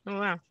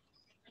 wow.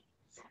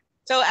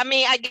 So,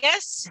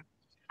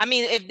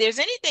 if there's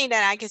anything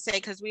that I can say,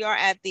 because we are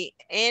at the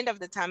end of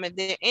the time, if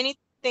there's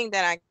anything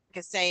that I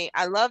can say,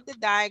 I love the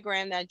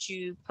diagram that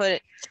you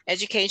put,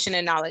 education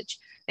and knowledge,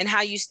 and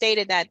how you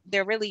stated that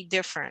they're really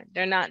different.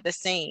 They're not the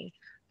same,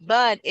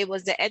 but it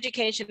was the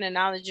education and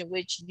knowledge in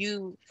which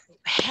you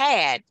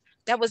had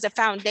that was the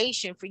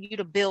foundation for you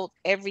to build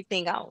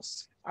everything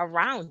else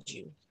around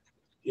you.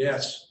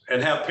 Yes,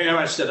 and have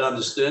parents that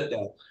understood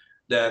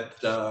that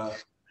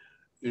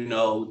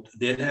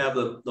didn't have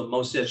the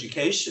most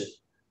education,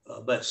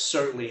 but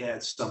certainly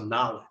had some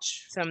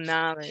knowledge. Some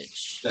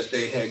knowledge. That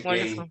they had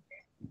gained.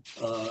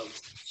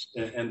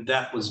 And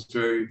that was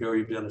very,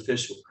 very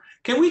beneficial.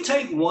 Can we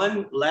take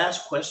one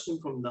last question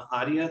from the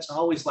audience? I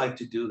always like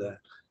to do that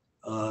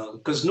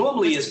because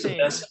normally it's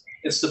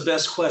the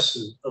best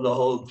question of the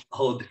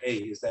whole day.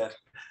 Is that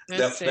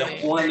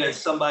one that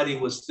somebody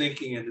was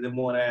thinking and didn't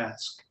want to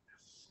ask?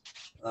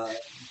 I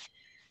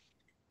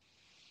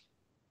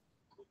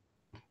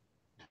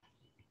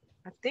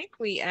think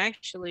we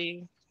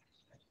actually.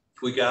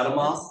 We got them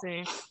all.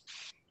 Let's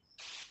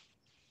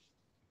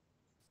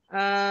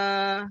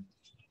see.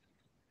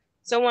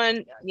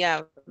 Someone,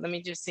 yeah, let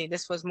me just see.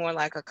 This was more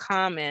like a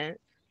comment.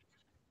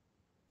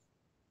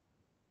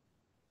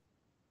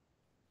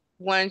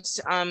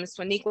 Once,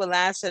 Swaniqua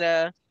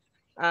Lassiter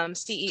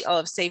CEO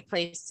of Safe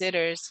Place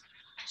Sitters,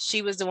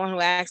 she was the one who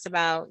asked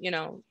about,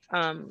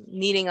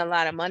 needing a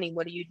lot of money.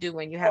 What do you do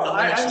when you have the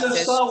money? I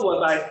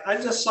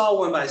just saw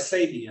one by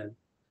Sabian.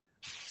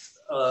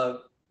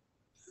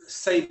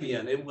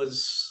 Sabian.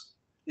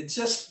 It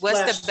just What's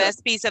the best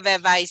up. piece of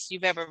advice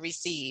you've ever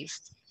received?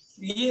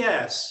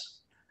 Yes.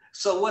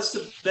 So what's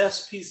the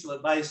best piece of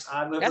advice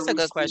I've ever received? That's a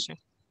good question.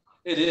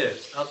 It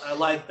is. I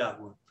like that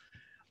one.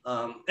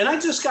 And I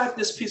just got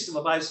this piece of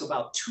advice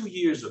about 2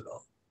 years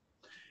ago.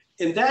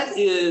 And that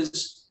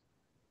is,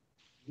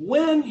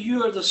 when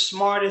you're the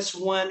smartest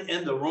one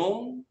in the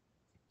room,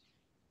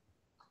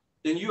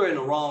 then you're in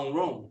the wrong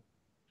room.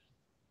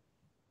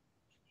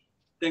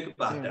 Think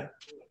about that.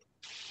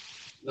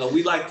 No,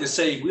 we like to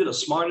say we're the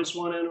smartest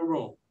one in the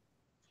room.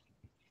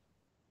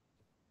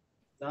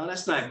 No,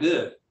 that's not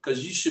good,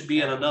 because you should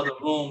be in another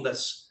room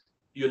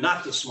you're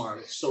not the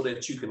smartest, so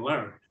that you can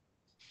learn.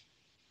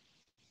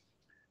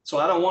 So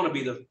I don't want to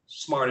be the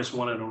smartest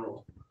one in the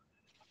room.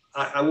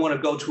 I want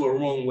to go to a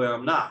room where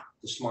I'm not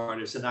the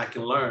smartest and I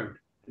can learn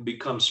and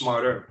become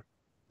smarter.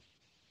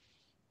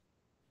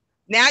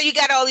 Now you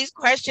got all these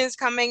questions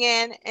coming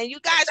in, and you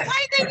guys,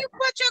 why didn't you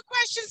put your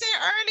questions in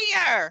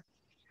earlier?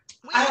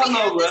 I don't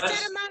know, Russ.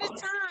 This amount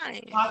of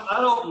time. I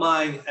don't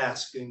mind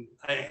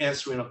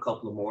answering a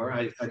couple more.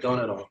 I don't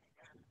at all.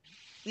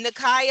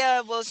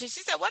 Nakaya Wilson, she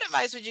said, what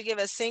advice would you give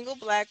a single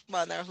Black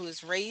mother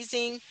who's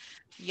raising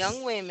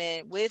young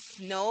women with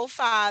no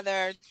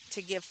father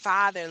to give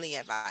fatherly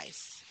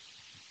advice?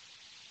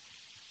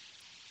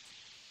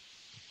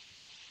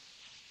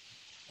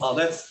 Oh,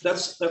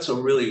 that's a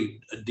really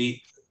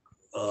deep,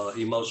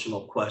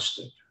 emotional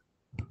question.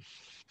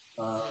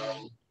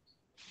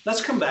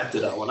 Let's come back to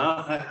that one.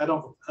 I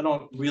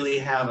don't really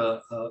have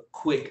a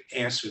quick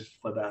answer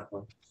for that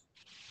one.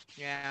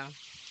 Yeah.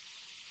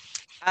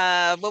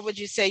 What would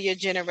you say your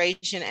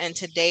generation and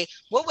today?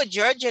 What would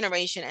your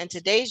generation and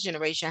today's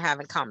generation have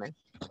in common?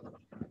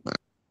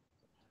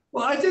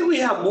 Well, I think we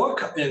have more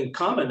in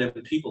common than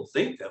people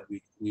think that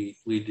we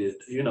did.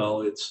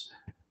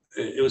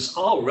 It was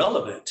all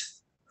relevant.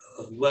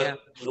 What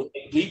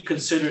we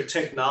considered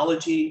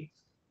technology,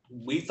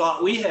 we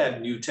thought we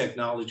had new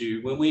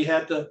technology when we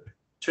had the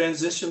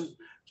transition,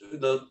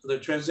 the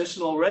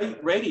transitional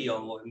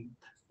radio, and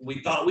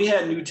we thought we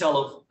had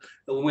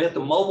when we had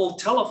the mobile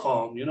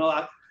telephone.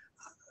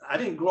 I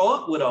didn't grow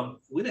up with them.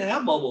 We didn't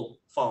have mobile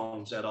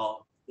phones at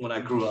all when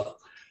I grew up.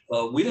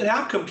 We didn't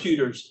have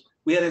computers.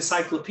 We had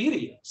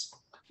encyclopedias.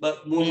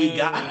 But when we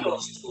got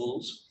those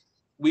tools,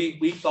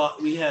 we thought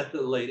we had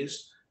the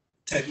latest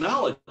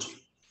technology.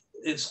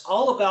 It's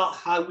all about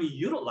how we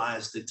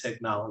utilize the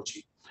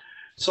technology.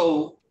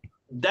 So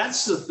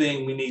that's the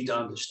thing we need to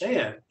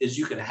understand, is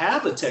you can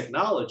have the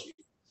technology,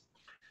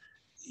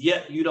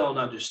 yet you don't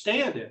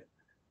understand it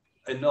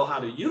and know how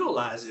to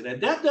utilize it.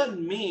 And that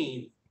doesn't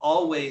mean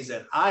always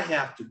that I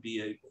have to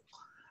be able.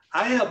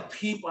 I have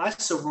people, I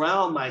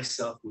surround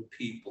myself with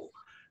people.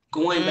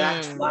 Going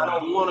back to, I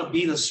don't want to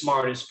be the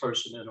smartest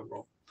person in the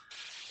room.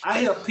 I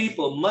have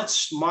people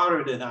much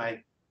smarter than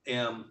I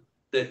am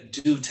that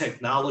do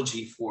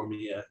technology for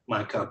me at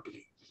my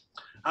company.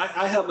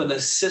 I have an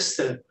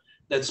assistant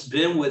that's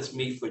been with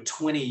me for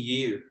 20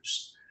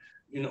 years,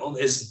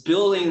 is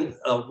building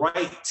a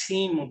right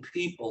team of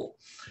people.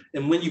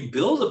 And when you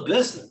build a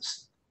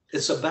business,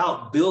 it's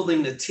about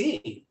building a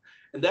team.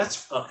 And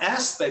that's an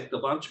aspect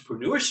of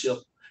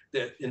entrepreneurship,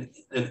 that in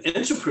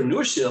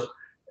entrepreneurship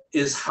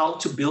is how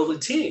to build a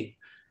team,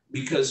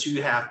 because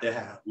you have to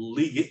have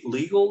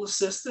legal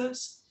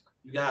assistance,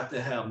 you have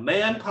to have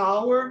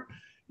manpower,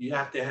 you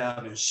have to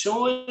have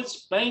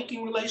insurance,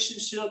 banking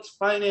relationships,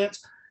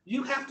 finance.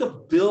 You have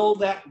to build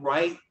that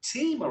right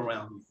team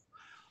around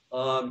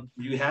you.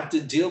 You have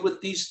to deal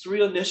with these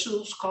 3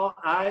 initials called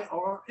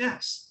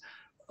IRS.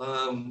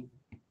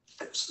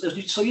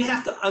 So you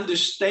have to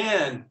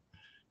understand,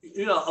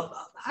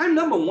 our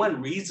number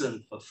one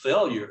reason for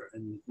failure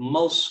in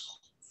most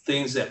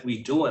things that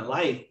we do in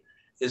life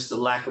is the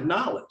lack of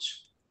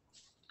knowledge.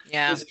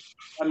 Yeah.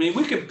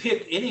 We can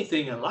pick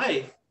anything in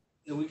life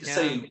and we can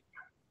say,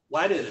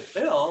 why did it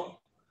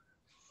fail?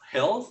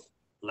 Health,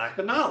 lack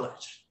of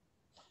knowledge.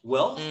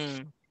 Wealth,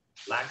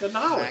 lack of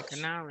knowledge. Lack of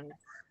knowledge.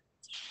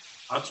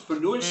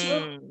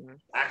 Entrepreneurship,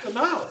 lack of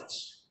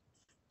knowledge.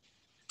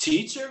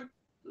 Teacher,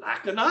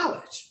 lack of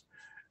knowledge.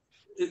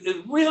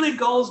 It really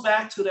goes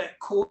back to that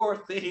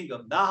core thing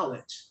of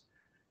knowledge.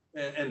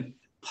 And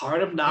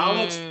part of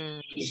knowledge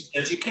is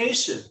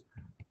education.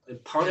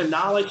 And part of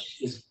knowledge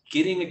is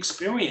getting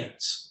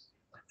experience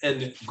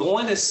and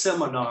going to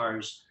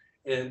seminars.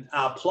 And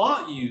I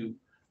applaud you,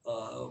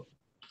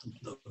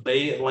 the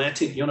Bay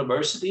Atlantic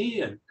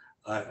University, and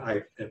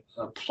I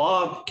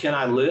applaud Can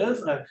I Live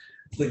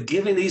for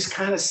giving these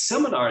kind of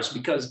seminars,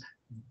 because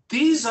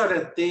these are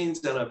the things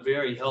that are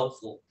very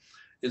helpful.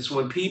 It's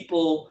when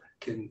people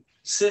can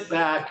sit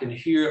back and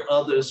hear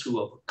others who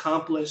have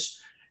accomplished,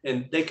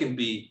 and they can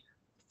be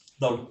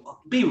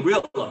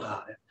real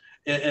about it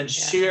and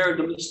share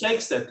the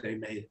mistakes that they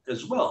made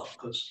as well.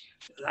 Because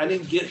I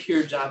didn't get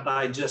here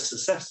by just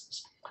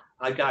successes.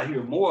 I got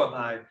here more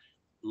by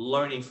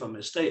learning from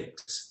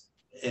mistakes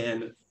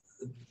and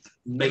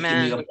making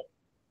me a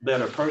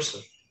better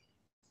person.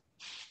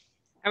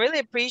 I really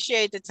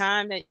appreciate the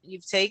time that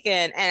you've taken.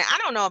 And I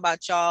don't know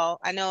about y'all.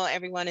 I know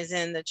everyone is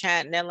in the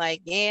chat and they're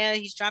like, yeah,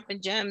 he's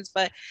dropping gems,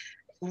 but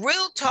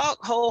real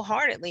talk,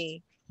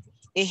 wholeheartedly,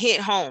 it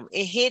hit home.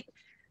 It hit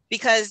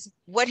because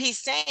what he's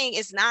saying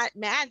is not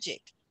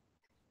magic.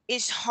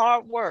 It's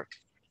hard work.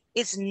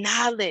 It's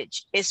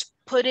knowledge. It's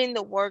putting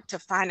the work to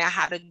find out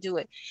how to do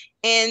it.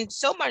 And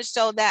so much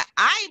so that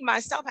I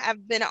myself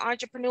have been an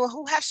entrepreneur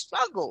who have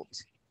struggled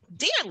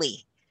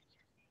dearly.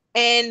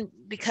 And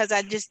because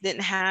I just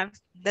didn't have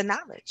the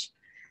knowledge.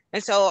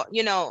 And so,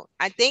 you know,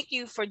 I thank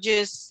you for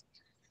just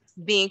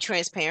being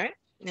transparent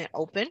and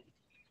open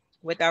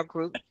with our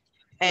group.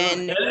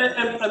 And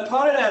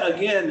part of that,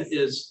 again,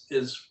 is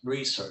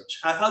research.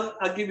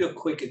 I'll give you a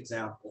quick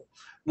example.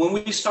 When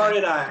we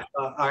started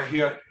our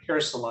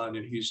hair salon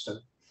in Houston,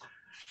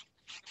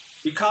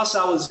 because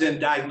I was in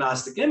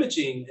diagnostic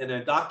imaging and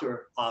in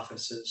doctor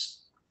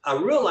offices, I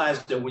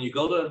realized that when you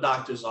go to a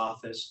doctor's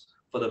office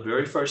for the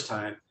very first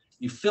time,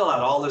 you fill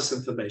out all this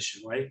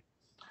information, right?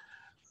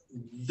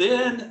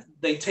 Then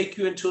they take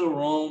you into a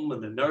room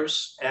and the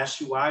nurse asks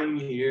you, why are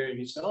you here? And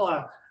you say, oh,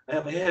 I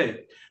have a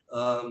headache.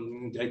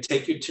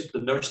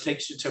 The nurse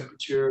takes your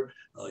temperature,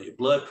 your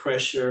blood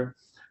pressure.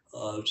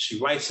 She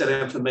writes that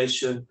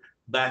information.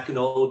 Back in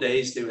the old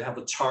days, they would have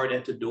a chart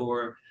at the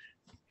door.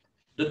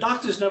 The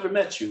doctor's never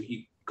met you.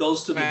 He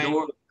goes to the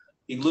door.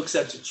 He looks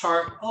at the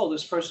chart. Oh,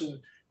 this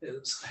person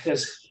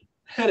has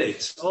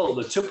headaches. Oh,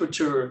 the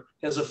temperature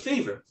has a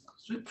fever.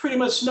 So we pretty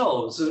much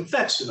know it's an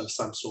infection of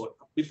some sort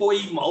before he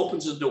even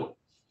opens the door.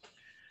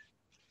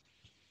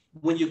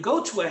 When you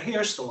go to a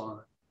hair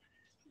salon,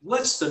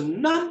 what's the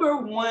number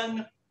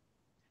one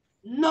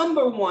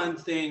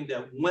thing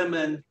that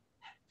women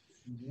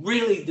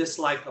really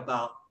dislike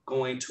about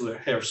going to a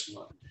hair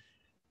salon?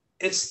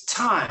 It's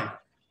time.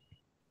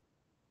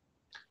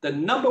 The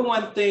number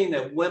one thing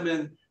that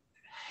women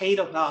hate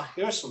about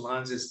hair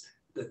salons is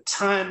the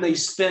time they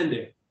spend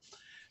there.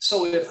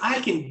 So if I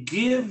can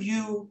give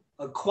you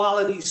a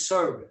quality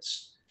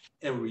service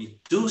and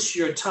reduce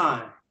your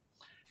time,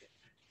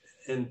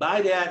 and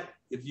by that,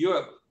 if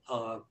you're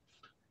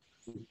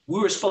we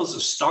were supposed to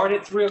start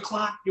at 3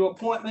 o'clock, your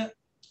appointment.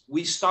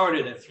 We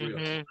started at 3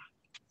 o'clock.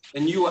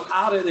 And you were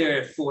out of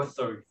there at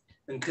 4:30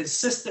 and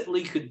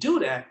consistently could do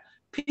that.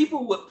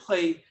 People would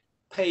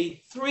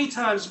pay 3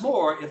 times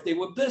more if they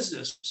were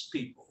business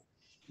people,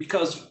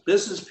 because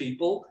business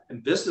people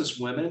and business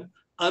women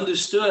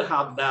understood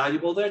how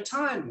valuable their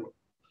time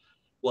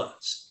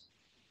was.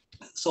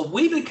 So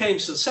we became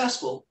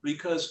successful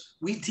because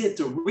we did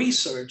the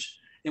research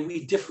and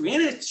we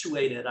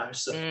differentiated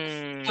ourselves.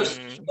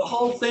 The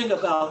whole thing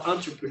about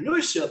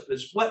entrepreneurship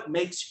is what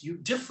makes you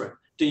different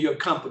than your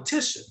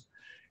competition.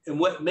 And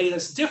what made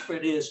us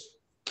different is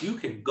you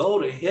can go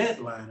to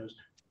headliners.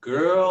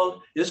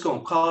 Girl, it's going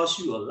to cost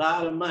you a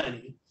lot of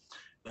money,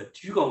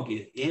 but you're going to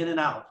get in and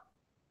out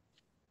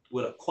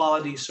with a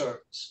quality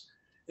service.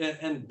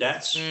 And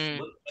that's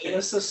what made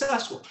us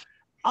successful.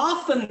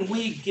 Often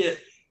we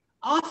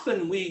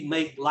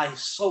make life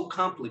so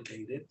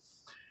complicated.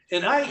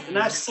 And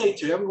I say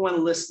to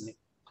everyone listening,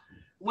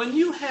 when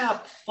you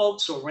have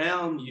folks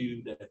around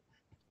you that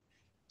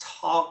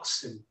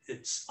talks and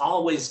it's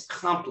always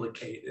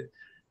complicated,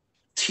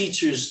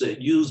 teachers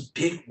that use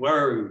big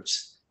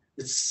words,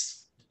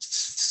 it's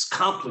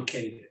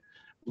complicated.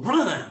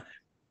 Run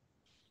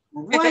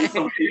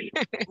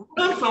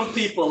from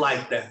people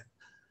like that,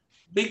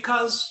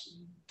 because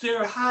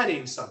they're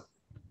hiding something.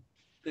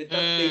 They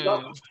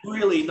don't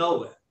really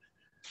know it.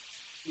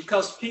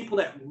 Because people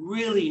that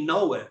really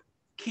know it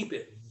keep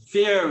it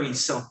very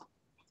simple.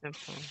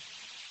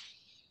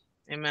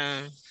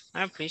 Amen.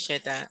 I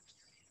appreciate that.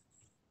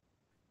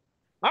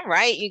 All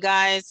right, you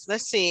guys,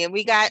 let's see.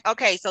 We got,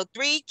 okay, so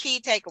 3 key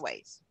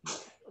takeaways.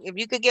 If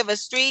you could give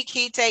us 3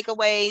 key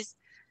takeaways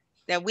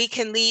that we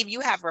can leave.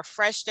 You have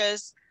refreshed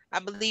us. I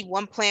believe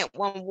one plant,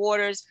 one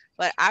waters,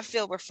 but I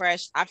feel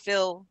refreshed. I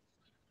feel,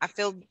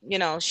 you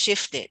know,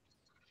 shifted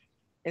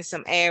in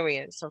some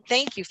areas. So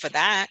thank you for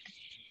that.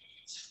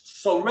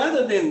 So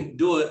rather than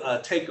do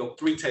a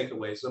 3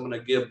 takeaways, I'm going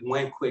to give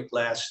one quick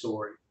last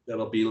story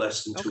that'll be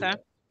less than 2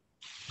 minutes.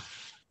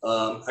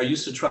 I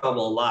used to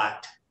travel a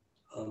lot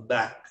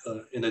back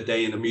in the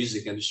day in the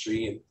music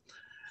industry, and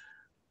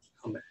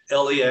I'm at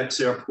LAX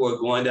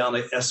airport going down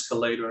the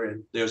escalator,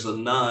 and there's a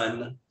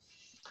nun.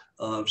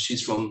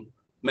 She's from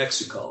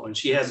Mexico, and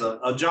she has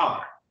a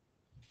jar,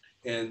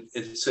 and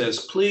it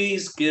says,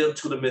 "Please give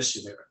to the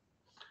missionary."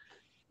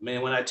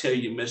 Man, when I tell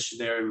you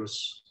missionary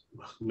was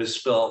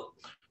misspelled,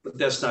 but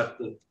that's not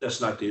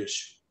the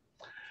issue.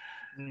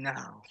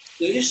 No.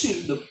 The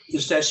issue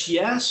is that she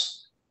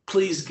asked,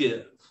 "Please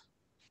give,"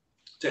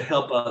 to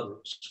help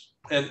others.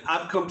 And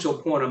I've come to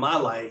a point in my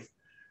life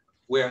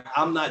where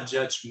I'm not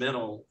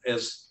judgmental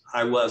as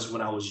I was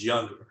when I was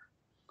younger.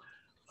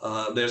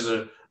 There's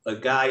a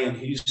guy in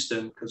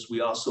Houston, because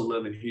we also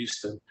live in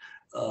Houston.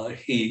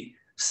 He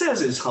says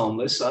he's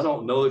homeless. I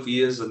don't know if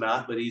he is or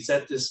not, but he's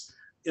at this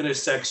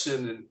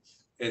intersection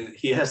And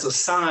he has a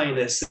sign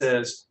that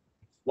says,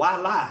 "Why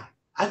lie?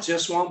 I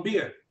just want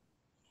beer."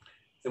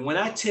 And when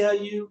I tell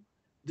you,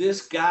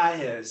 this guy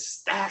has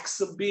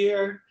stacks of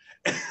beer,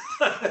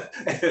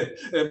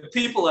 and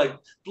people are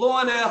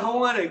blowing their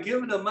horn and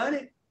giving them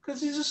money,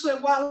 because he just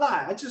said, "Why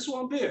lie? I just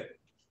want beer."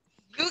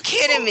 You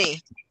kidding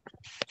me?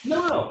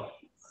 No,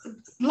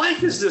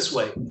 life is this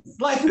way.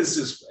 Life is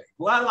this way.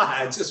 Why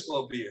lie? I just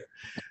want beer.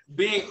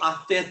 Being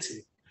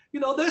authentic. You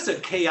know, there's a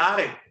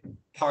chaotic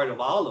part of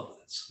all of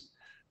us,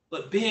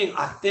 but being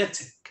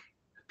authentic.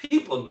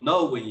 People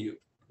know when you're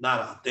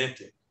not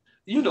authentic.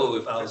 You know,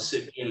 if I was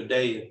sitting here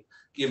today and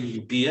giving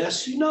you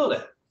BS, you know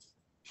that.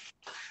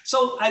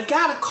 So I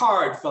got a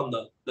card from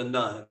the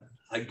nun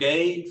I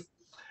gave,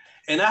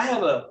 and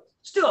I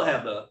still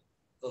have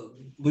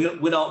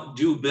we don't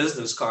do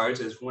business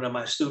cards, as one of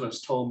my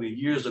students told me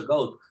years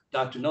ago.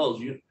 "Dr. Knowles,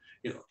 you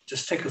know,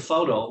 just take a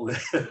photo."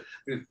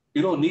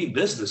 You don't need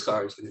business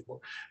cards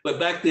anymore. But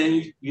back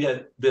then you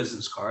had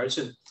business cards,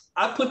 and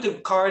I put the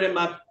card in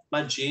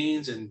my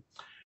jeans. And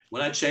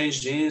when I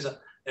changed jeans,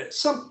 at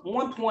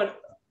one point,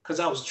 because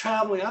I was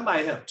traveling, I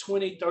might have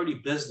 20, 30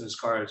 business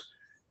cards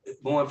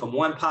going from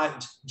one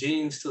pot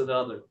jeans to the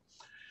other.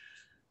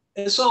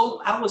 And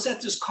so I was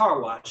at this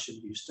car wash in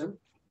Houston,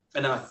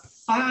 and I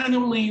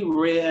finally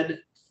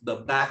read the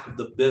back of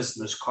the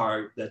business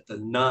card that the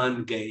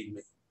nun gave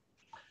me.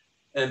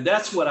 And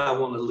that's what I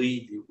want to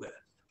leave you with.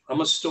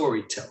 I'm a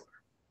storyteller.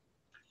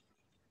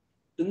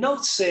 The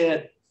note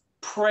said,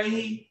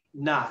 "Pray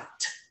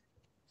not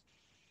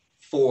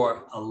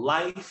for a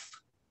life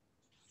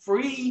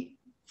free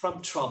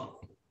from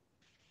trouble.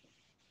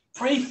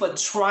 Pray for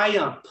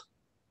triumph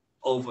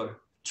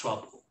over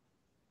trouble.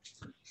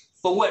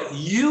 For what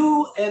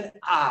you and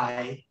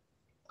I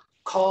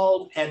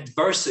call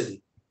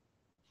adversity,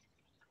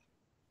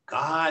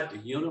 God, the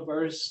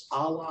universe,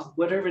 Allah,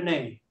 whatever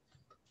name,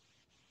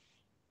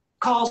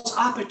 calls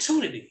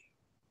opportunity."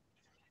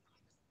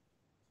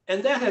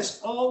 And that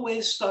has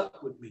always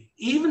stuck with me.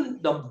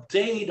 Even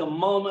the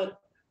moment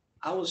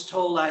I was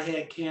told I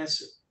had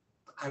cancer,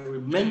 I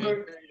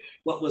remember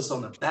what was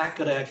on the back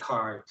of that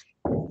card.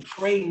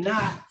 "Pray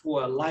not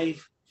for a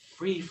life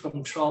free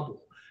from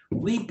trouble."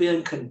 We've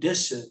been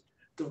conditioned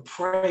to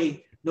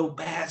pray no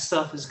bad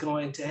stuff is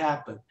going to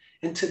happen.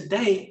 And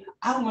today,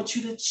 I want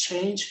you to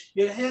change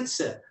your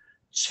headset,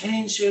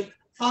 change your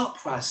thought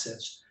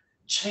process,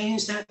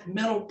 change that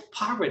mental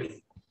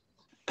poverty.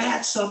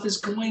 Bad stuff is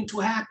going to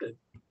happen.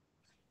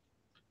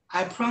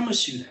 I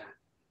promise you that.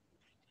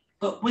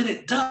 But when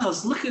it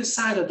does, look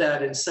inside of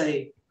that and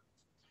say,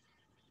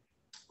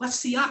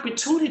 what's the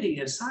opportunity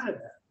inside of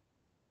that?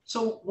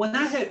 So when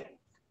I had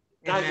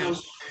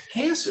diagnosed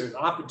cancer, the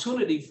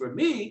opportunity for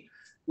me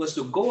was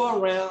to go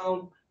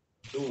around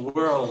the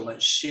world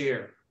and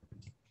share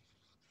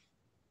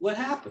what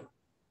happened.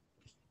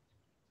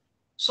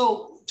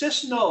 So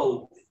just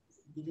know,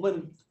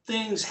 when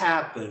things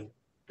happen,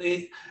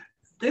 they're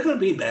going to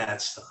be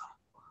bad stuff.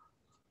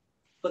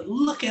 But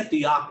look at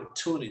the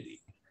opportunity,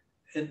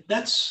 and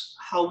that's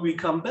how we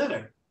become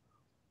better.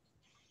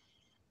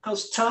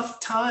 Because tough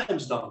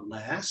times don't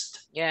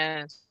last.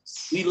 Yes.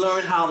 We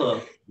learn how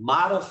to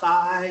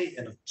modify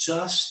and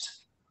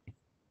adjust.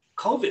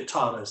 COVID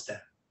taught us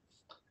that.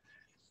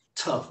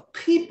 Tough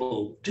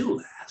people do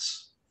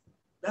last.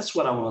 That's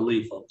what I want to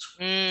leave folks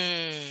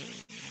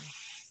with.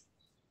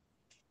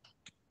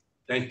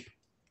 Thank you.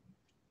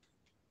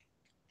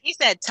 He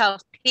said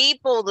tough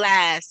people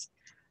last.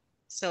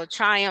 So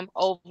triumph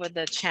over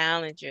the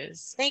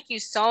challenges. Thank you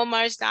so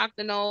much,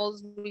 Dr.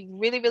 Knowles. We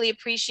really, really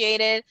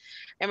appreciate it.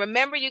 And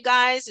remember, you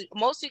guys,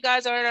 most of you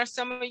guys are in our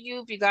summer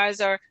youth. You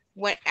guys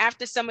went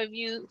after some of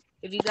you.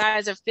 If you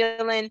guys are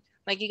feeling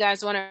like you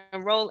guys want to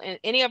enroll in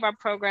any of our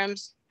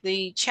programs,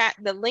 the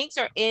links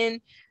are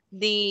in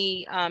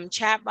the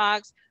chat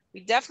box. We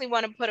definitely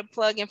want to put a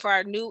plug in for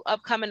our new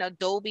upcoming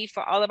Adobe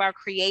for all of our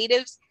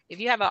creatives. If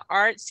you have an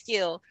art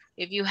skill,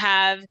 if you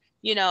have,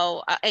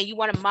 and you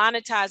want to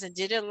monetize and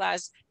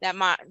digitalize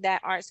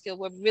that art skill,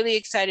 we're really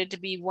excited to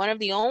be one of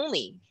the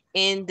only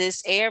in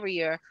this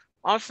area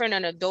offering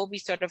an Adobe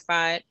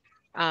certified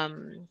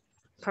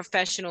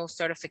professional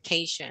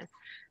certification.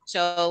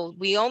 So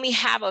we only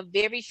have a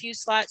very few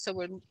slots, so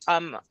we're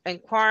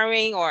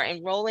inquiring or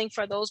enrolling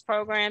for those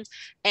programs.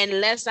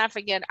 And let's not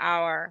forget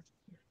our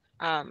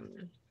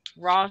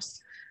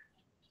Ross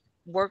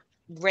work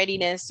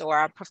readiness or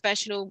our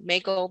professional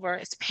makeover.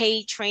 It's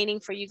paid training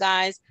for you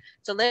guys.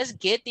 So let's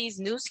get these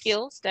new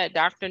skills that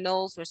Dr.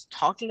 Knowles was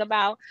talking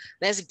about.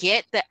 Let's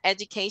get the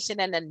education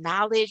and the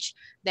knowledge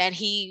that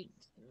he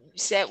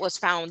said was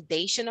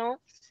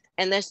foundational,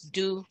 and let's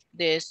do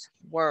this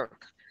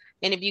work.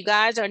 And if you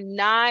guys are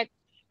not,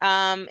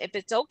 if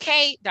it's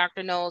okay,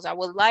 Dr. Knowles, I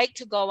would like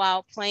to go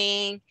out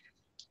playing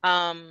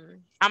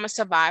I'm a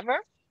Survivor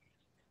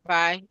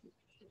by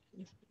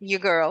your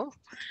girl.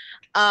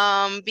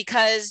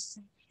 Because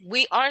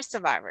we are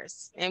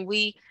survivors and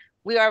we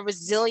are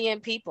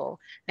resilient people.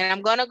 And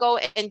I'm going to go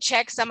and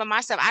check some of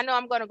my stuff. I know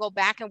I'm going to go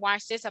back and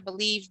watch this. I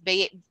believe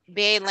Bay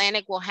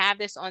Atlantic will have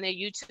this on their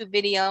YouTube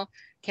video.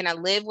 Can I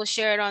Live will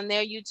share it on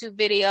their YouTube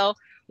video.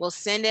 We'll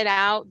send it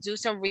out, do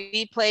some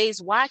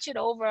replays, watch it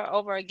over and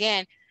over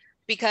again,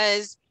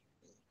 because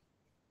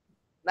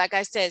like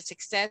I said,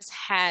 success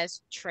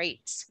has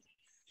traits.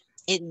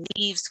 It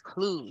leaves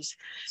clues.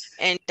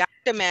 And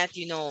Dr.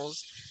 Mathew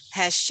Knowles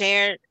has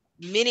shared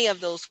many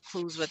of those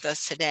clues with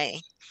us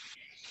today.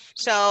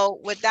 So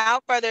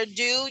without further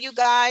ado, you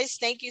guys,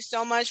 thank you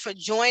so much for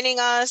joining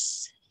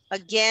us.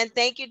 Again,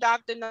 thank you,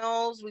 Dr.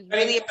 Knowles. We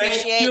really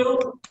appreciate it.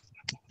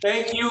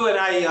 Thank you. And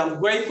I am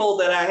grateful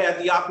that I had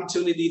the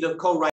opportunity to co-write